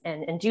materials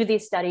and do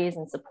these studies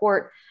and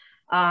support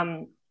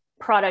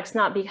products,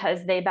 not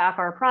because they back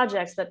our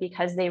projects, but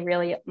because they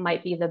really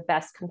might be the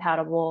best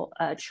compatible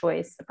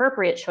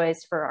appropriate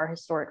choice for our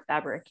historic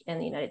fabric in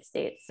the United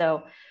States.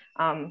 So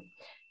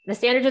the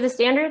standards are the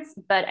standards,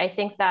 but I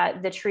think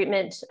that the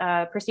treatment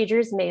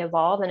procedures may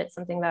evolve, and it's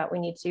something that we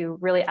need to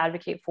really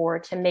advocate for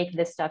to make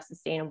this stuff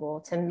sustainable,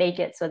 to make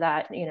it so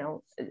that,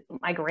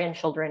 my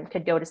grandchildren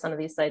could go to some of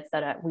these sites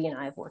that we and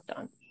I have worked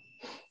on.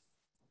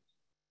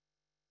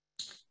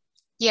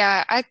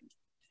 Yeah,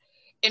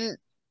 in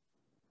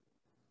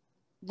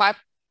my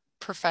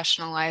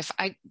professional life,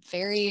 I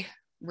very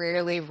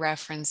rarely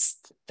reference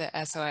the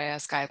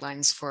SOIS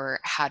guidelines for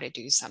how to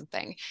do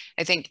something.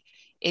 I think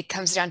it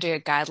comes down to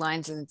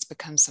guidelines and it's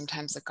become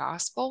sometimes a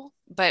gospel,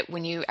 but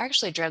when you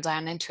actually drill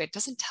down into it, it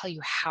doesn't tell you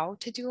how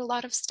to do a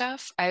lot of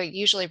stuff. I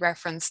usually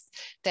reference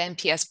the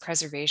NPS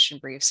preservation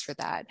briefs for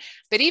that,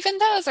 but even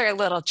those are a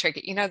little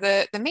tricky.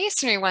 The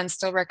masonry one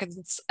still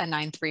recommends a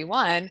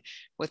 931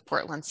 with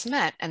Portland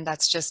cement, and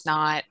that's just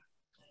not,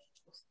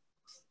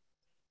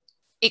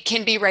 it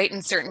can be right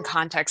in certain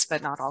contexts,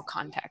 but not all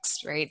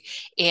contexts, right?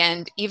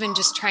 And even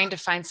just trying to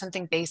find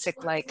something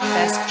basic like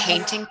best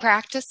painting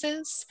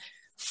practices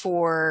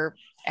for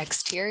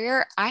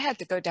exterior, I had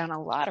to go down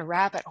a lot of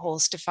rabbit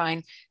holes to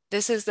find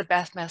this is the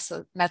best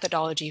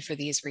methodology for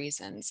these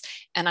reasons.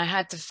 And I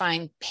had to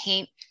find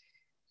paint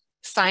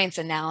science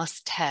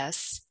analysis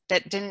tests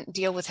that didn't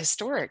deal with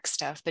historic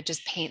stuff, but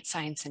just paint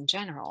science in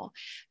general.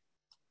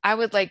 I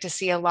would like to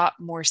see a lot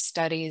more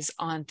studies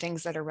on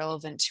things that are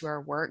relevant to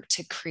our work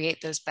to create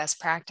those best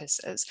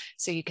practices.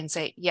 So you can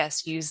say,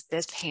 yes, use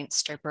this paint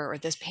stripper or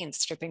this paint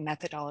stripping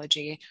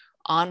methodology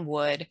on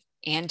wood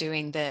and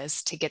doing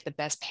this to get the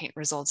best paint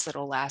results that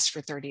will last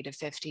for 30 to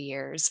 50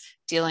 years,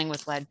 dealing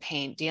with lead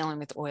paint, dealing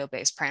with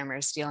oil-based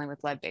primers, dealing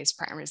with lead-based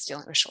primers,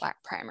 dealing with shellac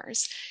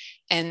primers.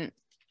 And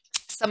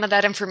some of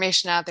that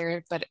information out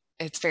there, but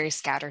it's very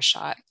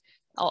scattershot.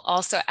 I'll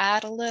also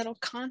add a little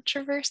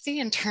controversy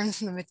in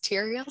terms of the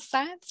material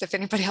science, if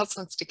anybody else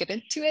wants to get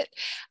into it.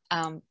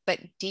 But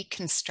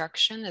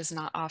deconstruction is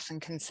not often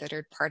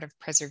considered part of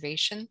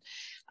preservation.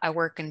 I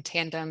work in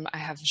tandem. I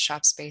have a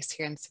shop space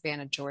here in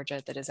Savannah,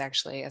 Georgia, that is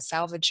actually a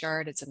salvage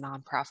yard. It's a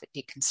nonprofit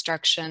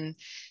deconstruction.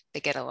 They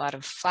get a lot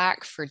of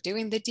flack for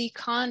doing the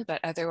decon, but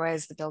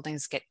otherwise the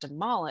buildings get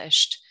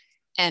demolished.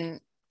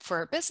 And for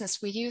our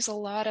business, we use a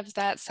lot of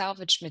that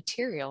salvaged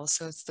material.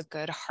 So it's the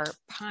good heart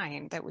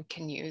pine that we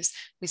can use.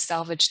 We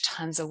salvage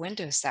tons of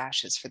window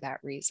sashes for that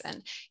reason.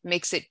 It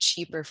makes it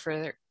cheaper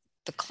for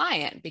the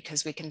client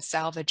because we can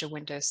salvage a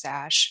window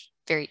sash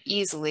very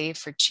easily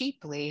for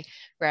cheaply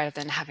rather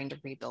than having to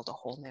rebuild a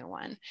whole new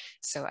one.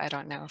 So I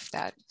don't know if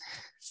that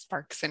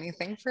sparks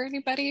anything for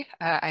anybody.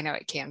 I know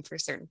it can for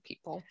certain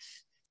people.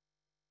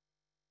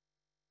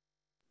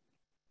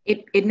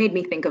 It made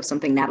me think of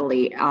something,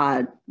 Natalie,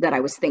 that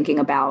I was thinking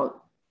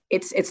about.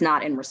 It's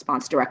not in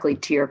response directly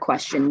to your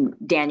question,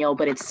 Daniel,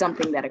 but it's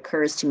something that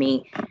occurs to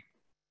me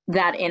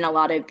that in a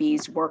lot of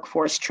these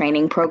workforce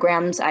training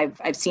programs, I've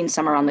seen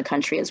some around the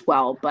country as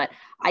well, but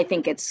I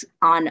think it's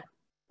on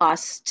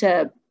us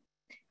to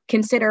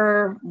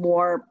consider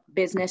more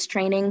business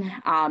training,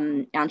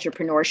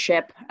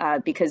 entrepreneurship,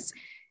 because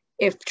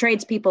if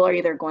tradespeople are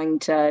either going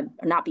to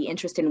not be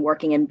interested in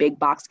working in big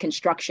box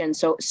construction,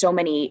 so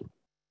many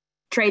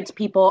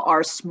tradespeople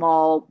are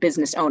small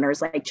business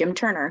owners like Jim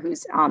Turner,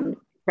 who's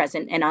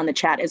present and on the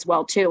chat as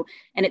well too.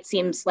 And it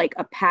seems like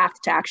a path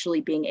to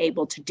actually being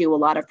able to do a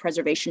lot of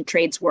preservation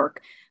trades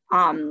work.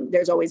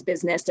 There's always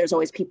business, there's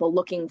always people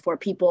looking for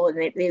people,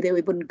 and they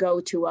wouldn't go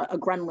to a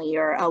Grunley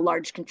or a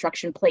large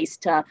construction place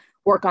to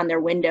work on their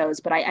windows.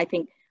 But I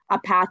think a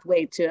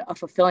pathway to a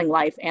fulfilling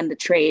life and the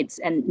trades,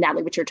 and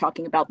Natalie, what you're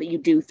talking about that you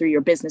do through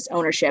your business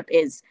ownership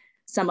is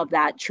some of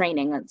that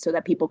training so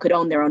that people could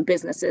own their own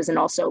businesses and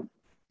also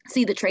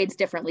see the trades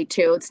differently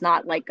too. It's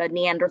not like a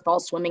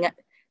Neanderthal swinging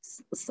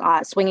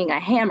a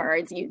hammer.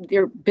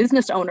 They're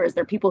business owners.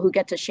 They're people who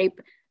get to shape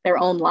their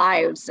own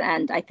lives.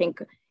 And I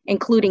think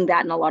including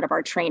that in a lot of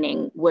our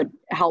training would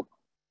help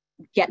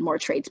get more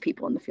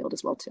tradespeople in the field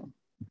as well too.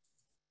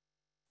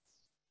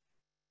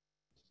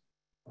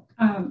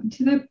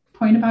 To the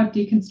point about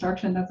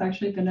deconstruction, that's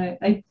actually been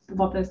I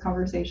love this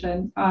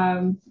conversation.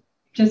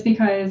 Just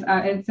because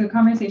it's a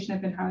conversation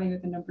I've been having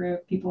with a number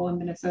of people in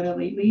Minnesota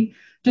lately,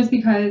 just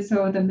because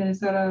so the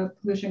Minnesota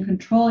Pollution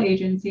Control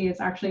Agency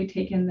has actually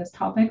taken this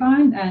topic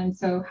on and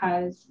so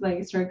has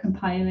started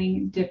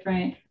compiling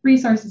different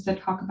resources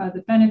that talk about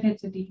the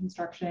benefits of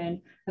deconstruction,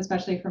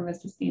 especially from a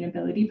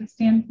sustainability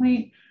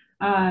standpoint.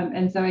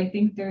 And so I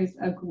think there's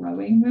a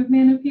growing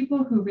movement of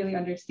people who really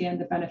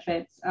understand the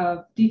benefits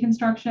of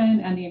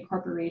deconstruction and the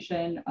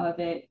incorporation of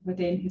it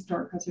within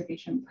historic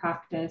preservation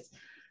practice.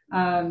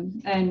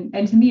 And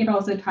to me, it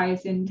also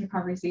ties into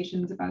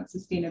conversations about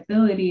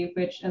sustainability,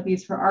 which at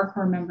least for our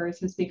core members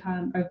has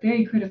become a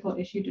very critical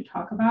issue to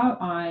talk about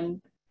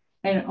on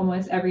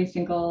almost every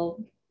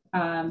single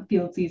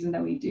field season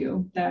that we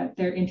do, that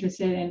they're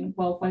interested in,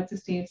 well, what's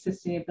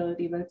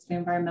sustainability, what's the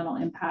environmental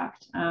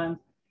impact?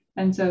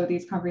 And so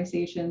these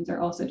conversations are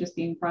also just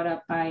being brought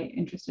up by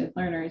interested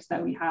learners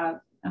that we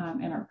have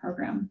in our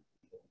program.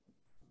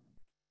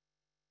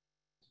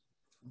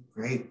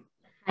 Great.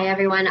 Hi,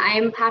 everyone.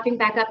 I'm popping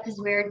back up because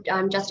we're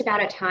just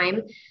about at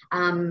time,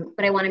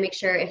 but I want to make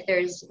sure if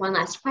there's one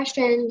last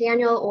question,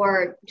 Daniel,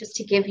 or just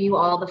to give you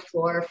all the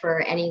floor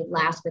for any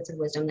last bits of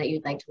wisdom that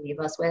you'd like to leave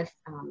us with.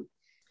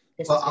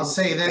 Well, I'll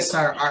say this,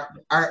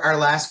 our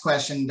last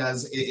question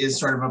is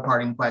sort of a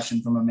parting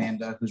question from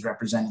Amanda, who's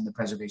representing the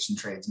Preservation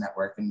Trades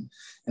Network. And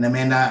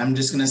Amanda, I'm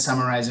just going to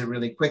summarize it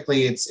really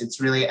quickly. It's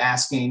really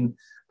asking,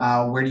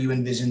 where do you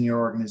envision your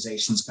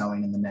organizations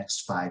going in the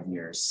next 5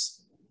 years?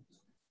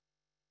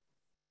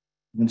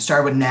 We can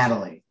start with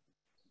Natalie.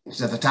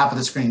 She's at the top of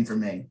the screen for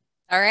me.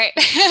 All right.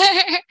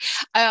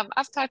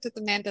 I've talked with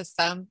Amanda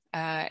some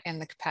in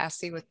the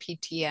capacity with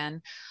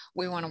PTN.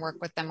 We want to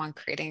work with them on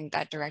creating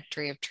that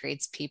directory of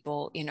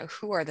tradespeople,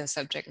 who are the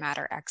subject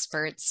matter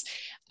experts.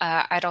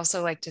 I'd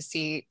also like to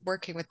see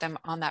working with them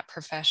on that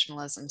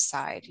professionalism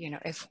side.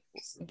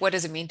 What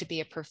does it mean to be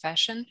a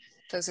profession?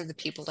 Those are the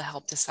people to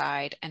help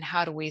decide. And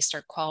how do we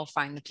start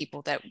qualifying the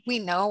people that we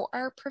know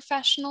are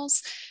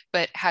professionals,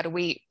 but how do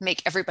we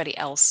make everybody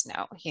else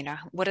know?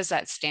 What is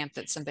that stamp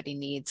that somebody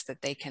needs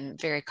that they can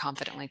very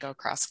confidently go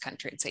across the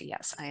country and say,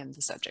 yes, I am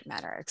the subject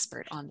matter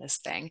expert on this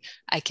thing.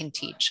 I can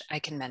teach, I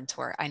can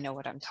mentor, I know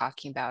what I'm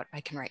talking about,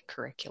 I can write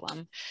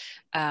curriculum.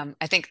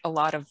 I think a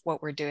lot of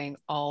what we're doing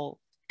all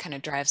kind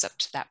of drives up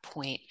to that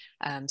point.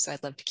 So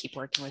I'd love to keep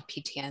working with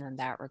PTN in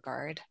that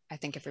regard. I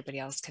think everybody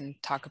else can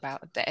talk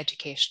about the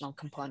educational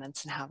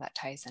components and how that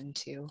ties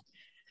into.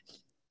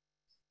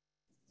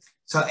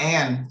 So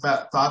Anne,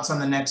 thoughts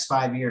on the next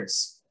 5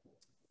 years?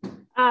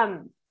 I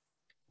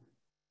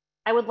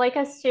would like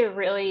us to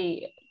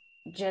really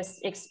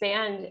just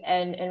expand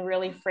and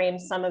really frame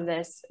some of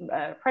this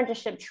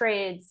apprenticeship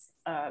trades,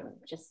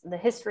 just the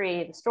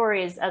history, the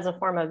stories as a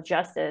form of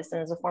justice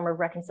and as a form of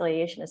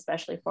reconciliation,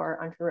 especially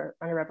for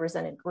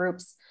underrepresented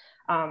groups.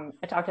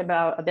 I talked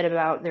about a bit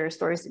about there are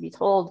stories to be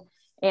told.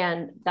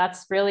 And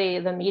that's really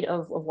the meat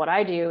of what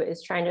I do,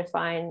 is trying to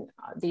find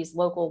these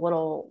local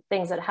little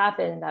things that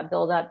happen that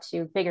build up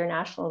to bigger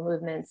national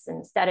movements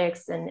and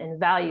aesthetics and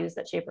values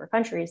that shape our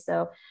country.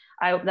 So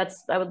I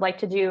would like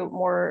to do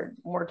more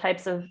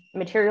types of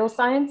material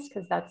science,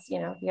 because that's,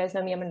 you guys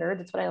know me, I'm a nerd,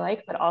 that's what I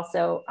like. But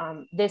also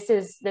this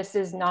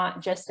is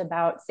not just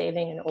about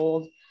saving an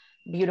old,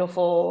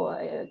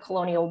 beautiful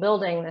colonial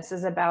building. This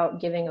is about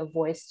giving a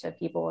voice to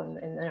people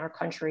in our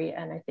country.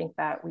 And I think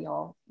that we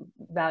all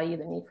value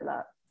the need for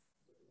that.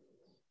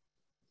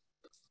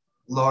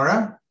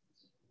 Laura?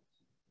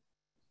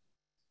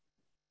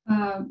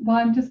 Well,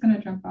 I'm just going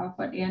to jump off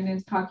what Anne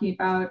is talking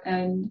about.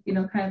 And,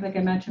 kind of like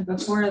I mentioned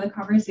before, the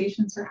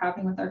conversations we're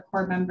having with our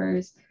core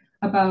members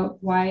about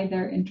why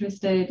they're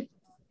interested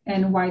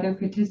and why they're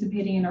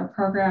participating in our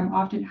program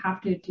often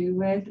have to do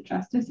with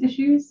justice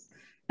issues,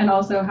 and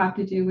also have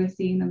to do with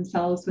seeing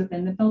themselves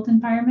within the built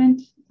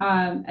environment.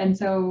 And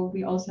so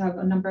we also have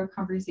a number of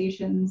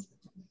conversations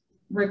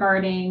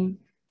regarding,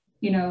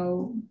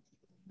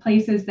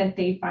 places that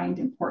they find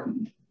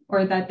important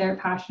or that they're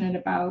passionate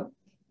about,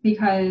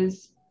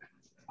 because,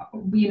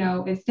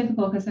 it's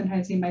difficult because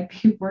sometimes you might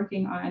be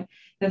working on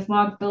this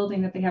log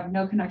building that they have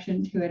no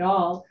connection to at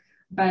all.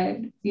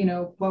 But,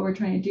 what we're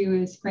trying to do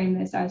is frame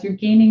this as you're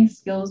gaining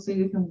skills so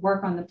you can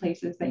work on the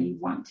places that you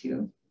want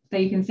to,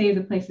 that you can save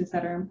the places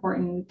that are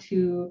important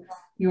to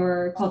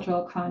your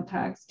cultural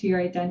context, to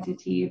your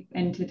identity,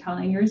 and to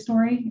telling your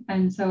story.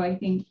 And so I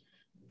think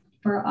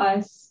for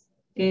us,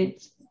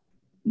 it's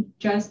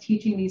just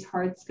teaching these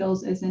hard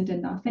skills isn't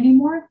enough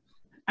anymore.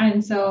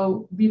 And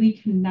so really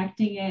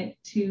connecting it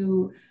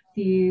to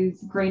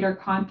these greater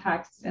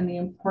contexts and the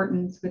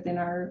importance within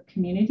our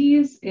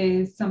communities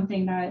is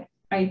something that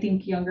I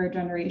think younger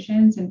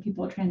generations and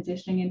people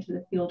transitioning into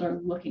the field are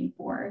looking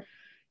for.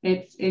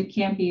 It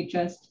can't be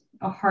just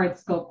a hard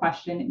skill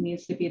question. It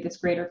needs to be this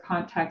greater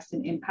context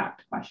and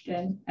impact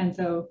question. And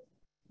so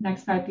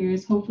next 5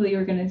 years, hopefully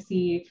you're going to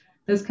see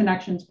those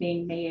connections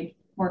being made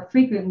more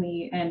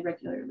frequently and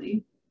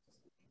regularly.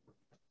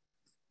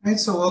 All right,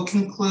 so we'll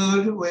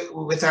conclude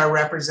with our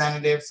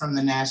representative from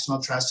the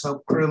National Trust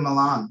Hope Crew,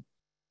 Milan.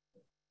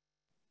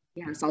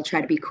 Yes, I'll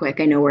try to be quick.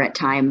 I know we're at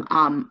time.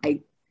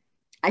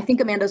 I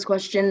think Amanda's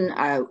question,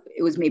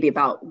 it was maybe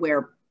about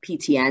where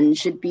PTN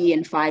should be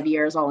in 5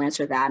 years. I'll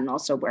answer that, and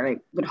also where I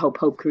would hope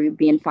Hope Crew would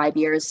be in 5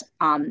 years.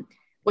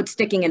 What's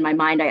sticking in my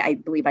mind, I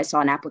believe I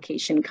saw an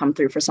application come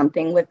through for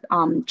something with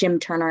Jim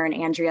Turner and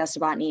Andrea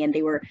Sabatini, and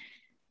they were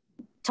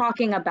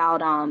talking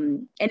about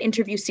an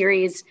interview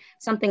series,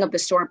 something of the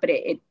sort, but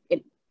it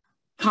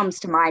comes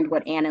to mind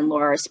what Anne and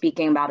Laura are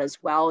speaking about as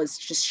well, is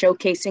just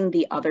showcasing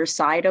the other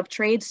side of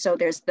trades. So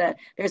there's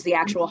the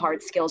actual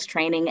hard skills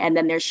training, and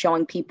then there's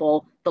showing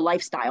people the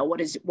lifestyle.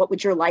 What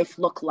would your life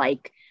look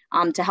like,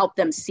 to help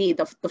them see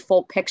the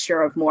full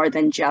picture of more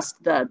than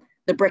just the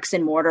bricks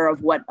and mortar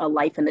of what a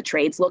life in the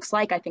trades looks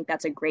like. I think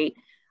that's a great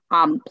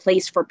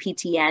place for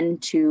PTN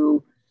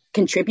to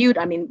contribute.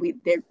 I mean,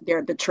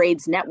 they're the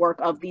trades network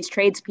of these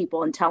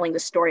tradespeople, and telling the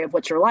story of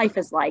what your life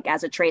is like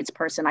as a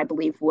tradesperson, I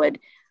believe would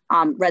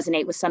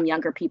resonate with some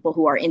younger people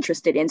who are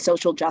interested in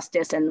social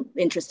justice and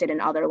interested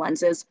in other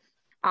lenses.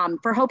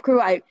 For Hope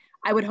Crew, I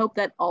would hope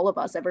that all of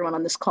us, everyone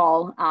on this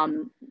call,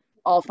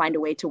 all find a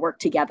way to work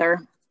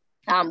together.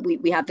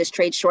 We have this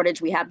trade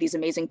shortage, we have these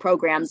amazing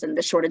programs, and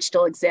the shortage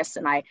still exists.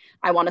 And I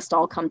want us to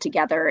all come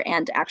together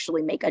and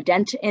actually make a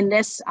dent in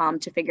this,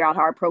 to figure out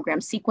how our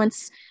programs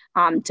sequence,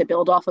 to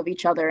build off of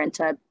each other, and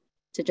to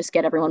just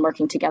get everyone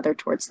working together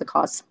towards the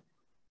cause.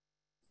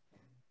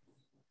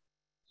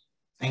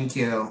 Thank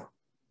you.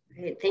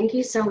 Great. Thank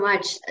you so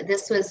much.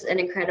 This was an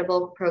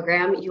incredible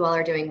program. You all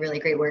are doing really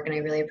great work, and I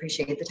really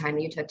appreciate the time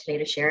that you took today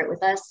to share it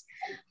with us.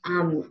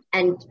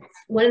 And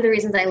one of the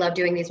reasons I love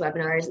doing these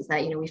webinars is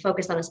that, we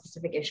focus on a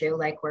specific issue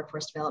like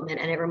workforce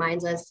development, and it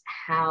reminds us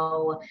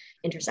how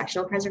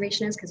intersectional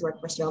preservation is, because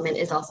workforce development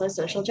is also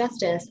social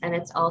justice, and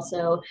it's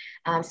also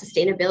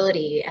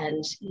sustainability,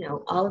 and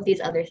all of these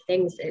other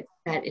things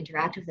that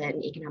interact with it,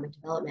 and economic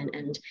development.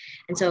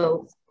 And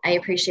so I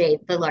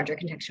appreciate the larger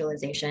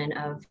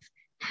contextualization of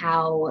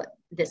how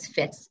this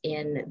fits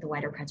in the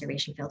wider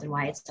preservation field, and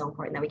why it's so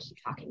important that we keep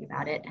talking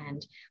about it,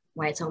 and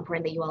why it's so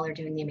important that you all are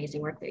doing the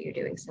amazing work that you're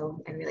doing.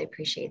 So I really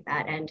appreciate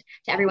that. And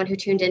to everyone who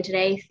tuned in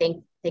today,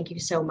 thank you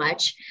so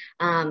much.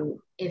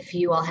 If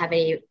you all have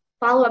any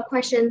follow-up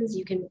questions,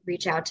 you can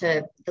reach out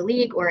to the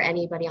League or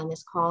anybody on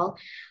this call.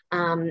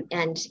 And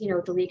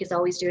the League is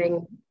always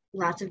doing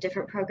lots of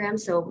different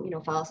programs. So,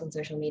 follow us on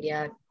social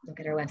media, look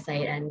at our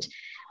website, and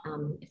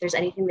if there's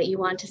anything that you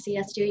want to see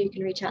us do, you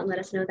can reach out and let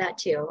us know that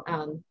too.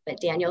 But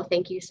Daniel,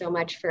 thank you so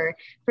much for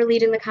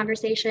leading the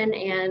conversation,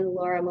 and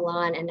Laura,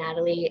 Milan, and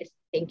Natalie,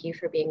 thank you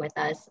for being with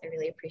us. I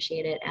really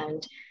appreciate it.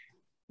 And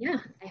yeah,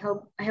 I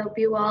hope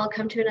you all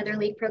come to another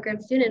League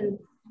program soon, and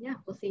yeah,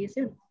 we'll see you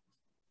soon.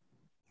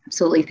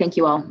 Absolutely. Thank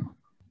you all.